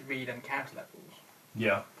actually read encounter levels,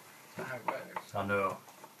 Yeah, that's not how it works. I know.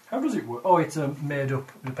 How does it work? Oh, it's made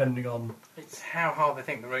up depending on... It's how hard they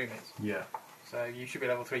think the room is. Yeah. So you should be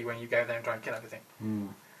level 3 when you go there and try and kill everything.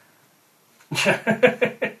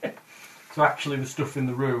 So actually the stuff in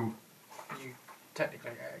the room... You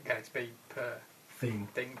technically get XP per thing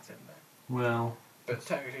that's in there. Well... But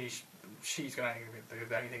technically she's going to be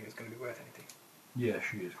the only thing that's going to be worth anything. Yeah,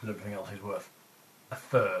 she is, because everything else is worth a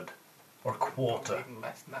third. Or a quarter. Even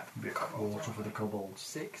less than that. It'd be a quarter for the kobolds.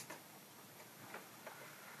 Sixth.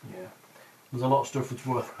 Yeah. There's a lot of stuff that's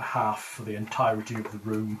worth a half for the entirety of the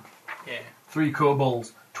room. Yeah. 3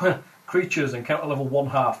 kobolds. Creatures encounter level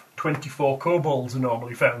 1/2. 24 kobolds are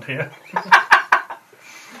normally found here.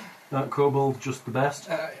 That kobold just the best.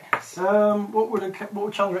 Yes. What would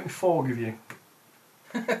challenge rating 4 give you?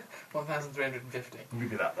 1,350. I'll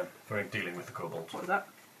give you that then, for dealing with the kobolds. What was that?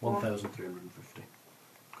 1,350.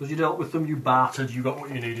 Because you dealt with them, you bartered, you got what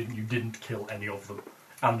you needed, and you didn't kill any of them.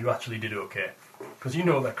 And you actually did okay. Because you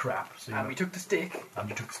know they're crap. So And we took the stick. And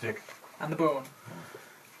you took the stick. And the bone.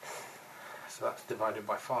 So that's divided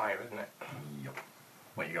by 5, isn't it? Yep.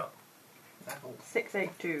 What you got? Level.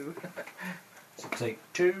 682.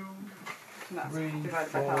 682. And that's 3, divided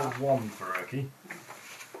 4, by half. 1 for Urki.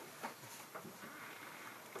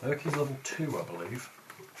 Urki's level 2, I believe.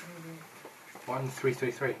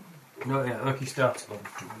 1333. No, yeah, Urki starts at level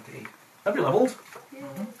 2 indeed. Have you levelled?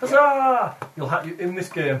 Yeah. Huzzah! In this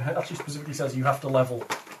game, it actually specifically says you have to level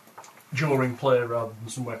during play rather than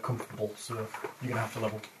somewhere comfortable, so you're going to have to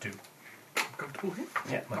level to 2. Comfortable here?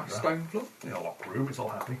 Yeah, like Nice that. stone floor. In a locked room, it's all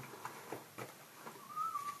happy.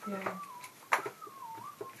 Yeah.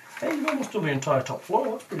 Hey, you've almost done the entire top floor,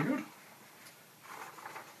 that's pretty good.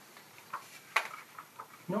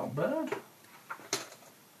 Not bad.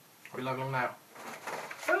 Are we leveling now?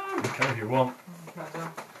 Okay, if you want.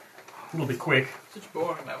 It'll be quick. Such a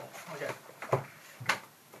boring level. Okay.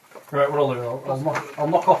 Right, what I'll do, I'll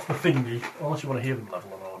knock off the thingy, unless you want to hear them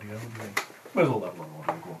level on audio. What do you think? May as well level on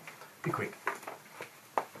audio, go on. Be quick.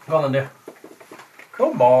 Go on then, dear.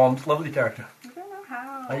 Come on, just level your character. I don't know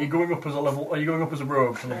how. Are you going up as a level? Are you going up as a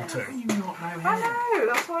rogue to level 2? You not know I how. know,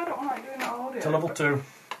 that's why I don't like doing it on audio. To level 2.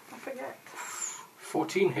 I forget.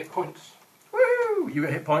 14 hit points. Woo! You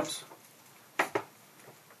get hit points.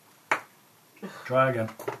 Try again.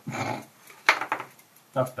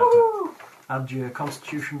 That's better. Woo! Add your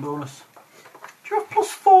constitution bonus. Do you have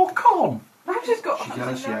 +4 con? I've just got... She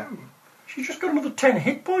does, yeah. She's just got another 10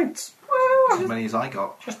 hit points. Woo! That's as many as I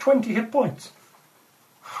got. She has 20 hit points.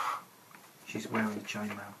 She's wearing the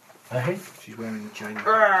chainmail. Hey? She's wearing the chainmail.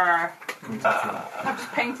 Brrr. Coming to the floor. I've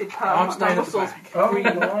just painted I'm part of my staying at the muscles. back. Oh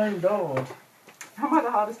my lord. Am I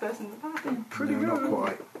the hardest person in the party? Pretty No, good. not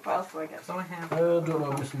quite. What else do I get? So I have. Don't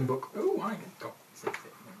know, I'm missing the book. Oh, I got 6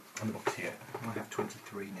 hit points. And the book's here. I have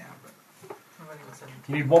 23 now, but I've only got 17.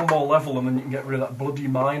 You need one more level and then you can get rid of that bloody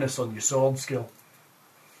minus on your sword skill.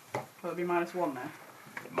 Will it be -1 now?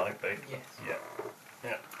 It might be. Yes.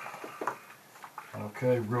 Yeah.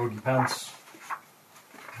 Okay, roguey pants.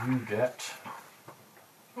 You get...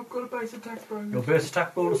 I've got a base attack bonus. Your base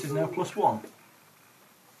attack bonus is now +1.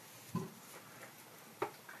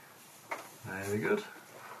 Very good.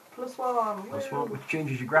 +1. +1, which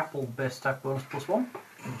changes your grapple base attack bonus +1.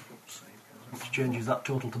 Which changes that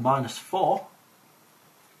total to -4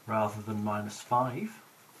 rather than -5.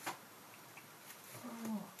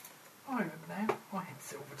 Oh, I remember now. I had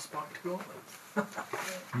silver spiked gauntlets.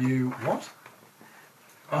 You what?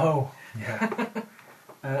 Oh, yeah.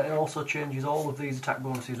 It also changes all of these attack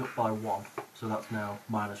bonuses up by 1. So that's now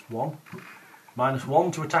 -1.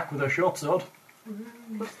 -1 to attack with a short sword.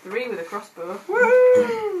 +3 with a crossbow.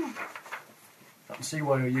 Woo! I can see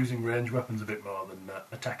why you're using ranged weapons a bit more than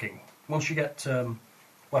attacking. Once you get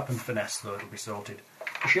weapon finesse, though, it'll be sorted.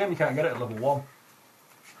 It's a shame you can't get it at level 1.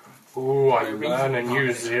 Oh, I learn a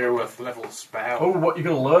new 0th level spell. Oh, what you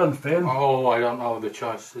going to learn, Finn? Oh, I don't know. The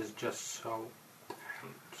choice is just so...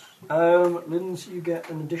 Linz, you get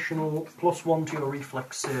an additional +1 to your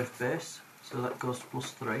reflex save base, so that goes to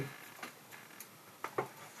 +3.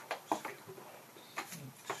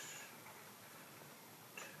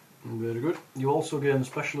 Very good. You also gain the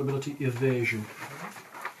special ability Evasion,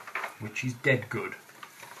 which is dead good.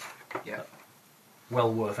 Yeah.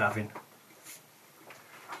 Well worth having.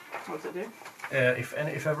 What does it do? If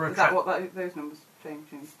ever a Is that trap... what those numbers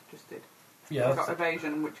changing just did? Yeah, I've got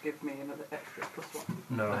evasion, which gives me another extra +1.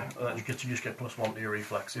 No, you just get +1 to your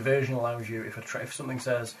reflex. Evasion allows you, if something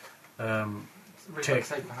says take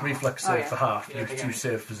reflex save for half, you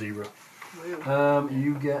save for 0. Really?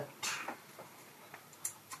 You get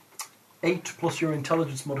 8 plus your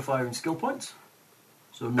intelligence modifier in skill points,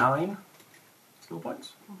 so 9 skill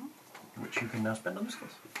points, which you can now spend on the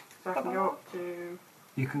skills. So I can go up to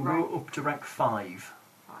You can rank go up to rank 5.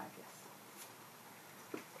 5,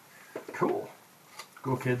 yes. Cool.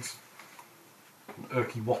 Go kids. And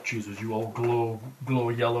Urky watches as you all glow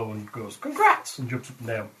yellow and goes, congrats! And jumps up and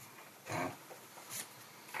down.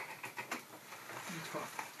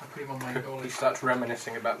 I put him on my He starts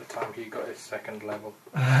reminiscing about the time he got his 2nd level.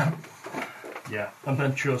 Yeah, and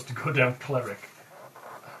then chose to go down cleric.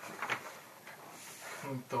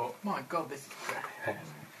 and thought, my god, this is great.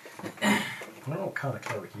 I don't know what kind of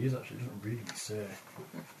cleric he is actually, it doesn't really say.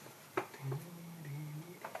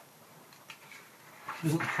 He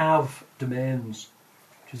doesn't have domains,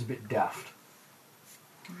 which is a bit daft.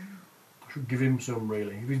 I should give him some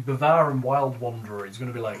really. If he's Bavarian Wild Wanderer, he's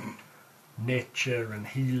going to be like nature and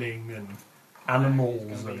healing and animals.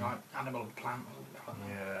 It's going and to be like animal and plant.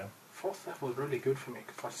 yeah. 4th level is really good for me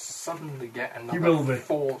because I suddenly get He will another be.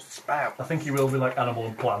 4 spells. I think he will be like animal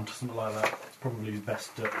and plant, something like that. It's probably his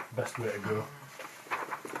best way to go.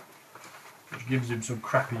 Which gives him some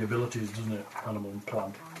crappy abilities, doesn't it? Animal and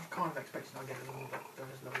plant. I'm kind of expecting I'll get a little bit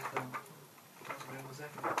those levels down.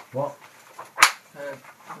 What? Uh,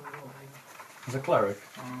 As a cleric?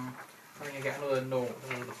 I think I get another naught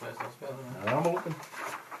than another first level spell, don't I? I'm looking.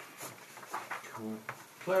 Cool.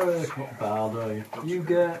 Cleric, not bad, are you? You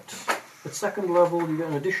get, at 2nd level, you get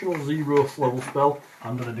an additional 0th level spell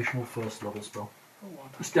and an additional 1st level spell. Oh,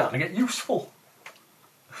 It's starting to get useful.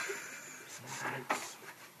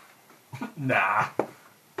 Nah.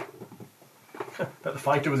 Bet the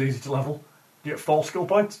fighter was easy to level. You get 4 skill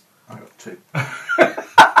points. I got 2.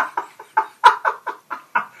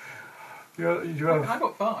 You have, I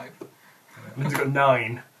got 5. Lynn's got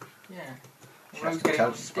 9 Yeah. She Rose has getting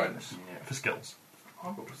intelligence 6. bonus. for skills.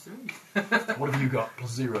 I've got +3. What have you got?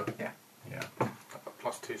 +0. Yeah. Yeah. I've got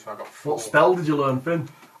 +2, so I got 4. What spell did you learn, Finn?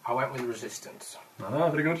 I went with resistance. Ah,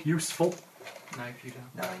 very good. Useful. No, if you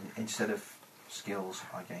don't. No, instead of skills,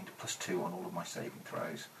 I gained +2 on all of my saving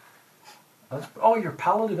throws. Oh, you're a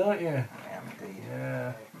paladin, aren't you? I am indeed.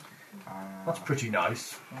 Yeah. Uh, That's pretty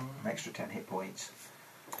nice. An extra 10 hit points.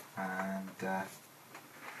 And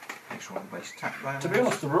extra one base attack bonus. To be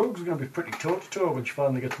honest, the rogue's going to be pretty toe-to-toe when she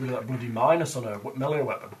finally gets rid of that bloody minus on her melee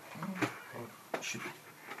weapon. Should,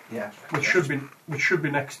 yeah. Which should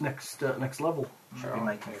be next level. Should be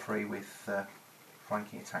making free with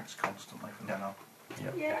flanking attacks constantly from then on.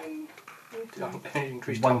 Yep. Yay!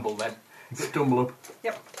 Increased One. tumble then. Stumble up.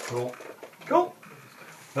 Yep. Cool.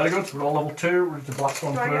 Very good. We're all level 2. We're to blast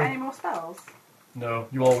one Do I get any through. more spells? No,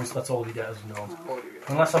 that's all you get as a gnome. Oh.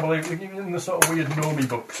 Unless I believe in the sort of weird gnomey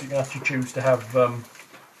books, you can actually choose to have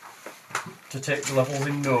to take the levels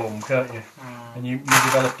in gnome, can't you? And you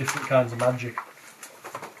develop different kinds of magic.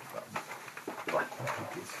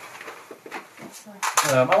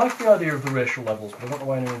 I like the idea of the racial levels, but I don't know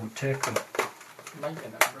why anyone would take them.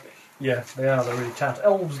 Making that rubbish. Yeah, they are. They're really tat.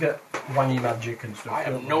 Elves get wangy magic and stuff. I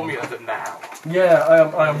am don't they? gnomier than now. Yeah,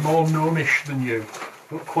 I am more gnomish than you.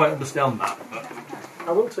 I don't quite understand that, but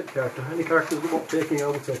I will take character. Any characters that want taking, I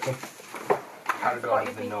will take them. Paragon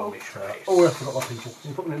of the gnomish race. Oh, I forgot my people. You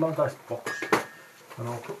can put them in my dice box. And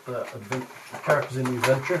I'll put the characters in the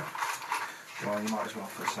adventure. Well, you might as well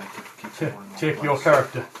for the sake of keeping one in one Take your place.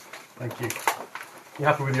 character. Thank you. You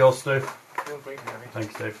happy with yours, Steve? Feel free to have it.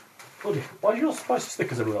 Thanks, Steve. Bloody, why is yours twice as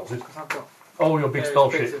thick as everyone else's? Because I've got Oh, your big various spell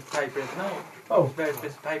bits sheet. of paper. No, Oh. various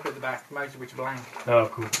bits of paper at the back, most of which are blank. Oh,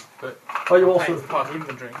 cool. But Oh, you also also... part of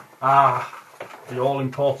inventory. The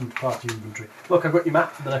all-important party inventory. Look, I've got your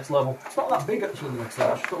map for the next level. It's not that big, actually, the next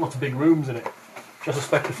level. It's got lots of big rooms in it. Which I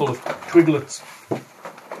suspect are full of twiglets.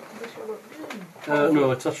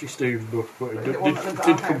 No, it's actually Steve's book, but it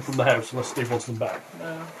did come from the house, unless Steve wants them back.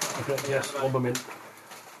 No. Okay, yes, lob them in.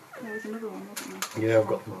 There was another one, wasn't there? Yeah, I've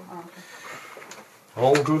got them. Oh, okay.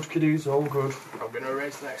 All good, kiddies, all good. I'm going to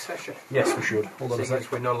arrange the next session. Yes, we should. Hold on a sec.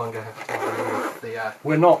 Since we no longer have to deal with the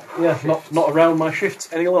We're not, not around my shifts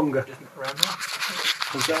any longer. Just around there.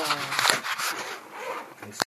 Huzzah.